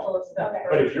or wrong, Okay.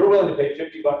 but if you're willing to pay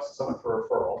 $50 to someone for a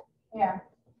referral, Yeah.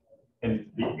 and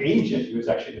the agent who's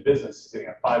actually in the business is getting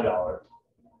a $5,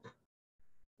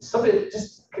 somebody,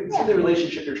 just consider the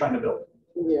relationship you're trying to build.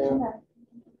 Yeah.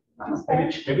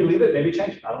 Maybe leave it, maybe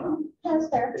change it, I don't know. That's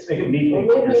fair. It's making me think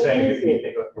what you're saying, making me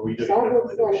think, are we doing it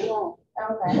differently than we should?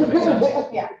 Okay. That makes sense.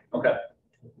 Yeah. Okay.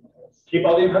 Keep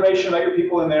all the information about your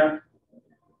people in there.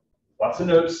 Lots of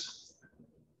notes.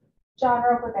 John,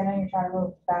 real quick, I know you're trying to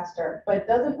move faster, but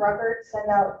doesn't Ruckert send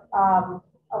out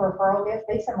a referral gift?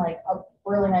 They send like a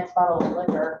really nice bottle of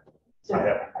liquor I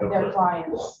have to no their clue.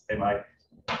 clients. They might.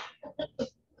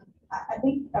 I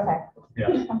think, okay.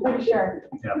 Yeah. I'm pretty sure.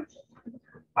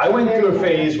 I went through a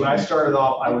phase when I started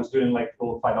off, I was doing like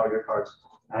little $5 gift cards.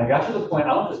 And I got to the point, I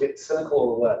don't know if it's getting cynical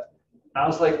or what. I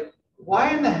was like,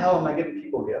 why in the hell am I giving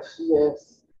people gifts?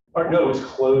 Yes. Or no, it was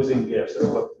closing gifts. That's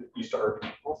what used to hurt me.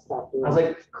 I'll stop I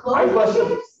doing was that.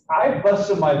 like, I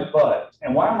busted my butt.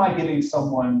 And why am I giving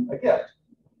someone a gift?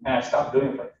 And I stopped doing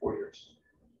it for like 4 years.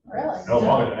 Really? No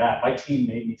longer than that. My team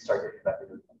made me start getting back to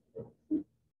doing it.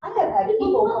 I have had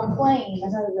people complain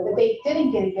that they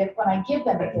didn't get a gift when I give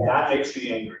them a And gift. that makes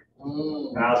me angry.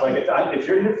 And I was like, if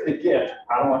you're here for the gift,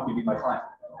 I don't want you to be my client.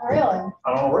 Really? I don't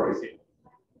want to work with you.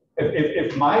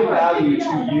 If my value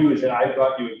to you is that I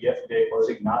brought you a gift day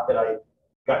closing, not that I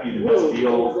got you the best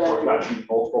deal or got you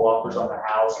multiple offers on the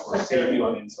house or saved you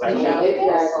on the inspection.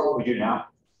 Exactly. We do now.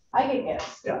 I get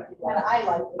gifts. Yeah. And I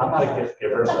like it. I'm not a gift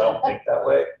giver, so I don't think that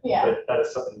way. Yeah. But that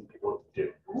is something people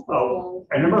do. Oh,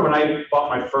 I remember when I bought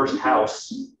my first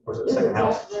house, or was it the second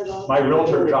house? My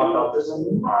realtor dropped off this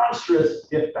monstrous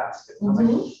gift basket. I was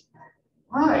like,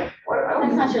 why? I don't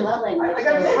That's not your love language. I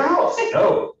got this house.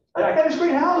 No, I got this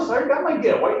great house. I already got my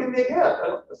gift. Why you give me a gift?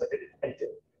 I did.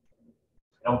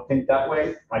 I don't think that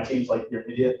way. My team's like, you're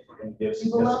an idiot. We're going to give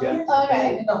People love again. it.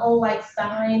 Okay, and the whole like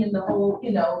sign and the whole,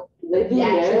 you know, They do the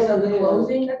actions now, of the yeah.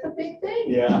 closing, that's a big thing.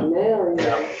 Yeah. Now,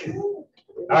 Yeah.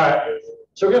 All right.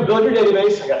 So we're going to build your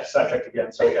database. I got sidetracked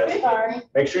again. Sorry, guys. Sorry.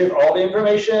 Make sure you have all the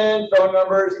information, phone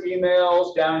numbers,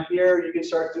 emails down here. You can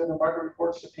start doing the market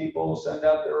reports to people, send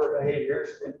out their, hey,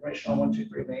 here's information on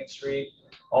 123 Main Street.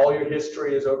 All your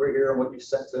history is over here and what you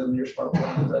sent to them, your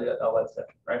smartphone, all that stuff,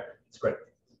 right? It's great.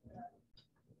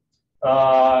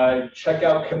 Check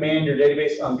out Command your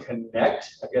database on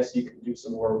Connect. I guess you can do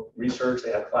some more research.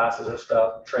 They have classes or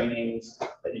stuff, trainings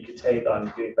that you could take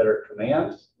on getting better at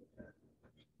Command.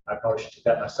 I probably should do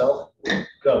that myself.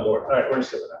 Good Lord. All right, we're just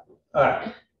skip that. All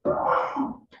right.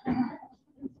 All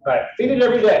right, feed it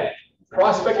every day.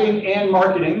 Prospecting and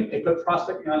marketing. They put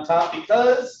prospecting on top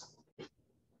because.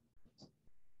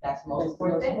 That's the most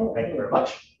important thing. Thank you very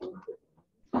much.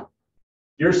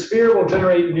 Your sphere will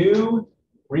generate new,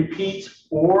 repeat,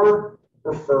 or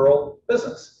referral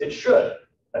business. It should.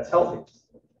 That's healthy.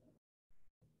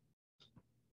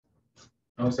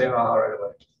 Don't say aha right away.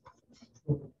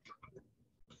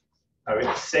 All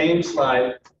right, same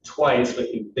slide twice, but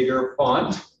in bigger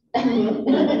font.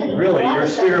 Really, your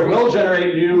sphere will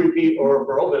generate new, repeat, or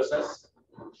referral business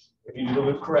if you do the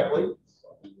loop correctly.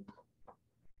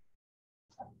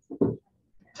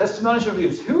 Testimonial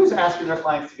reviews. Who is asking their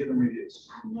clients to give them reviews?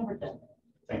 I've never done that.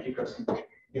 Thank you, Kristen.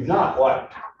 You've not. Why?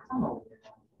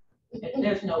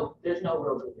 There's no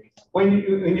real good reason.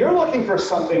 When you're looking for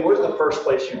something, where's the first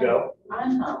place you go? I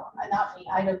don't know, not me,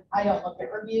 I don't look at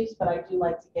reviews, but I do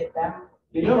like to get them.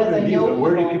 You know Because I reviews, know but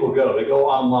where do people- people go? They go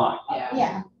online,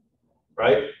 Yeah,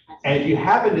 right? And if you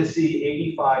happen to see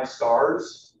 85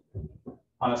 stars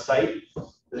on a site,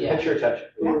 does it catch your attention?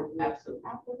 Absolutely.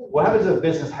 What happens if a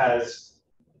business has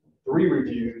 3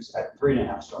 reviews at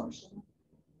 3.5 stars?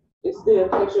 it still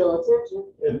catch your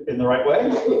attention. In the right way?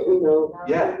 You know.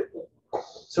 Yeah.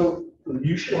 So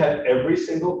you should have every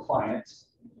single client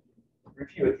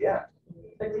review at the end.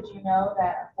 but did you know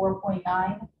that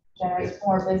 4.9 generates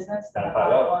more business than a Than a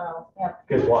 5.0. 5.0? Yeah.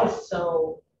 Because why? It's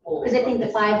so full. Because I think the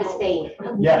 5 is fake.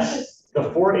 Yes, the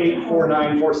 4.8,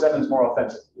 4.9, 4.7 is more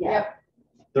offensive. Yeah.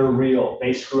 They're real.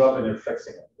 They screw up and they're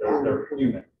fixing it. They're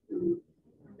human.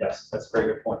 Yes, that's a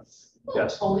very good point.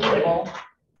 Yes. Believable.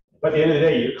 But at the end of the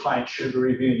day, your client should be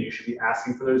reviewing. You should be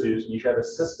asking for those reviews, and you should have a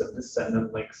system to send them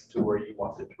links to where you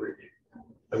want them to review.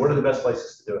 Like, what are the best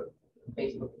places to do it?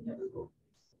 Facebook and Google.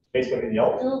 Facebook and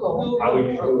Yelp? Google. I would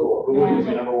use Google. Google is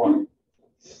the number one.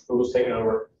 Google's taking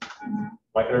over.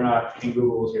 Like it or not, King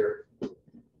Google is here.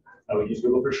 I would use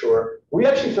Google for sure. We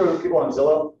actually throw people on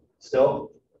Zillow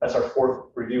still. That's our 4th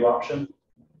review option.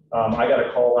 I got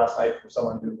a call last night from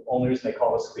someone who, only reason they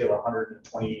called us, we have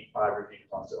 125 reviews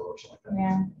on Zillow or something like that.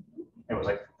 Yeah. It was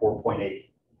like 4.8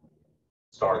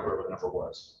 stars, whatever the number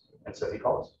was. And so he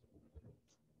called us.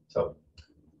 So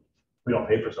we don't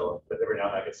pay for Zillow, but every now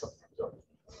and then I get something from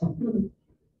Zillow.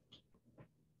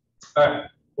 All right.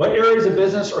 What areas of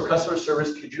business or customer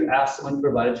service could you ask someone to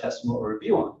provide a testimonial or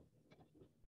review on?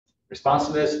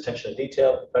 Responsiveness, attention to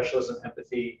detail, professionalism,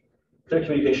 empathy, clear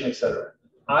communication, etc.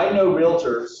 I know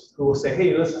realtors who will say,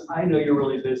 hey, listen, I know you're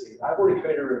really busy. I've already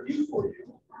created a review for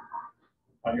you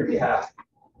on your behalf.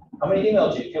 I'm going to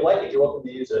email you. If you like it, you're welcome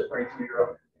to use it or you can do your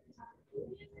own.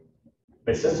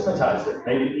 They systematized it,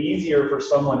 made it easier for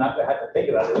someone not to have to think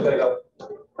about it. They're going to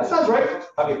go, that sounds right.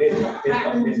 Copy, paste,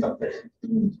 paste.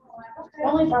 The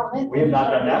only problem is. We have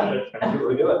not done that, but I people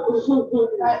who do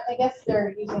it. I guess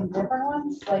they're using different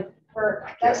ones, like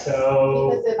That's So-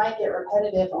 because it might get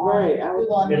repetitive on Right, I was-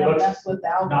 Google and It they'll looks mess with the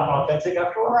Not algorithm. authentic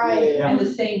after all. Right. Yeah. And the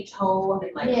same tone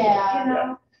and like. Yeah.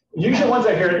 Yeah. Usually ones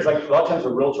I hear is like, a lot of times a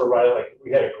realtor write, like,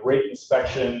 we had a great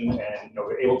inspection and, you know,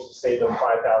 we're able to save them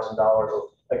 $5,000. Or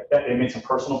like that, they made some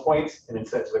personal points and then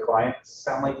said to the client, "Does this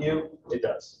sound like you?" It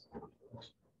does.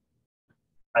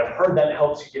 I've heard that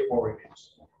helps you get more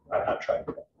reviews. I've not tried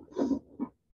that.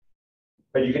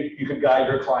 But you could guide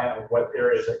your client on what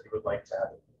areas that you would like to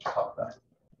have talk about.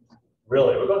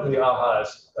 Really, we're going through the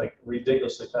ahas like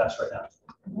ridiculously fast right now.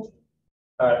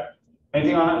 All right,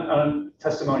 anything on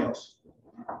testimonials?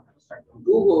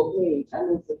 Google page, I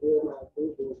need to build my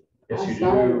Google. Yes, I you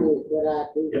started do. it, but I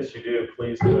think Yes, you do.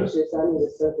 Please do it. Pinterest, I need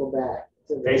to circle back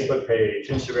to the- Facebook page,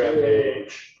 Instagram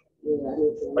page, Yeah, I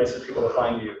need to. places people to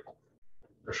find you,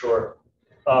 for sure.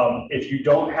 If you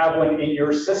don't have one in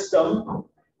your system,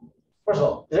 first of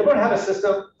all, does everyone have a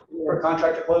system for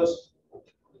contract to close?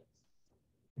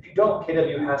 If you don't,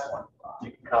 KW has one.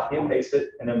 You can copy and paste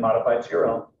it and then modify it to your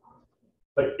own.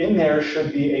 But in there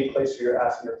should be a place where you're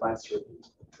asking your clients to review.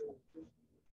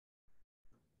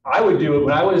 I would do it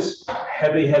when I was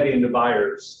heavy into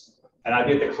buyers, and I'd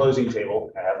be at the closing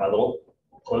table, I have my little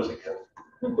closing table.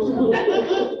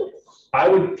 I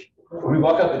would, when we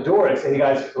walk out the door, I'd say, "Hey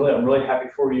guys, really, I'm really happy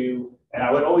for you." And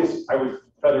I would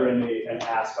feather in an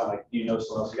ask on like, "Do you know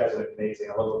someone else? You guys are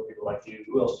amazing. I love working with people like you.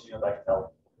 Who else do you know that I can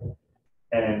help?"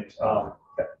 And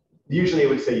usually it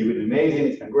would say, "You've been amazing,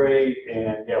 it's been great,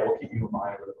 and yeah, we'll keep you in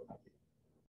mind."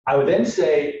 I would then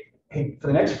say, "Hey, for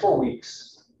the next 4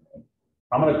 weeks,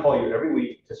 I'm gonna call you every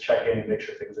week to check in and make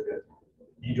sure things are good.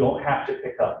 You don't have to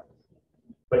pick up,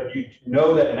 but you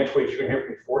know that the next week you're gonna hear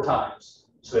from me 4 times,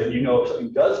 so that you know if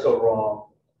something does go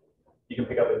wrong, you can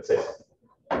pick up and say something.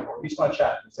 Or at least want to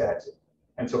chat and say hi to."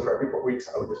 And so for every 4 weeks,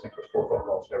 I would just make those 4 phone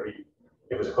calls every.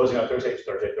 If it was a closing on Thursday, it's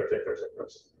Thursday,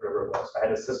 whatever it was. I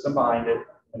had a system behind it,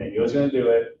 and then he was gonna do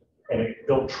it, and it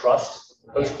built trust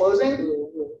post-closing,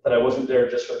 that I wasn't there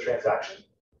just for the transaction.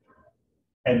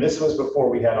 And this was before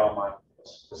we had online.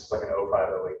 This is like an 05,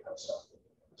 08 kind of stuff.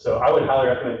 So I would highly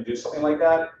recommend you do something like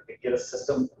that, get a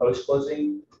system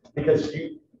post-closing, because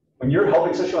when you're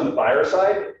helping, especially on the buyer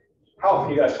side, how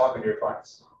often are you guys talking to your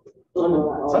clients?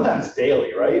 Sometimes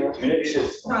daily, right? I mean, it's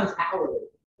just. Sometimes hourly.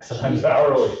 Sometimes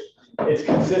hourly. It's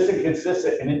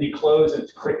consistent, and then you close and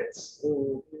it's crickets.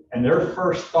 And their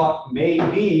first thought may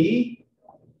be,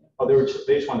 oh, they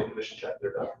just wanted a commission check,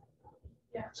 they're done.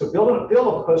 Yeah. So build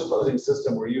a post-closing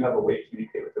system where you have a way to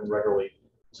communicate with them regularly,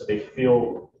 so they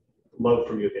feel love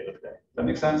from you at the end of the day. That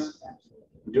make sense?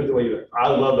 Do it the way you do it. I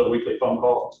love the weekly phone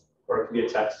call, or it can be a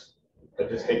text. But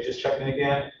just, hey, just checking in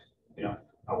again. You know,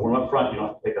 I'll warm up front, you don't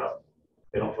have to pick up.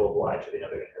 They don't feel obliged, they know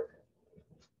they're gonna hear from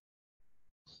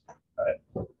you. All right.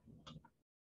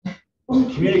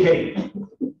 Communicate.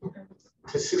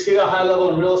 To succeed at a high level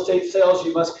in real estate sales,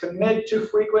 you must commit to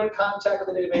frequent contact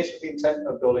with the database with the intent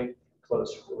of building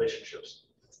close relationships.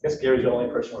 I guess Gary's the only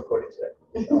person recording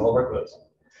today. All of our close.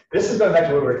 This is going back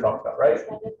to what we were talking about, right?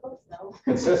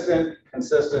 Consistent,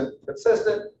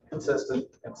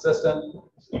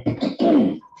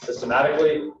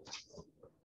 systematically.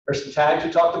 There's some tags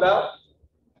we talked about.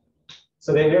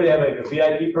 So they have like a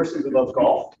VIP person who loves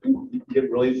golf. You can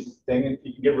get really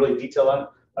detailed on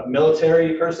a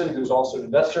military person who's also an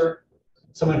investor,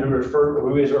 someone who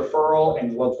is referral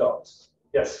and loves dogs.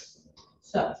 Yes.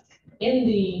 So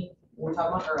we were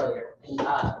talking about earlier,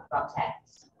 about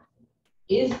tax.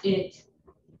 Is it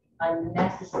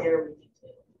unnecessary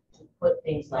to put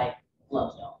things like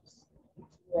love dogs?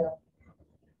 Yeah.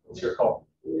 It's your call.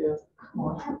 Yeah.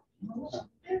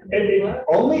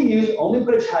 Only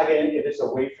put a tag in if it's a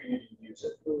way for you to use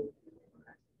it.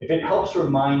 If it helps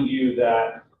remind you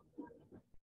that,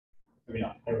 A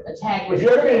tag. if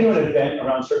you're ever going to do an event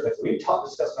around certain things, we've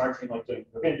discussed in our team, like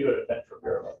we're going to do an event for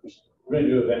bear lovers, we're going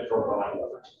to do an event for wine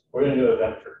lovers, we're going to do an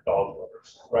event for dog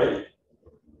lovers, right?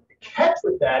 The catch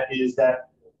with that is that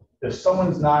if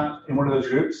someone's not in one of those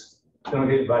groups, they don't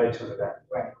get invited to an event.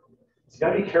 Right. So you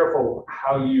got to be careful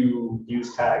how you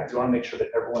use tags. You want to make sure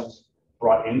that everyone's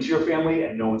brought into your family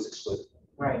and no one's excluded.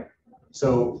 Right.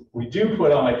 So we do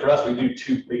put on, like for us, we do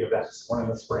 2 big events, one in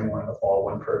the spring, one in the fall,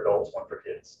 one for adults, one for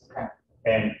kids. Okay.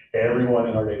 And everyone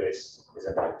in our database is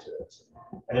invited to this.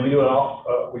 And then we do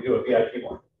we do a VIP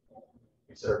one.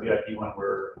 We said our VIP one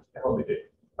what we did?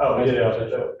 Oh, we did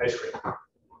ice cream.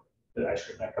 Did ice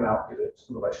cream. I come out, do the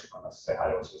scoop of ice cream on us, say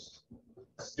hi to us, just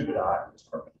stupid eye, it's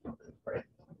perfect, right?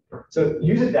 So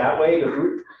use it that way.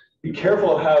 Be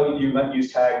careful how you might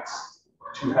use tags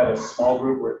to have a small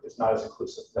group where it's not as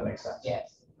inclusive. Does that make sense?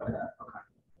 Yes. Okay.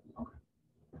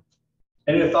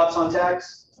 Any other thoughts on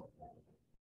tags?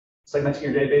 segmenting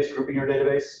your database, grouping your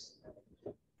database.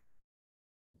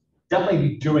 Definitely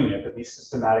be doing it, but be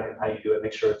systematic in how you do it.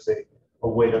 Make sure it's a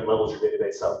way that levels your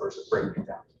database up versus breaking it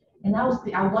down. And I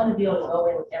want to be able to go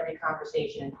in with every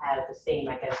conversation and have the same,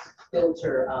 I guess,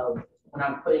 filter of when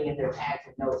I'm putting in their tags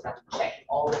and notes, I'm checking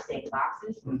all the same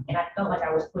boxes. And I felt like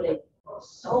I was putting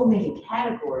so many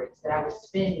categories that I would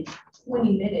spend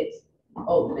 20 minutes.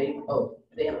 Oh, do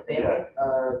they have a family?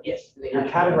 Yes. Do they You're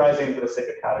have categorizing for the sake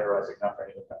of categorizing, not for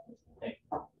any other thing.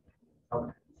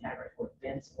 Okay, category for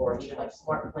events or even like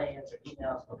smart plans or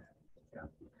emails. Okay. Yeah.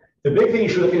 The big thing you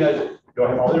should be looking at is, do I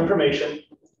have all the information?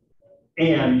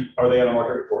 And are they on a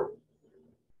market report?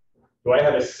 Do I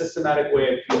have a systematic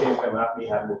way of communicating without me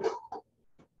having to do it?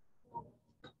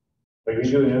 Like we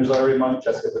do a newsletter every month,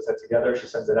 Jessica puts that together, she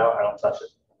sends it out, I don't touch it.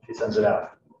 She sends it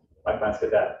out. My clients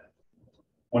get that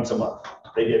once a month.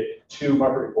 They get 2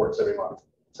 market reports every month.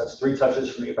 So that's 3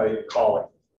 touches from me if I even call it.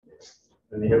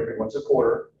 Then they hear from me once a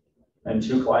quarter, and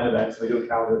 2 client events, and we do a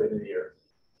calendar at the end of the year.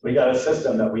 We got a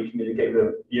system that we communicate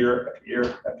with year after year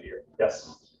after year.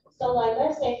 Yes? So like,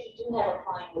 let's say if you do have a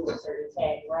client with a certain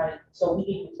tag, right? So we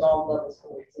can use dog levels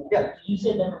for example. Yeah. You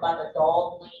send them like a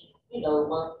dog link, you know,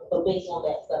 but based on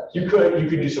that stuff. You could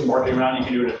do some marketing around, you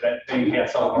can do an event thing, you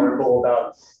have some article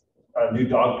about a new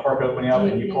dog park opening up,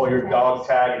 and you pull your dog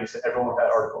tag and you send everyone with that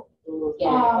article.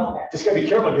 Yeah, okay. Just gotta be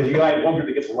careful, because you got one group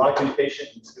that gets a lot of communication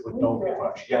with no good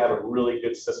much. You gotta have a really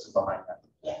good system behind that.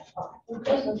 Yeah. We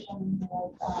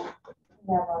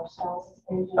have our spouses.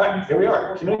 All right, here we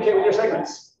are. Communicate with your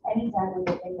segments. Anytime we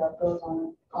think of goes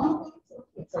on.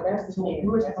 So that's the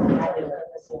You were just going to do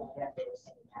this one, yeah, they were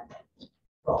saying that.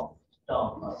 Wrong.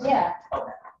 No. Yeah.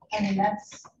 Okay. I mean,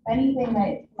 that's anything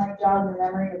that might jog your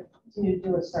memory to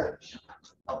do a search.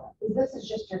 This is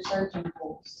just your searching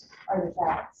tools, are the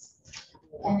tags.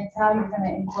 And it's how you're gonna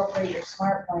incorporate your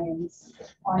smart plans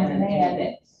on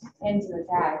demand into the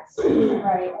tags,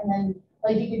 right? And then,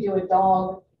 like, you could do a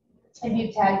dog, if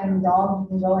you tag them dog, you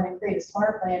can go in and create a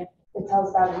smart plan that tells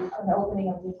about an opening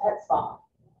of a new pet spa.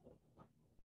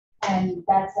 And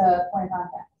that's a point of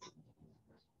contact.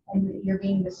 And you're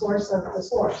being the source of the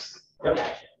source. Yep.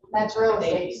 That's real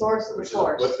estate, source of the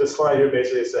source. What this slide here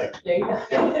basically is saying. There you go.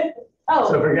 So Oh,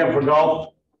 for example, for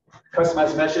golf,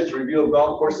 customized message, review of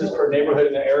golf courses per neighborhood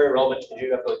in the area relevant to the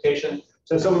geographic location.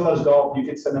 So if someone loves golf, you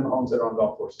could send them homes that are on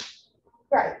golf courses,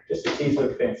 right, just to tease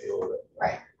their fancy a little bit.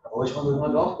 right. Which one lives on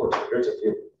a golf course? Here's a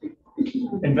few.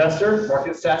 Investor,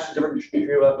 market stats, and different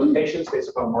geographic locations based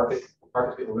upon markets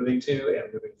people moving to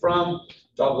and moving from.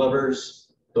 Dog lovers,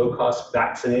 low-cost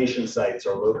vaccination sites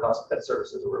or low-cost pet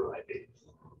services, or whatever it might be.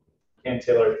 And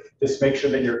tailor, just make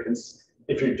sure that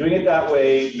if you're doing it that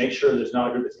way, make sure there's not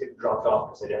a group that's getting dropped off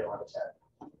because they don't have a tag.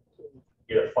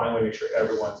 You gotta finally make sure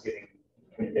everyone's getting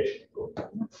communication. Okay.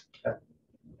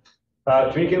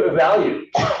 Communicate with value.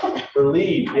 For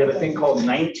lead, we have a thing called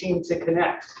 19 to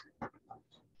connect.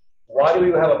 Why do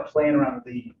we have a plan around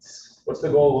leads? What's the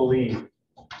goal of a lead?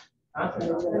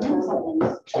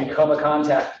 To become a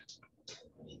contact.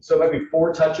 So it might be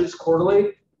 4 touches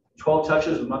quarterly, 12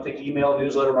 touches with monthly email,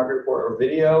 newsletter, market report, or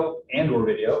video,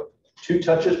 2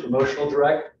 touches promotional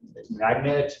direct, it's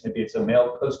magnet, maybe it's a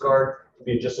mail postcard,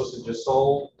 maybe it just listed, just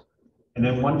sold. And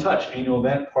then 1 touch, annual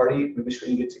event, party, movie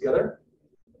screen, get together.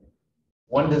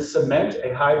 1 to cement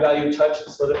a high value touch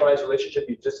that solidifies relationship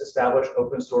you just established,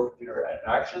 opens door for future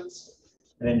interactions.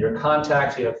 And then your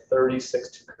contacts, you have 36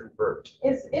 to convert.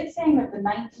 Is it saying that the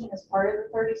 19 is part of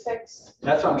the 36?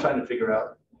 That's what I'm trying to figure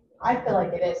out. I feel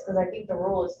like it is, because I think the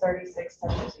rule is 36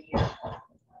 touches a year.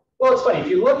 Well, it's funny, if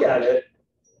you look at it,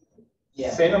 Yeah.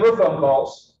 same number of phone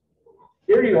calls.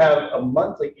 Here you have a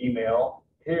monthly email.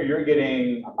 Here you're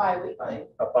getting A bi-weekly.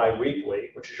 a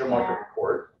bi-weekly, which is your market Yeah.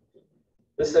 report.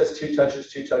 This says 2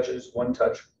 touches, 1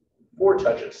 touch, 4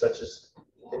 touches, such as,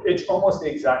 it's almost the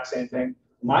exact same thing.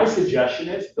 My suggestion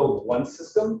is build 1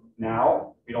 system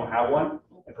now, if you don't have one,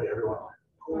 and put everyone on.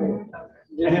 And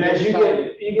then as you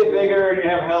get bigger and you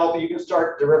have help, you can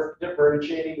start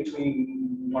differentiating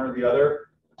between one or the other.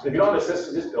 So if you don't have a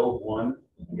system, just build 1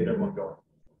 and get everyone going.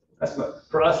 That's what,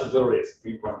 for us, it's literally,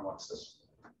 we run 1 system.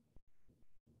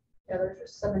 Yeah, there's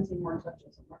just 17 more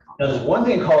touches. Now, there's one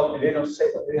thing called, they don't say,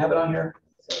 they have it on here.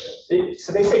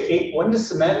 So they say 1 to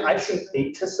cement. I've seen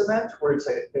 8 to cement, where it's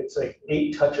like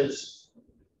 8 touches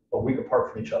a week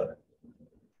apart from each other.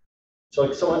 So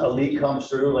like a lead comes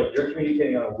through, like you're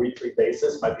communicating on a weekly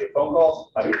basis, might be a phone call,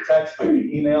 might be a text, might be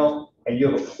an email, and you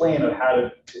have a plan of how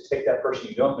to take that person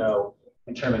you don't know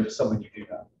and turn them into someone you do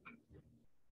know.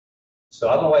 So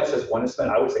I don't know why it says 1 to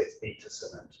cement. I would say it's 8 to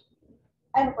cement.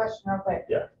 I have a question real quick.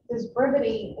 Yeah. Does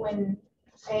Brevity, when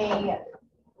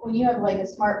when you have like a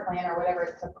smart plan or whatever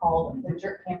it's called, the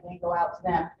jerk campaign go out to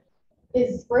them.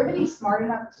 Is Brevity smart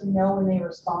enough to know when they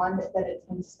respond that it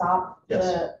can stop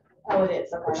the, oh, it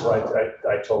is, okay. Which is why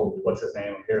I told, what's his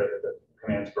name here, that the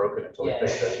command's broken until we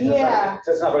fix it. Yeah.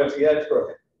 It's not broken, yeah, it's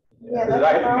broken. Yeah, Because that's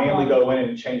I the had to manually problem. go in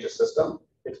and change the system,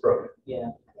 it's broken. Yeah,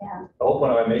 The whole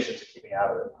point of automation is to keep me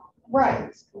out of it,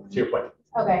 right, to your point.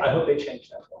 okay. I hope they change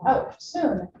that. Oh,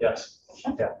 soon. Yes,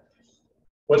 yeah.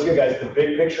 What's good, guys? The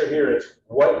big picture here is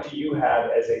what do you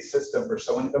have as a system for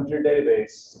someone to come to your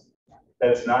database that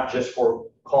is not just for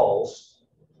calls?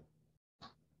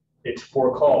 It's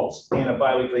 4 calls and a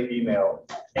biweekly email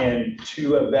and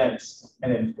 2 events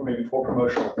and then maybe 4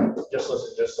 promotional events, just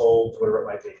listen, just sold, whatever it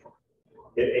might be.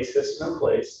 Get a system in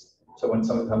place so when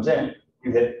someone comes in,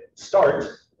 you hit start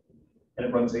and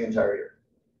it runs the entire year.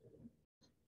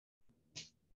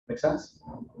 Make sense?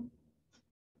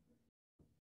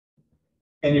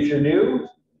 And if you're new,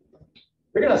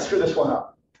 you're gonna screw this one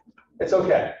up. It's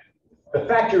okay. The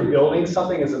fact you're building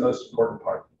something is the most important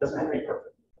part. It doesn't have to be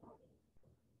perfect.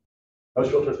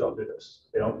 Most realtors don't do this.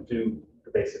 They don't do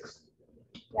the basics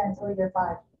Yeah, until you're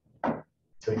 5.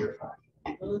 until you're 5.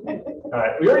 All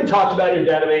right, we already talked about your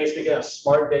database. You get a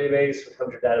smart database, which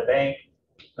becomes your data bank.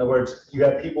 In other words, you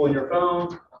have people in your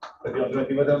phone, but you don't do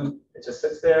anything with them. It just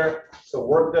sits there. So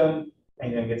work them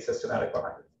and then get systematic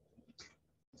behind it.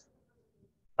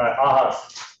 All right,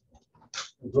 AHAs.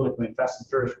 We're really coming fast and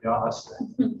furious with the AHAs.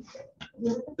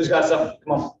 Who's got something?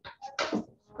 Come on.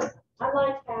 I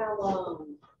like how,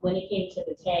 when it came to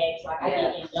the tags, like I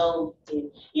didn't know,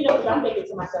 because I'm thinking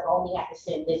to myself, I only have to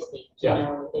send this thing,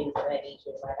 and things of that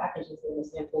nature. Like I could just send a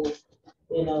simple,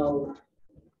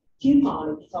 coupon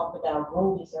if you talk about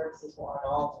rooming services for our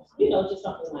dogs, just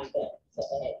something like that to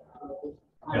add.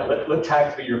 Yeah, let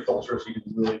tags be your filter so you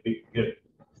can really get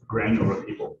granular with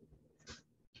people.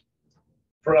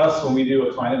 For us, when we do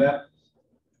a client event,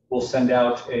 we'll send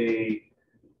out we'll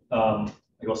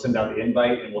send out the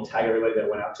invite and we'll tag everybody that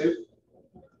went out to.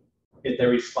 If they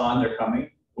respond, they're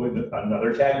coming,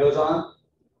 another tag goes on.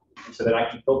 So that I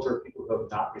can filter people who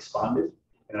have not responded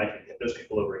and I can get those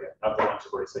people over again, not the ones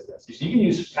who've already said yes. So you can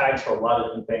use tags for a lot of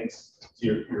different things. So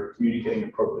you're communicating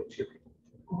appropriately to your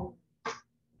people.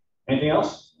 Anything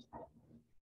else?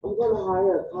 I'm gonna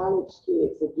hire a college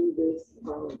kid to do this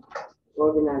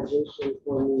organization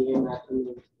for me in my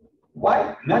community.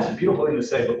 Why? And that's a beautiful thing to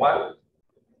say, but why?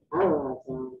 I don't have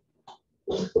time.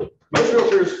 Most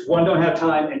realtors, 1, don't have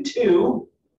time, and 2,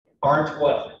 aren't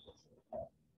what?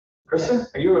 Kristen,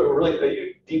 are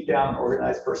you deep down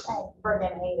organized person? I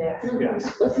friggin' hate it.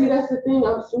 Yes. But see, that's the thing,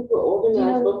 I'm super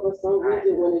organized, but for some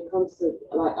reason, when it comes to,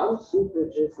 like, I'm super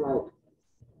just like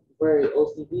very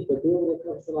OCD, but then when it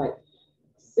comes to like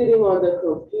sitting on the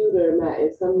computer,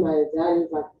 and some of my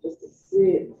anxieties like just to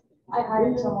sit. I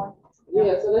hired someone.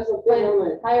 Yeah, so that's what I'm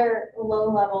like. Hire low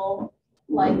level,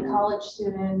 like college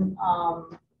student,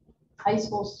 high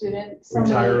school student,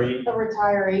 somebody, a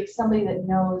retiree, somebody that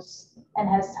knows and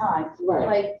has time. Right.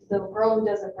 Like the girl who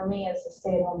does it for me is a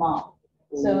stay-at-home mom.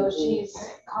 So she's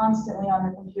constantly on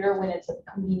the computer when it's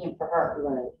convenient for her.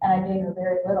 Right. And I gave her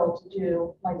very little to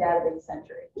do my database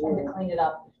entry and to clean it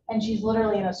up. And she's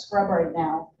literally in a scrub right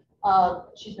now.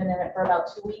 She's been in it for about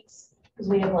 2 weeks because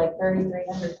we have like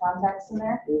 3,300 contacts in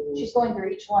there. She's going through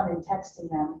each one and texting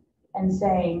them and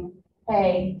saying,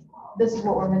 hey, this is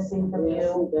what we're missing from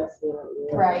you.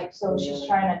 Right, so she's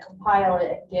trying to compile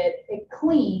it and get it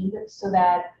cleaned so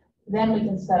that then we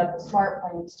can set up the smart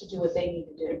plans to do what they need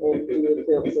to do.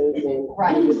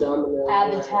 Right,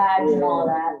 add the tags and all of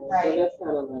that, right? So that's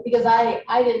kind of like, Because I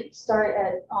didn't start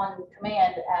on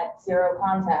command at 0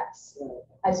 contacts.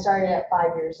 I started at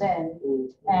 5 years in,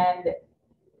 and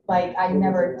like I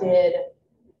never did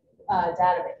a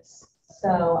database.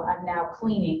 So I'm now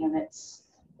cleaning, and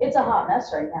it's a hot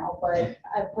mess right now, but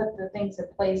I put the things in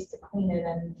place to clean it,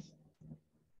 and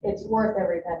it's worth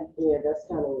every penny. Yeah, that's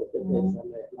kind of what the things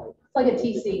I'm at. It's like a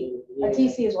TC. A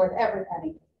TC is worth every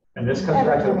penny. And this comes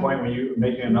back to the point where you're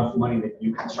making enough money that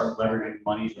you can start leveraging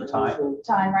money for time.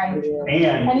 Time, right?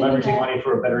 And leveraging money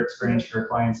for a better experience for your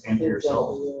clients and for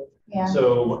yourself. Yeah.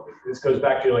 So this goes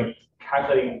back to like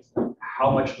calculating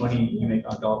how much money you make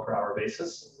on a dollar per hour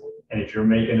basis. And if you're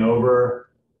making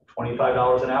over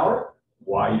 $25 an hour,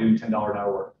 why are you doing $10 an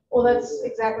hour work? Well, that's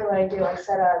exactly what I do. I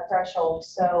set a threshold.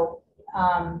 So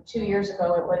 2 years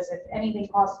ago, it was if anything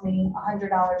cost me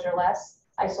 $100 or less,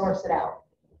 I source it out.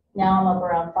 Now I'm up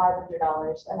around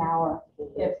 $500 an hour.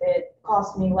 If it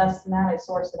costs me less than that, I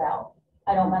source it out.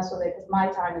 I don't mess with it because my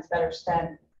time is better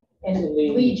spent in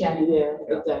lead gen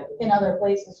in other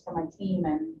places for my team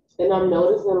and And I'm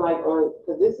noticing like cause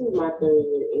this is my 3rd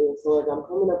year in, so as I'm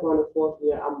coming up on the 4th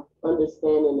year, I'm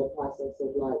understanding the process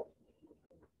of like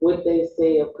what they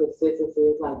say of consistency.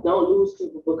 It's like, don't lose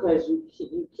people because you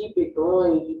keep it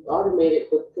going, you automate it,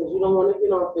 because you don't want to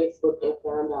get on Facebook and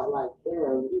find out like,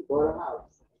 damn, you bought a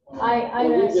house. I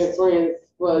And we've missed, been friends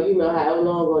for, however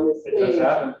long on this It does thing.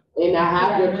 happen. And I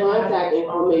have Yeah, your contact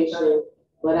information,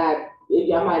 but I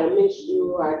might have missed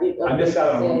you, or I did. I missed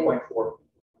out on say, 1.4.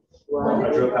 well,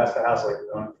 I drove past the house like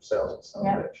we're going for sales. It's so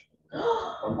Yeah. rich.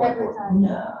 Every 1.4. time.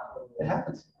 No. It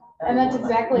happens. And that's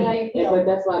exactly how you Yeah, feel. but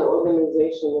that's why the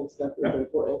organization and stuff is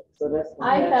important, so that's.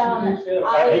 I found, Hey,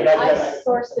 I guys.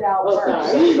 sourced it out Oh,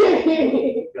 first.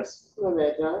 sorry. Yes. My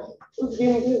bad, Josh. It's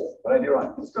getting good. What I do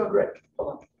wrong? It's doing great.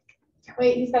 Hold on.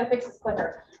 Wait, he's gotta fix his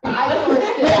clicker. I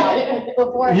sourced it out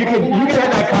before. You can have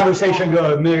that conversation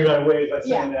go a million other ways by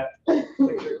Yeah. saying that.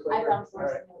 I found All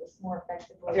right. sourcing it was more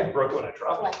effective. I think I broke when I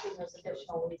dropped it. Collecting those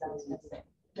additional leads I was missing.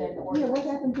 Than Yeah, what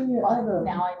happened to your other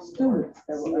Now I do. students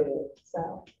that were?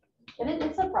 So, and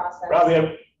it's a process.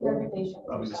 Robbie, You have to be patient with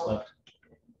Robbie just yourself. left.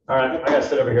 All right, I gotta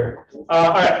sit over here.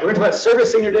 All right, we're gonna talk about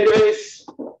servicing your database.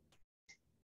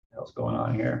 What's going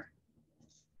on here?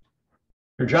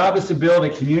 Your job is to build a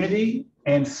community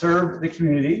and serve the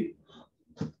community.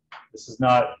 This is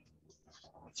not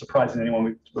surprising to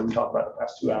anyone when we talk about the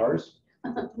past 2 hours.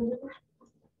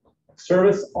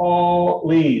 Service all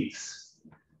leads.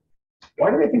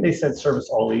 Why do they think they said service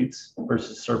all leads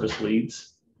versus service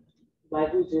leads?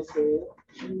 Like we just said.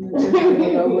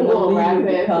 When a lead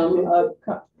become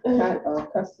a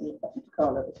customer,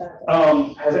 call it a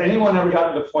time. Has anyone ever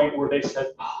gotten to the point where they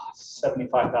said,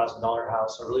 $75,000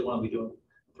 house, I really want to be doing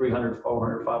 300,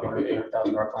 400, 500,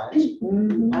 800,000 our clients?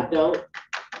 Mhm. I don't,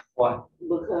 Why?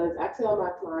 because I tell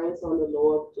my clients on the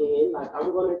lower end, like,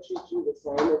 I'm gonna treat you the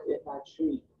same as if I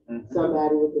treat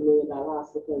somebody with $1 million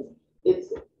house, because it's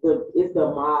the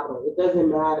model. It doesn't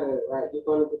matter, right? You're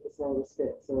gonna get the same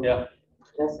respect. So Yeah.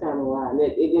 that's kind of why. And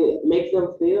it makes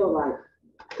them feel like,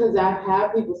 because I've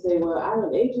had people say, well,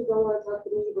 an agent don't want to talk to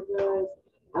me because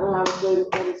I don't have a certain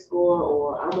credit score,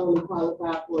 or I'm only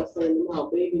qualified for a certain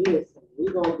amount. Baby, listen,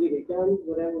 we're gonna get it done,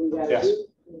 whatever we gotta Yes. do,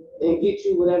 and get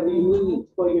you whatever you need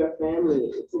for your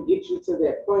family to get you to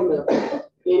that point of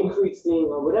increasing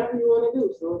or whatever you want to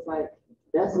do. So it's like,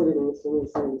 that's what it means for me,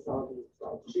 service all these,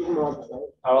 like, treat them all the same.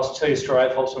 I'll also tell you a story.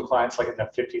 I've helped some clients like in the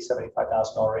 $50,000,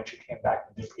 $75,000 range who came back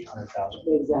and did 800,000.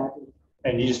 Exactly.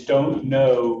 And you just don't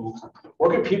know.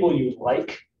 Work with people you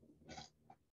like.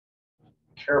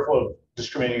 Careful of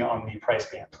discriminating on the price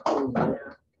band.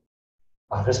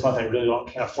 This month I really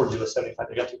can't afford to do a 75.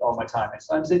 They got to take all my time. And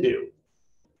sometimes they do.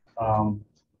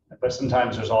 But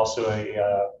sometimes there's also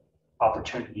a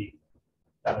opportunity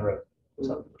down the road.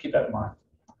 So keep that in mind.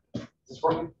 Is this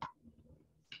working?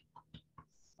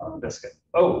 Biscuit.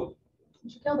 Oh,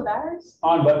 Did you kill the batteries?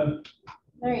 on button.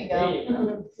 There you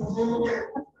go.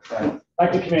 Right.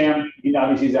 Back to command, you know,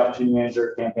 obviously use opportunity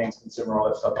manager, campaigns, consumer, all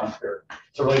that stuff on here.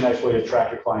 It's a really nice way to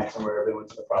track your clients and where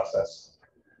everyone's in the process.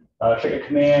 Check a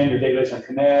command, your database on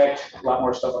Connect, a lot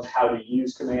more stuff on how to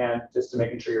use command, just to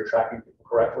making sure you're tracking people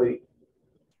correctly.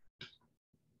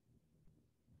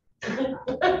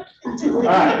 All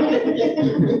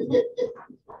right.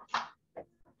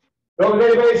 Build a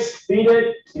database, feed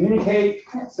it, communicate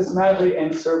systematically,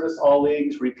 and service all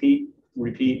leagues. Repeat,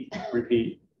 repeat,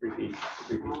 repeat, repeat,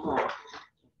 repeat.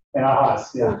 And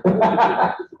ahas, yeah.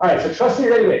 All right, so trust in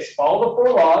your database. Follow the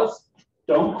 4 laws.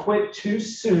 Don't quit too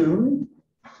soon.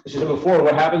 As you said before,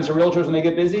 what happens to realtors when they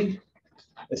get busy?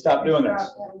 They stop doing this.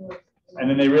 And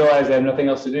then they realize they have nothing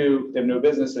else to do. They have no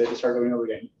business, so they just start going over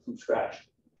again from scratch.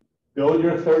 Build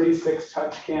your 36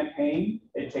 touch campaign.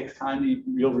 It takes time to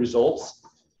yield results.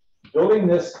 Building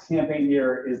this campaign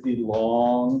here is the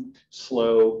long,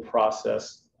 slow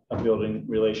process of building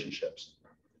relationships.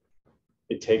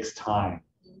 It takes time.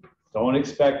 Don't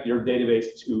expect your database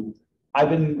to, I've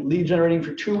been lead generating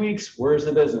for 2 weeks, where's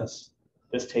the business?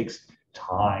 This takes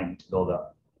time to build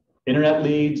up. Internet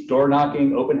leads, door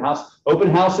knocking, open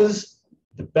houses,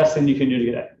 the best thing you can do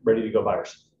to get ready to go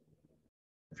buyers.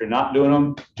 If you're not doing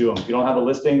them, do them. If you don't have a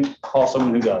listing, call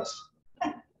someone who does.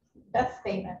 Best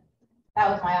statement. That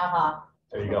was my aha.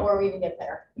 There you go. Before we even get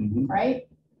there, right?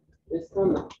 It's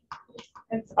coming.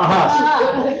 It's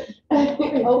Aha.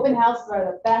 Open houses are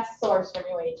the best source for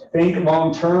new agents. Think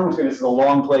long-term. This is a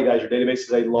long play, guys. Your database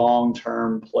is a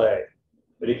long-term play,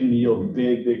 but it can yield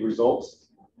big, big results.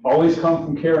 Always come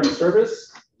from care and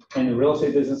service, and the real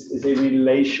estate business is a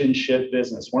relationship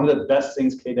business. One of the best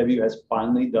things KW has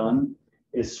finally done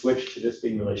is switch to just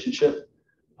being relationship.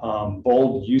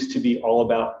 Bold used to be all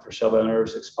about for sale by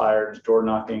owners, expired, door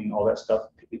knocking, all that stuff,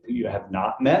 people you have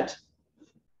not met.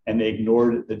 and they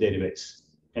ignored the database.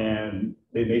 And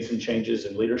they made some changes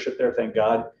in leadership there, thank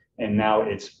God. And now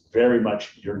it's very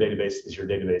much your database is your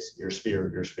database, your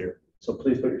sphere. So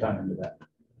please put your time into that.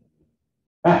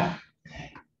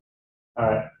 All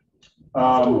right.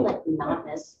 Like not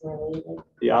necessarily, like,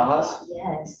 The ahas?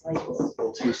 yes, like. A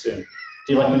little too soon.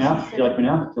 Do you like me now? Do you like me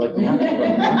now? Do you like me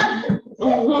now?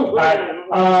 All right.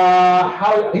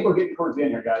 How, I think we're getting towards the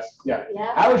end here, guys. Yeah.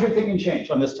 Yeah. How has your thinking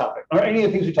changed on this topic? Or any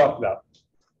of the things we talked about?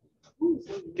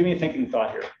 Give me a thinking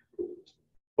thought here.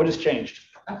 What has changed?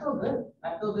 I feel good.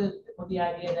 I feel good with the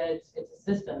idea that it's a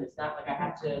system. It's not like I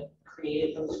have to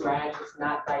create it from scratch. It's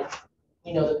not like,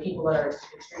 the people that are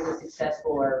extremely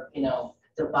successful are,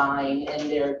 divine and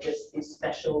they're just these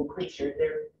special creatures.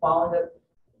 They're following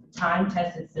a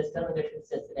time-tested system and they're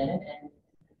consistent in it, and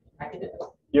I can do it.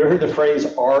 You ever heard the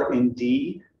phrase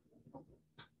R&D?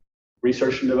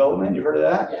 Research and development, you heard of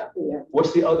that? Yeah.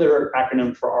 What's the other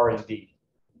acronym for R&D?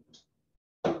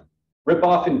 Rip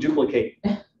off and duplicate.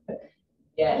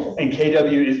 Yes. And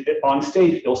KW is on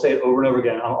stage, they'll say it over and over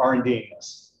again, I'm R&Ding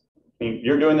this. I mean,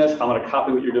 you're doing this, I'm gonna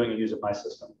copy what you're doing and use it in my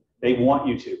system. They want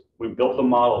you to. We built the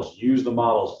models, use the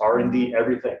models, R&D,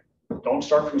 everything. Don't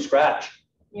start from scratch.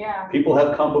 Yeah. People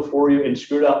have come before you and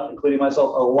screwed up, including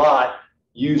myself, a lot.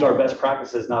 Use our best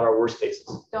practices, not our worst cases.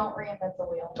 Don't reinvent the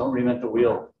wheel. Don't reinvent the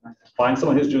wheel. Find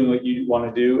someone who's doing what you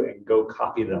want to do and go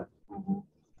copy them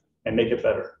and make it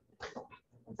better.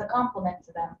 It's a compliment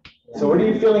to them. So what are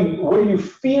you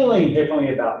feeling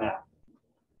differently about now?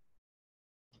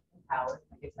 Empowered.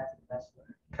 I guess that's the best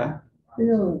word.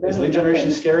 Okay. Is lead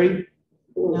generation scary?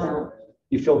 No.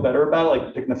 You feel better about it,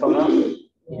 like picking the phone up?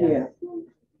 Yeah.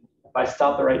 If I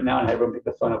stop it right now and have everyone pick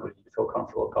the phone up, would you feel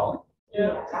comfortable calling?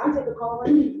 Yeah, I'll take a call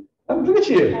right now. Oh, look at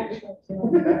you.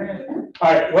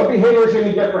 All right, what behaviors are going to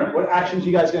be different? What actions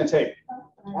you guys going to take? I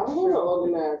want to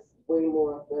organize way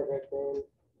more better than.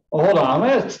 Well, hold on. I'm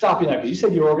going to stop you now because you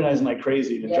said you're organizing like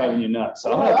crazy and driving you nuts.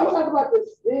 So I'm talking about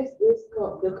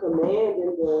the command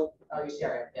and the. Oh, you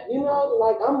share it. Yeah. You know,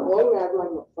 like I'm organized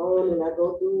like my phone and I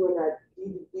go through and I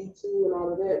do the D2 and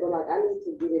all of that, but like I need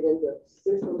to get it in the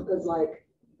system because like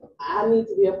I need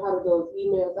to be a part of those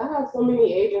emails. I have so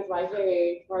many agents like,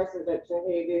 hey, price reduction,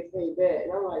 hey this, hey that,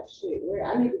 and I'm like, shit, where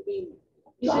I need to be.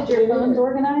 You said your phone's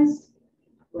organized?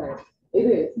 Right, it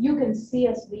is. You can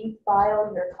CSV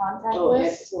file your contact Oh,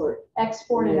 list,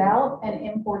 export it Yeah. out and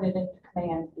import it into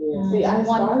Command. Yeah. See, I One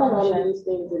started all of function. these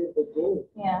things in the beginning,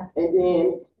 Yeah. and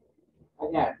then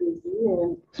I got busy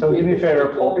and. So do me a favor,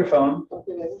 pull up your phone,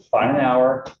 Okay. find an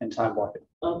hour and time block it.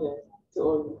 Okay,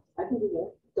 so I can do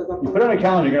that. You put it on a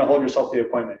calendar, you're going to hold yourself to the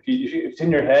appointment. If it's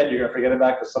in your head, you're going to forget it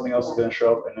back because something else is going to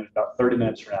show up in about 30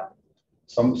 minutes from now.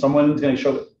 Someone's going to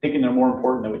show up thinking they're more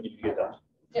important than what you need to get done.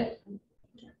 Yeah.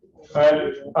 All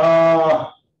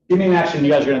right. Give me an action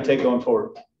you guys are going to take going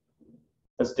forward.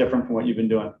 That's different from what you've been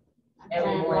doing.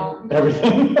 Every morning.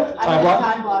 Everything. Time block?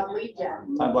 Time block lead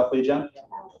gen. Time block lead gen.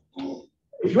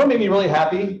 If you want to make me really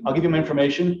happy, I'll give you my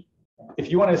information. If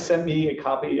you want to send me a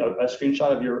copy, a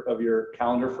screenshot of your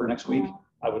calendar for next week,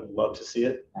 I would love to see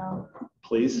it. No.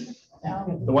 Please.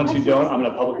 No. The ones who don't, I'm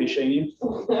going to publicly shame you.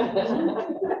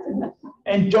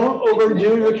 And don't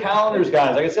overdo your calendars,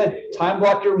 guys. Like I said, time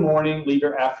block your morning, leave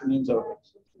your afternoons open.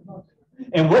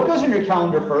 And what goes in your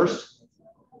calendar first?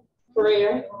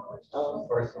 Prayer.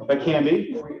 That can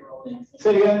be.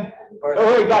 Say it again.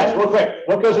 Oh, wait, guys, real quick.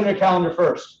 What goes in your calendar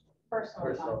first?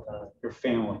 Personal time. Your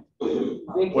family.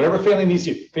 Whatever family needs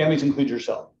you. Families include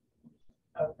yourself.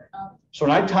 So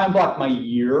when I time block my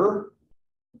year,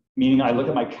 meaning I look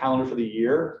at my calendar for the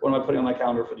year, what am I putting on my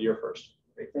calendar for the year first?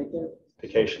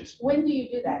 Vacations. When do you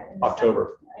do that? In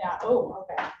October Yeah, oh,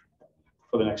 okay.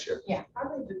 for the next year. Yeah. I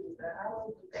need to do that. I don't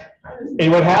do that. I just-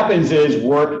 And what happens is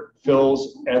work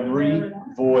fills every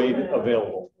void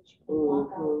available.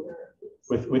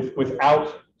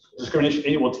 Without discrimination,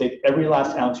 it will take every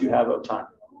last ounce you have of time.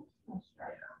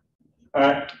 All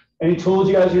right. Any tools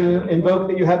you guys invoke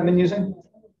that you haven't been using?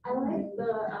 I like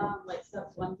the, like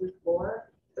steps 1 through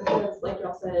 4, because like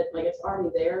y'all said, like it's already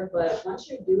there, but once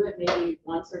you do it maybe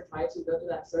once or twice, you go through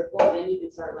that circle, then you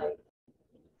can start like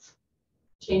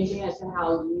changing it to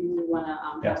how you want to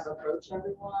Yeah. kind of approach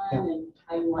everyone and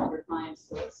how you want your clients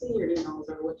to like, see your emails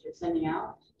or what you're sending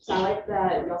out. So I like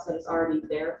that y'all said it's already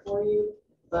there for you,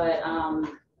 but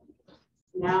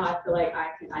now I feel like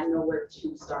I know where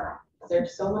to start.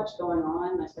 There's so much going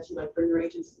on, especially like for your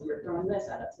agents, you're throwing this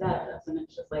at us, that at us, and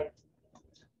it's just like.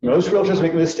 Most realtors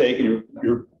make a mistake, and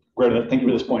you're right. Thank you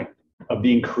for this point of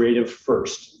being creative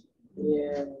first.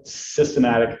 Yeah.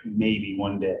 Systematic, maybe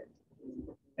one day.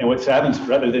 And what happens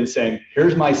rather than saying,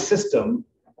 "Here's my system.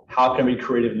 How can I be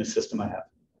creative in the system I have?"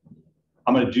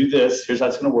 I'm gonna do this, here's how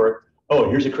it's gonna work. Oh,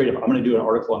 here's a creative, I'm gonna do an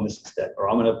article on this instead, or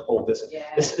I'm gonna pull this.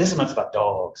 This month's about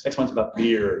dogs, next month's about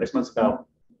beer, next month's about,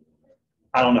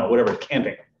 I don't know, whatever,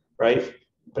 camping, right?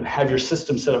 But have your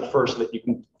system set up first so that you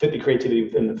can fit the creativity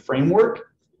within the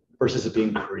framework versus it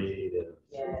being creative.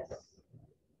 Yes.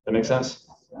 That makes sense?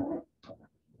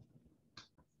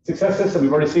 Success system,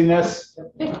 we've already seen this.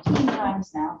 15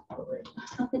 times now.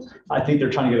 I think they're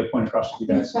trying to get a point across to you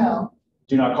guys. So,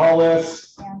 Do not call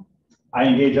this. Yeah. I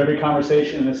engage every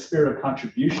conversation in a spirit of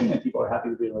contribution, and people are happy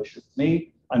to be in a relationship with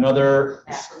me. Another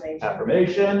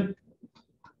affirmation.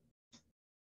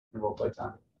 Role play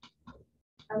time.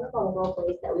 I love all the role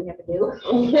plays that we never do.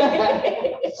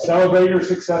 Celebrate your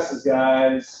successes,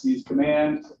 guys. Use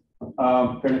command.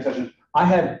 Paying attention.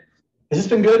 Has this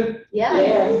been good?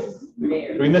 Yeah.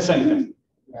 Did we miss anything?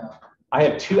 No. I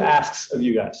have 2 asks of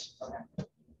you guys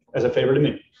as a favor to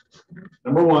me.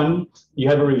 Number 1, you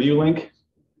have a review link.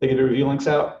 They get the review links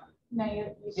out. no,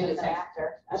 you do that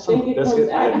after. I think it That's comes good.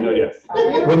 I have no idea.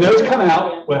 out. When those come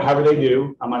out, however they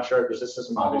do, I'm not sure if there's a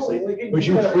system, obviously. Would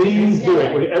you please do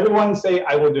it? Would everyone say,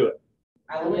 I will do it?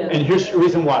 I will. And here's the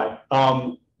reason why.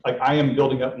 Like I am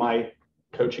building up my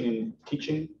coaching and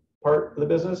teaching part of the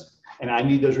business, and I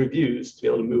need those reviews to be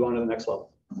able to move on to the next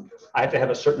level. I have to have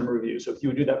a certain number of reviews. So if you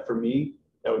would do that for me,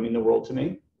 that would mean the world to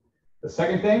me. The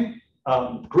second thing,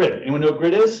 Grid. Anyone know what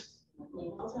Grid is?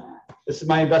 This is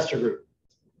my investor group.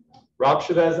 Rob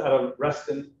Chavez out of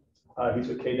Reston. He's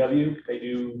with KW. They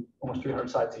do almost 300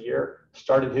 sites a year.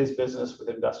 Started his business with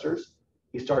investors.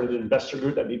 He started an investor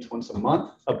group that meets once a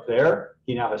month up there.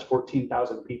 He now has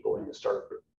 14,000 people in his startup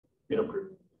group, meetup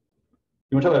group.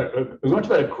 We want to talk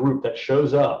about a group that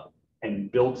shows up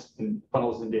and builds and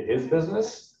funnels into his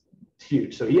business. It's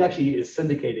huge. So he actually is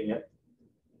syndicating it.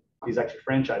 He's actually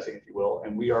franchising, if you will,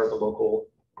 and we are the local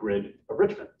Grid of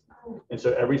Richmond. And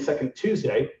so every second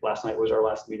Tuesday, last night was our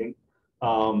last meeting,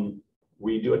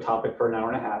 we do a topic for an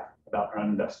hour and a half about our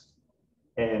investing.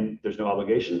 And there's no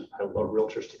obligation. I would love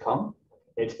realtors to come.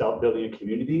 It's about building a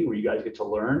community where you guys get to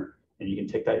learn, and you can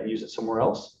take that and use it somewhere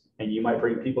else. And you might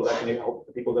bring people that can help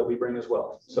the people that we bring as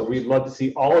well. So we'd love to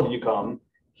see all of you come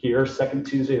here second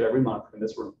Tuesday of every month in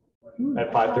this room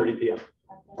at 5:30 p.m.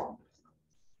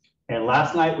 And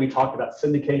last night we talked about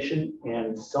syndication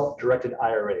and self-directed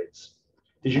IRAs.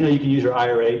 Did you know you can use your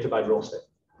IRA to buy real estate?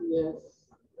 Yes.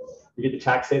 You get the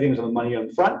tax savings on the money on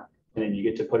the front, and then you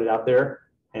get to put it out there,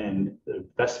 and the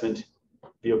investment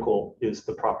vehicle is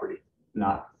the property,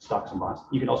 not stocks and bonds.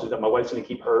 You can also do that. My wife's gonna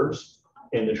keep hers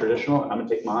in the traditional, and I'm gonna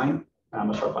take mine, and I'm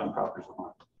gonna start buying properties with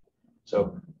mine.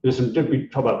 So there's some, we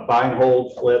talk about buy and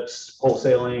hold, flips,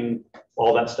 wholesaling,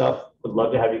 all that stuff. Would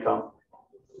love to have you come.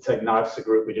 It's like not just a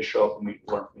group, we just show up and we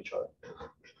learn from each other.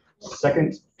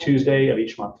 Second Tuesday of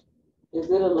each month. Is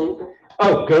it a link?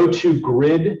 Oh, go to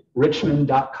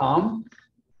gridrichmond.com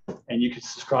and you can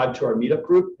subscribe to our meetup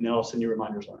group, and then I'll send you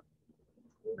reminders on it.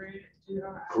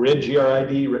 Grid,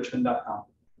 G-R-I-D, richmond.com.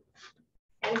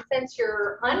 And since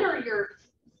you're under your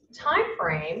time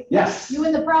frame, Yes. You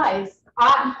win the prize.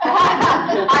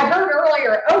 I heard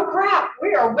earlier, oh crap,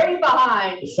 we are way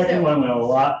behind. The second one went a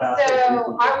lot faster.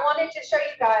 So I wanted to show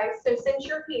you guys, so since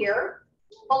you're here,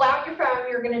 pull out your phone,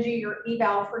 you're gonna do your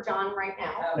eval for John right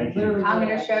now. Thank you. I'm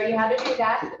gonna show you how to do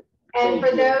that. And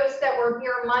for those that were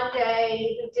here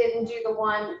Monday who didn't do the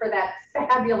one for that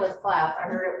fabulous class, I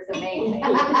heard it was amazing.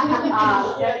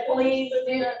 Please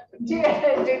do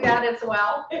that as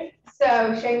well.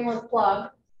 So shameless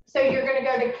plug. So you're gonna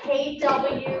go to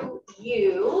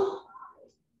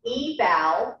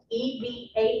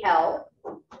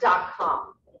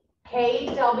KWUeval.com.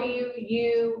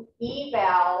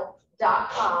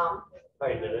 KWUeval.com.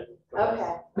 I did it.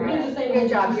 Okay. Good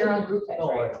job. You're on group text,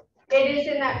 right? It is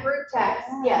in that group text,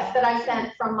 yes, that I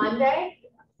sent from Monday.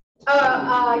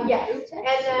 Yes,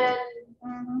 and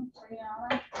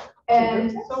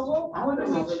then,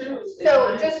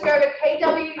 so just go to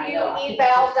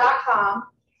KWUeval.com.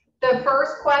 The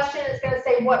first question is gonna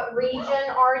say, what region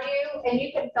are you? And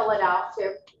you can fill it out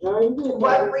too.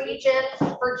 What region,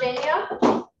 Virginia?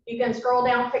 You can scroll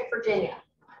down, pick Virginia.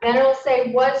 Then it'll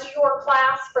say, was your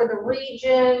class for the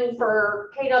region,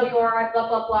 for KWRI, blah,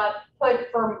 blah, blah,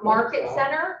 put for Market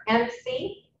Center,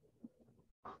 MC.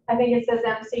 I think it says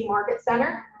MC Market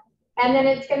Center. And then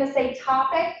it's gonna say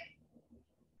topic.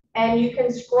 And you can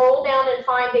scroll down and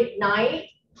find Ignite.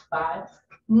 5.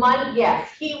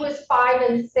 Yes, he was 5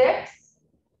 and 6.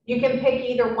 You can pick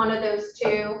either one of those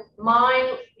two.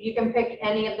 Mine, you can pick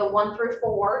any of the 1 through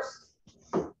 4s.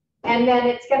 And then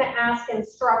it's gonna ask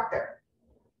instructor.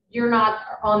 You're not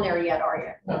on there yet, are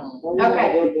you? No.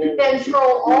 Okay, then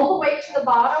scroll all the way to the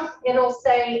bottom. It'll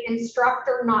say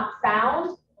instructor not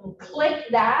found. Click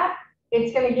that,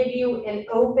 it's gonna give you an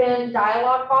open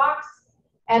dialog box,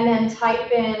 and then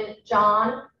type in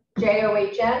John,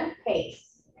 John,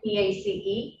 Pace,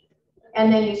 Pace,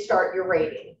 and then you start your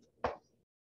rating.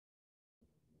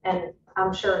 And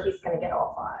I'm sure he's gonna get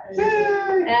all 5.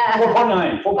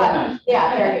 4.9, 4.9.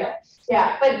 Yeah, there you go.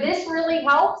 Yeah, but this really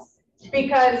helps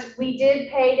because we did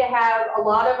pay to have, a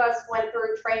lot of us went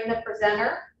through Train the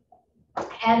Presenter.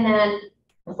 And then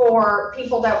for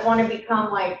people that want to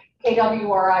become like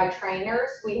KWRI trainers,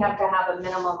 we have to have a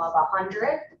minimum of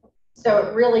 100. So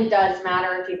it really does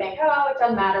matter if you think, oh, it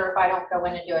doesn't matter if I don't go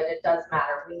in and do it. It does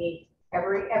matter. We need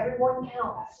everyone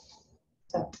counts.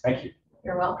 So Thank you.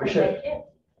 you're welcome. Appreciate it. Thank you.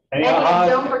 Any And ahas,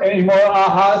 don't forget- any more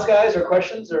ahas, guys, or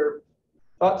questions or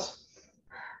thoughts?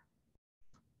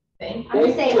 I'm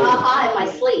gonna say aha in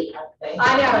my sleep.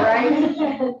 I know,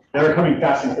 right? They're coming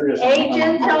fast and furious.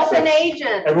 Agents helping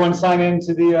agents. Everyone sign in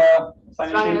to the, So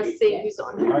sign I'm in. gonna see who's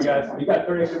on. All right, guys, you got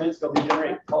 30 extra minutes, go lead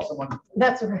generate, call someone.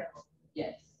 That's right.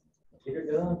 Yes. You're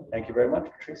doing. Thank you very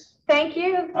much, Patrice. Thank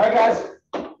you. All right, guys,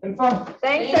 been fun.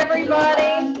 Thanks, everybody.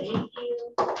 Thank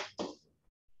you.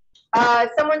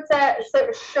 Someone said, so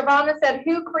Shavana said,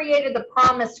 who created the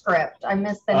promise script? I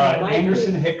missed the name.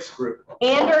 Anderson Hicks Group.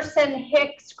 Anderson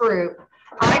Hicks Group.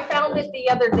 I found it the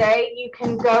other day. You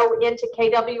can go into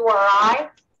KWRI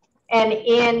and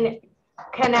in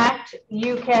Connect,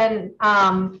 you can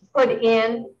put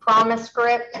in promise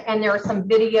script and there are some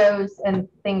videos and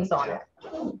things on it.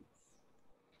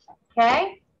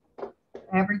 Okay?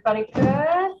 Everybody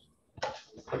good?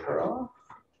 Click her off.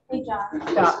 Hey, John.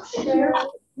 Stop share.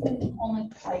 Only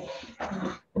like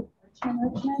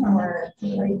Richmond or?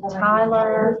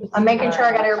 Tyler, I'm making sure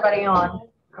I got everybody on.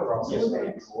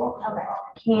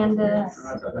 Candace,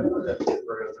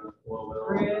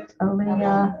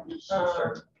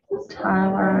 Aaliyah,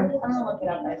 Tyler, I'm gonna look it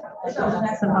up.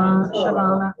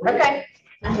 Shavana. Okay,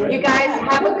 you guys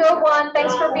have a good one.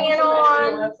 Thanks for being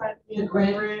on.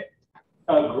 Grid.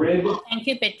 Thank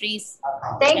you, Patrice.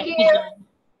 Thank you.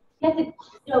 You have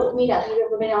to, meet up. Have you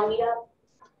ever been on Meetup?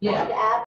 Yeah. The app?